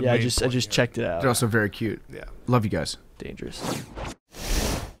 That's the Yeah, I main just point checked it out. They're also very cute. Yeah. Love you guys. Dangerous.